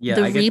 yeah,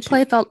 The I get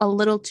Replay two, felt a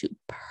little too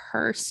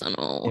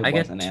personal. It I get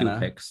wasn't two Anna.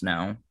 picks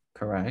now.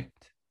 Correct.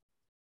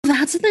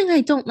 That's the thing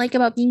I don't like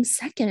about being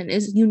second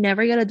is you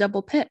never get a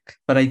double pick.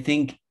 But I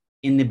think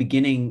in the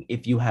beginning,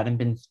 if you hadn't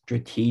been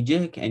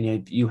strategic and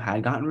if you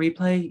had gotten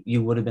replay,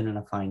 you would have been in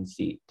a fine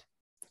seat.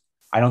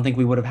 I don't think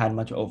we would have had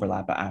much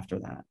overlap after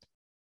that.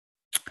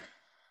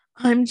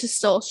 I'm just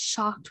still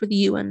shocked with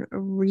you and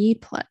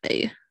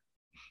replay.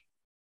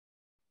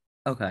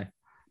 Okay.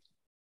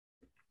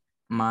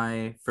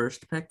 My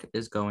first pick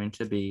is going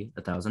to be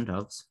 1,000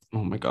 Doves.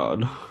 Oh my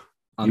God.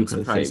 You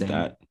could have saved Unsurprising.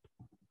 that.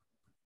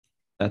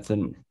 That's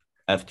an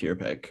F tier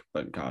pick,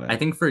 but got it. I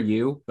think for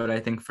you, but I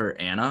think for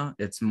Anna,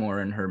 it's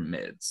more in her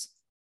mids.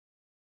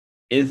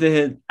 Is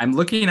it? I'm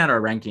looking at our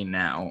ranking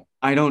now.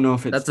 I don't know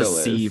if it That's a still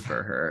C is.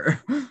 for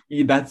her.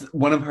 That's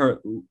one of her.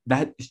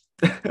 That is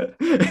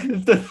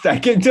the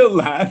second to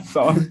last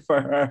song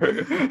for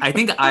her. I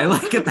think I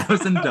like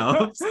 1,000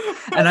 Doves,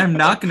 and I'm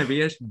not going to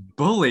be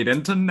bullied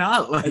into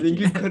not liking I think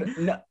you it. could.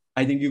 No,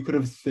 I think you could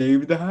have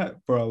saved that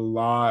for a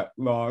lot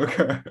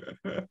longer.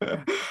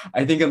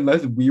 I think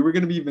unless we were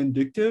gonna be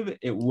vindictive,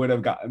 it would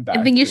have gotten back.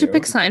 I think you should to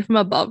pick Sign from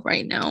Above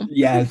right now.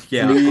 Yes,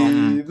 Yeah,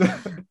 please.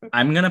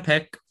 I'm going to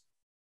pick.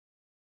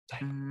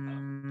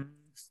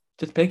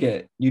 Just pick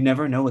it. You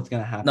never know what's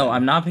gonna happen. No,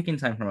 I'm not picking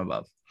Sign from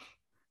Above.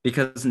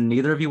 Because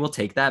neither of you will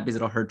take that because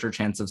it'll hurt your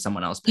chance of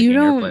someone else picking You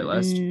your don't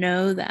playlist.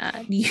 know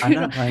that. You I'm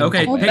don't- not playing.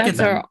 Okay, all pick it bets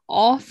then. are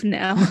off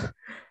now.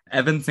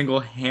 Evan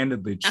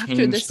single-handedly After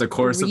changed this the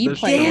course of this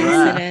replay show.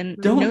 Yeah.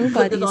 incident, Don't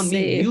put this nobody's on me.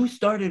 safe. You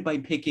started by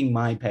picking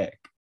my pick.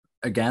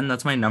 Again,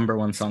 that's my number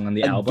one song on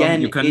the album.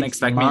 Again, You couldn't it's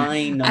expect my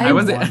me. number I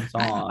wasn't. one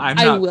song. I'm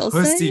I not will say-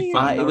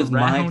 pussyfooting it was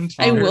my around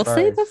song I here. will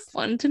say the first.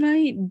 fun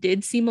tonight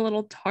did seem a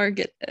little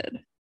targeted.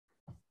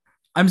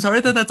 I'm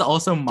sorry that that's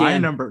also my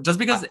Dan, number. Just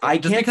because I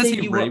just can't because say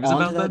he you were raves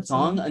onto about that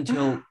song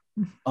until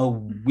a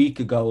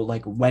week ago,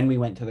 like when we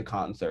went to the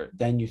concert.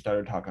 Then you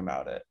started talking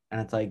about it, and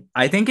it's like,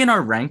 I think in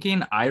our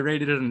ranking, I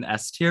rated it an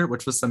S tier,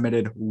 which was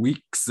submitted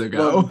weeks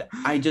ago. well,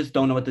 I just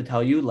don't know what to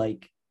tell you.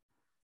 Like,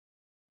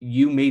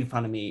 you made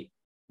fun of me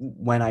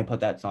when I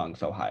put that song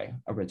so high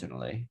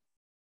originally.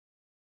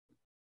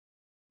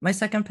 My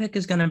second pick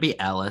is gonna be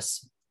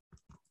Alice.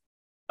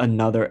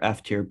 Another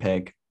F tier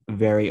pick.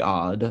 Very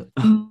odd.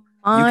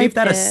 You gave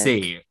that a pick-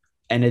 C.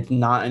 And it's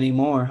not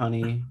anymore,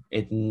 honey.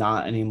 It's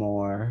not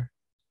anymore.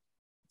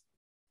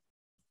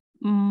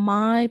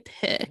 My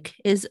pick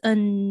is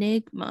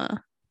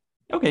Enigma.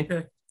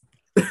 Okay.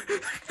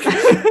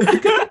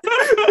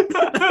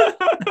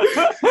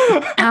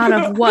 Out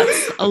of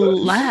what's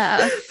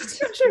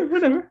left. Sure,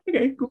 whatever.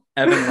 Okay, cool.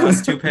 Evan,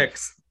 last two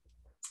picks.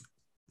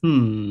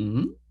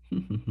 Hmm.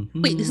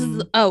 Wait, this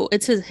is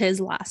it's his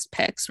last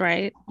picks,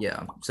 right?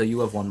 Yeah. So you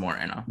have one more,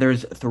 Anna.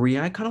 There's three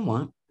I kind of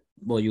want.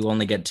 Well, you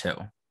only get two.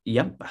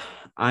 Yep.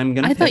 I'm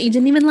gonna. I thought pick you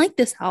didn't even like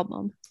this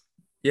album.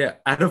 Yeah.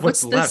 Out of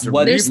what's What's this? left.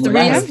 what There's is three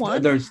I left.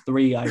 want. There's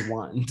three I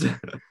want.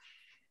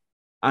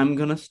 I'm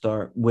gonna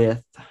start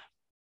with.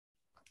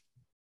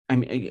 I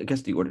mean, I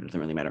guess the order doesn't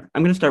really matter.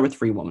 I'm gonna start with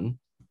Free Woman.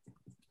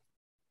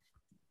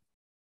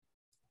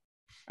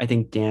 I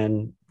think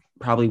Dan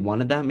probably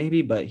wanted that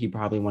maybe, but he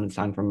probably wanted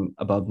Sign from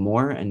Above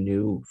more and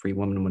knew Free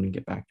Woman wouldn't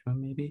get back to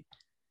him maybe.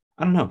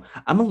 I don't know.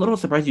 I'm a little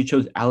surprised you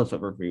chose Alice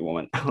over Free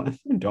Woman. Alice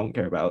I don't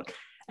care about.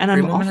 And Free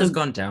I'm Woman also has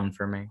gone down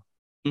for me.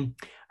 and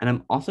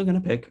I'm also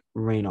gonna pick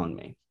Rain on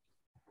Me.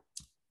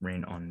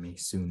 Rain on me,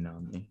 soon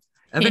on me.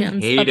 Evan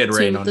Hands hated up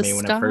Rain to on the me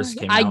when sky. it first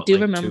came I out. do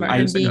like, remember 2 him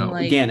years being ago.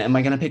 like- Dan, am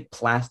I gonna pick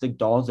Plastic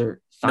Dolls or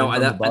Sign No,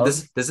 from that, Above?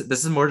 this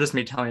is more just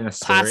me telling a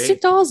story.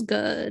 Plastic Doll's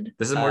good.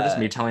 This is more just Uh,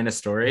 me telling a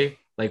story.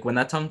 Like when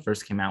that song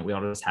first came out, we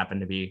all just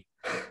happened to be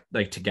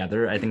like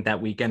together. I think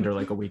that weekend or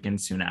like a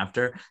weekend soon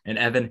after. And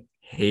Evan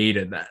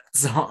hated that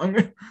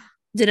song.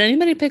 Did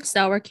anybody pick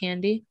Sour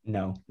Candy?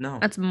 No, No.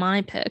 That's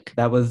my pick.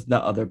 that was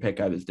the other pick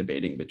I was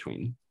debating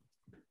between.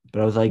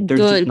 But I was like, there's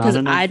Good, just because not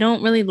enough. I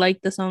don't really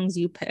like the songs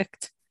you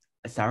picked.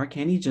 Sour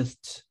Candy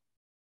just.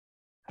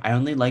 I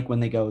only like when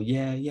they go,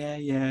 yeah, yeah,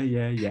 yeah,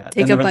 yeah, yeah.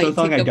 Take Then a the rest of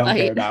the bite, song I take a don't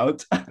care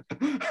bite.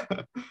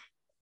 about.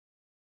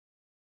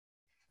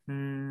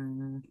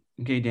 Hmm.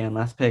 Okay, Dan,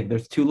 last pick.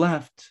 There's two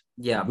left.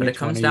 Yeah, but Which it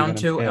comes one are you down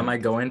to gonna am I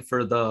pick? going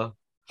for the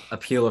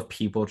appeal of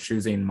people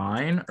choosing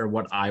mine or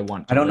what I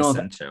want to I don't know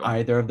listen if to?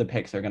 either of the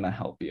picks are gonna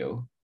help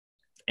you.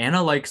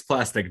 Anna likes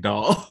Plastic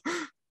Doll.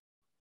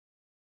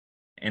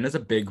 Anna's a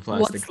big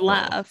Plastic What's Doll.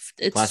 left?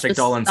 It's Plastic just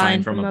Doll and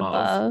Sign from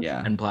Above.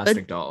 Yeah. And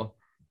Plastic Doll.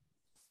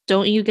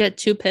 Don't you get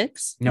two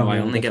picks? No, I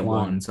you only just get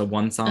one. So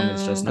one song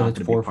is just Oh. So not it's going to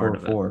be 4, part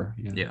 4, of 4.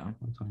 it. Yeah.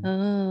 That's fine.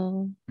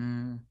 Oh.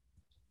 Mm.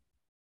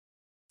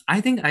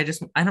 I think I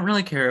don't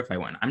really care if I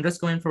win. I'm just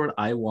going for what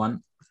I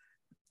want.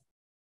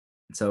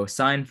 So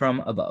Sign from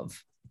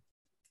Above.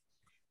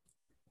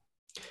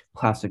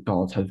 Plastic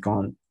Dolls has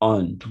gone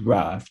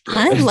undrafted.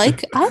 I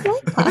like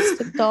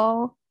Plastic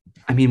Doll.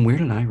 I mean, where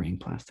did I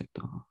rank Plastic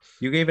Dolls?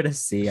 You gave it a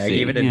C. I C,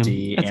 gave it a yeah,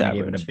 D. that's And I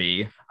gave it a average.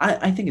 B.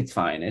 I think it's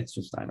fine. It's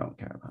just I don't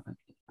care about it.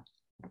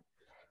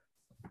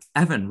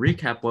 Evan,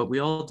 recap what we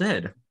all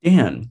did.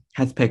 Dan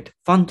has picked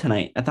Fun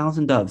Tonight,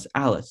 1,000 Doves,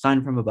 Alice,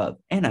 Sign from Above.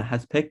 Anna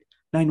has picked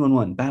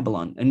 911,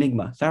 Babylon,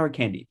 Enigma, Sour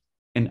Candy.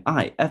 And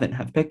I, Evan,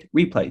 have picked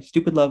Replay,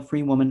 Stupid Love,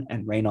 Free Woman,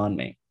 and Rain on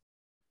Me.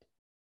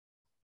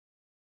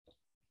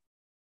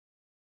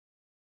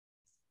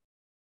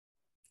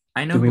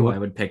 I know Do we who wa- I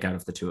would pick out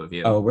of the two of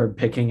you. Oh, we're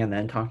picking and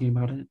then talking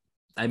about it.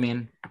 I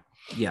mean,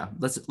 yeah,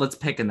 let's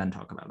pick and then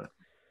talk about it.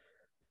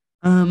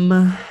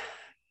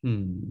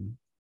 Hmm.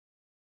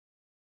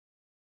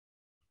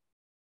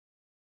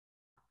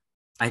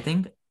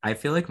 I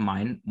feel like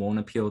mine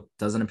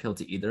doesn't appeal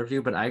to either of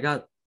you, but I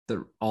got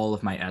all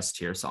of my S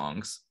tier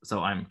songs, so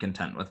I'm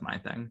content with my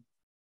thing.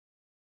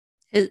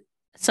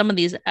 Some of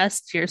these S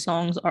tier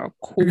songs are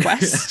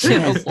Yes,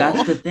 questionable.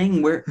 that's the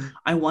thing. Where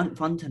I want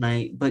fun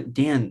tonight, but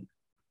Dan,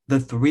 the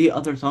 3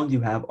 other songs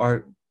you have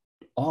are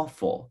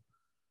awful.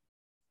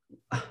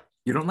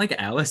 You don't like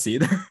Alice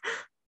either?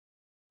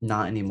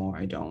 Not anymore.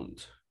 I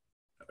don't.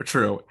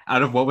 True.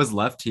 Out of what was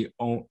left, he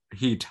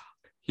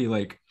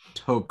like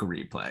took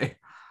replay.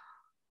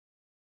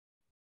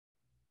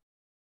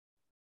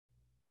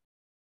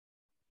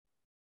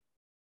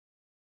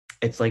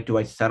 It's like, do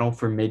I settle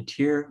for mid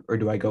tier or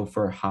do I go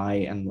for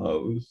high and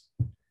lows?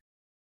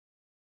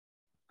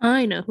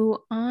 I know who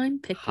I'm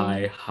picking.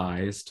 High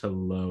highs to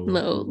low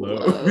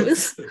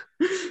Lows.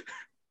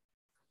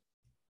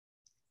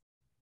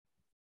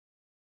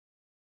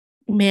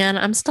 Man,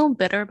 I'm still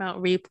bitter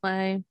about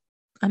replay.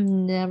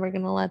 I'm never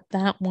gonna let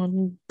that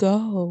one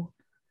go.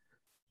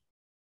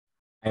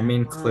 I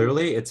mean,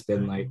 clearly it's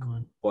been like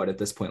what at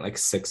this point, like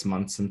 6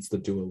 months since the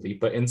Dua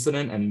Lipa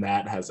incident, and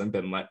that hasn't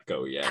been let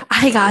go yet.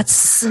 I got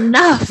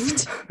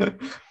snuffed.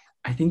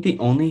 I think the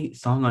only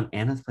song on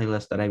Anna's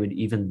playlist that I would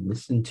even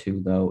listen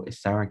to though is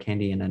Sour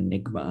Candy and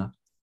Enigma.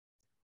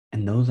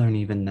 And those aren't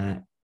even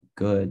that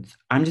good.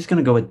 I'm just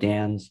gonna go with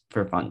Dan's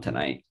for fun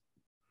tonight.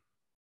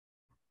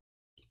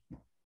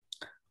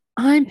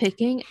 I'm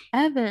picking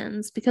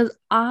Evans because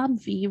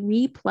obvi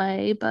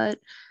replay, but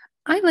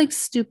I like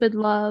Stupid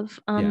Love.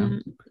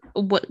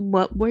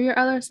 What were your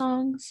other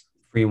songs?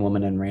 Free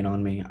Woman and Rain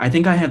on Me. I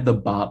think I have the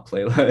bop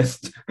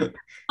playlist.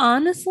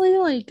 Honestly,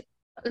 like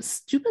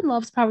Stupid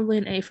Love's probably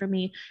an A for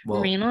me.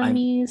 Well, Rain on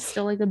Me is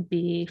still like a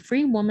B.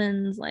 Free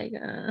Woman's like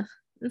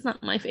it's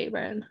not my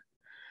favorite.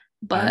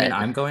 But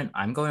I mean,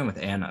 I'm going with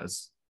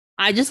Anna's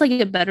I just like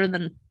it better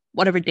than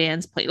whatever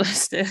Dan's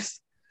playlist is.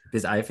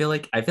 because I feel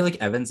like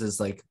Evans is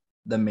like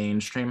the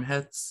mainstream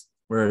hits,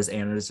 whereas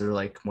Anna's are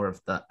like more of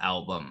the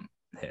album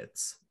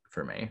hits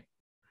for me.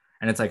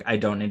 And it's like I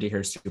don't need to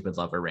hear Stupid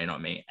Love or Rain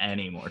on Me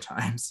any more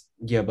times.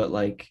 Yeah, but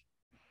like,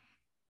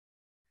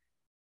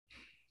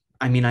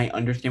 I mean, I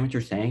understand what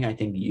you're saying. I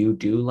think you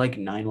do like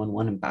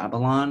 911 and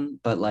Babylon,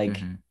 but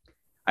like,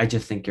 I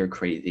just think you're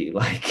crazy.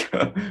 Like,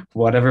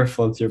 whatever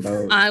floats your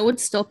boat. I would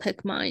still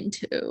pick mine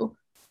too.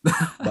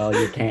 Well,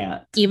 you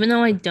can't. Even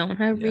though I don't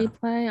have Yeah.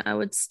 replay, I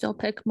would still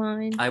pick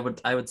mine. I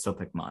would still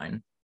pick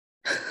mine.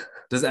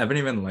 Does Evan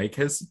even like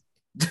his?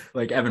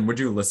 Like, Evan, would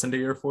you listen to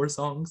your 4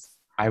 songs?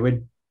 I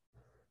would.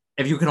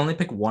 If you could only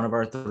pick one of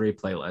our 3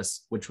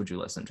 playlists, which would you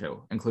listen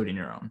to, including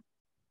your own?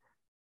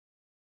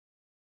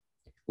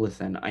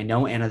 Listen, I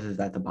know Anna's is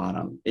at the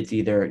bottom. It's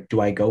either do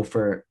I go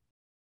for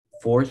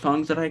 4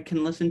 songs that I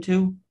can listen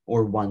to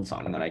or 1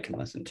 song that I can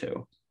listen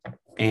to.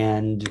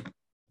 And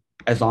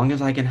as long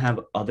as I can have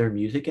other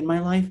music in my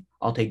life,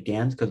 I'll take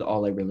Dan's because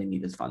all I really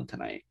need is fun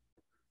tonight.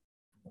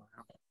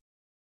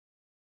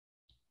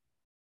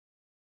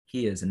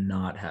 He is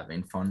not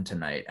having fun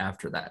tonight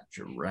after that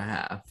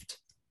draft.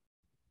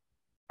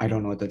 I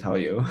don't know what to tell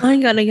you. I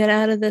gotta get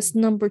out of this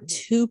number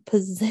 2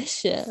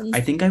 position.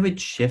 I think I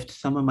would shift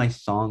some of my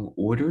song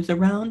orders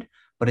around,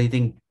 but I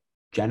think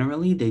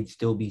generally they'd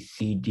still be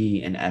C,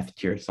 D, and F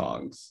tier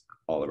songs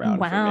all around.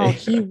 Wow,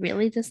 for me. he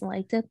really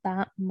disliked it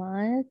that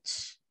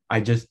much. I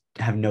just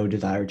have no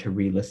desire to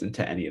re-listen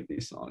to any of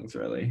these songs,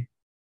 really.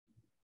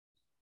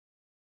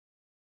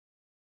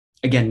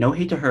 Again, no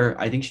hate to her.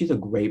 I think she's a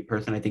great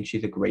person. I think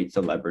she's a great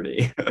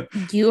celebrity.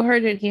 You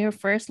heard it here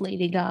first,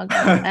 Lady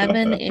Gaga.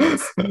 Evan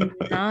is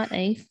not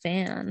a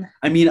fan.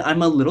 I mean,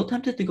 I'm a little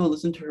tempted to go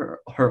listen to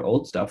her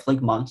old stuff.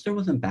 Like Monster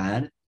wasn't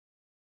bad,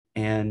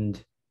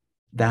 and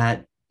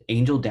that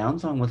Angel Down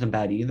song wasn't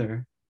bad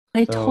either.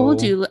 I told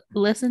So- you,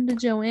 listen to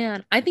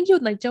Joanne. I think you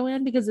would like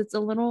Joanne because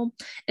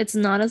it's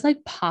not as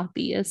like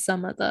poppy as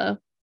some of the.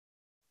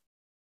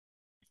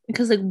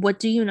 Because like, what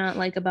do you not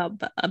like about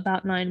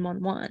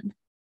 911?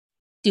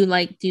 Do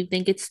you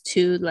think it's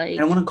too like? I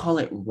don't want to call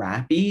it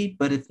rappy,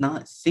 but it's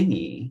not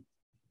singy.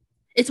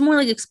 It's more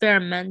like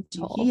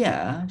experimental.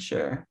 Yeah,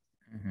 sure.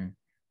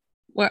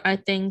 Where I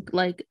think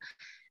like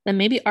then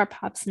maybe art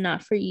pop's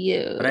not for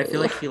you. But I feel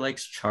like he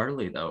likes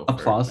Charlie though. for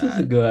Applause is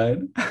that.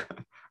 good.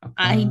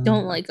 I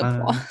don't like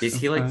applause. Because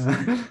he likes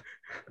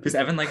because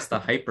Evan likes the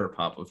hyper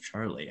pop of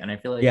Charlie, and I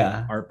feel like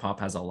Yeah. art pop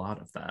has a lot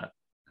of that.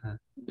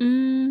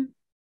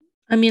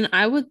 I mean,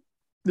 I would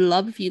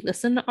love if you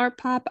listen to art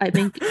pop. I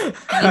think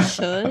you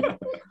should,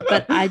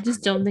 but I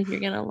just don't think you're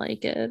gonna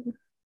like it.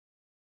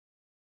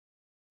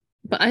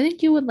 But I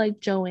think you would like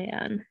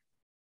Joanne.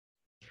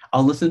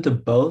 I'll listen to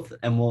both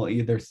and we'll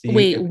either see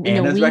Wait, if no,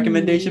 Anna's we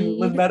recommendation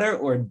was need- better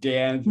or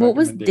Dan's What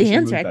was recommendation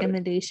Dan's was better.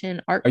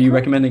 recommendation? Art Are you pop?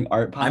 recommending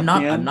art pop? I'm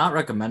not. Dan? I'm not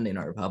recommending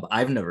art pop.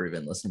 I've never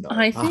even listened to art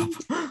I pop.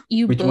 think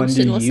you Which both one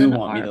should do listen you to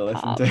want me art to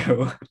listen pop.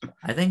 to?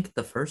 I think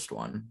the first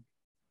one,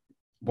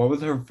 What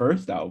was her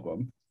first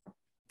album?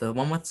 The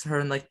one with her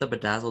in like the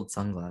bedazzled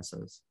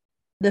sunglasses.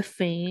 The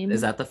Fame.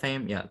 Is that the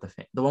Fame? Yeah, the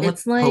Fame. The one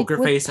It's with like Poker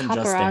with Face and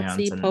Just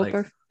Dance and like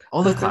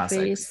all the Poker classics.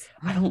 Face.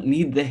 I don't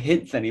need the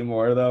hits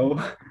anymore though.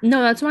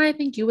 No, that's why I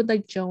think you would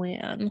like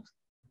Joanne.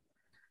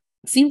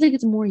 Seems like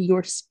it's more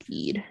your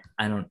speed.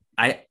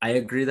 I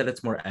agree that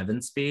it's more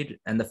Evan's speed,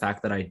 and the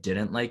fact that I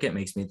didn't like it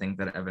makes me think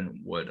that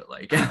Evan would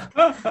like it.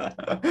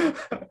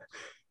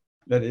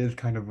 That is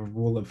kind of a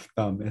rule of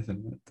thumb,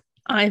 isn't it?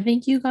 I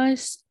think you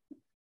guys,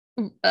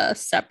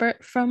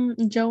 separate from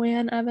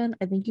Joanne Evan,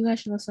 I think you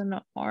guys should listen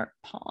to Art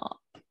Pop.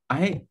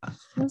 I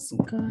That's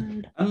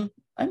good.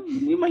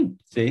 we might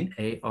see.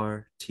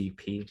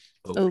 ARTP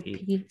OP.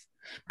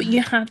 But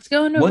you have to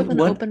go into it with an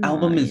What open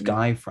album is mind.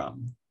 Guy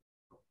from?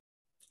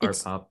 Art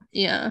It's- Pop.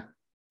 Yeah.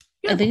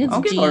 Yeah, I think it's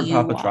I'll give Art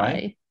Pop a GUY.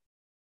 try.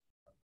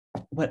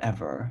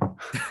 Whatever.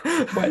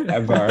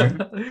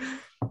 Whatever.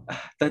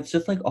 That's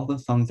just like all the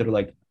songs that are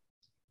like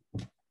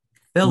with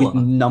Villa.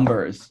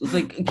 numbers. It's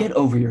like, get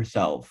over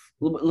yourself.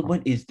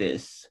 What is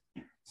this?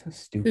 So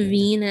stupid.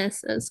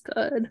 Venus is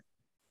good.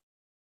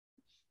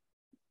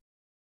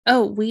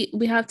 Oh, we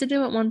have to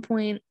do at one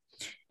point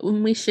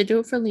when we should do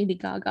it for Lady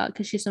Gaga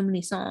because she's so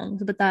many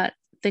songs. But that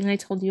thing I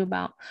told you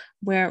about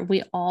where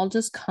we all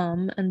just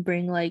come and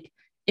bring like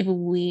if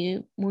we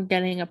were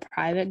getting a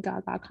private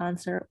Gaga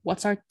concert,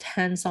 what's our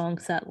 10 song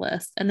set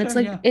list? And it's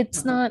Sure, like yeah.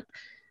 it's not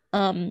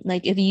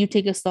like if you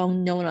take a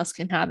song, no one else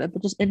can have it,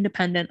 but just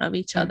independent of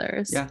each Sure,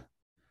 other's. Yeah.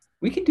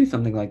 We can do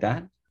something like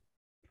that.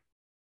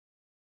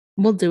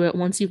 We'll do it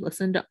once you've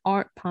listened to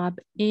Art Pop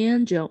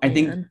and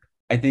Joanne.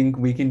 I think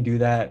we can do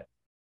that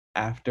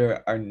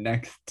after our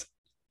next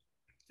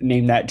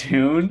Name That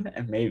Tune,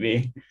 and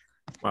maybe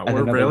Wow, and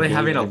we're another really game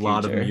having in a the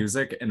lot of future.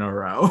 music in a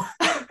row.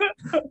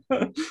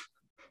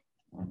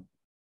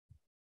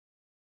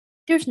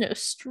 There's no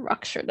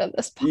structure to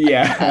this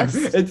Yeah,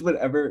 podcast. it's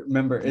whatever.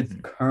 Remember, it's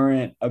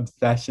current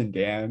obsession,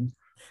 Dan.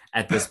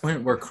 At this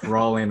point, we're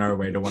crawling our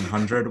way to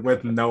 100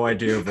 with no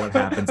idea of what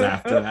happens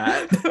after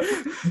that.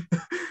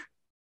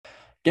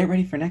 Get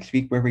ready for next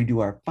week where we do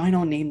our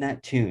final Name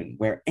That Tune,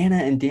 where Anna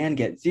and Dan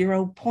get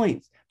 0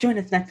 points. Join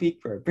us next week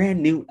for a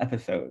brand new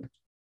episode.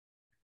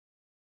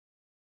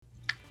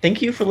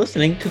 Thank you for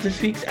listening to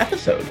this week's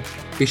episode.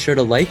 Be sure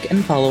to like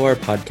and follow our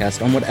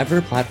podcast on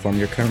whatever platform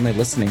you're currently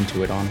listening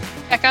to it on.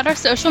 Check out our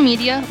social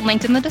media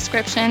linked in the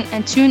description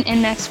and tune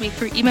in next week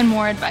for even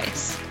more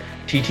advice.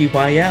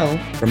 TTYL.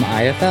 From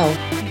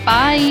IFL,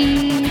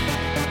 Bye!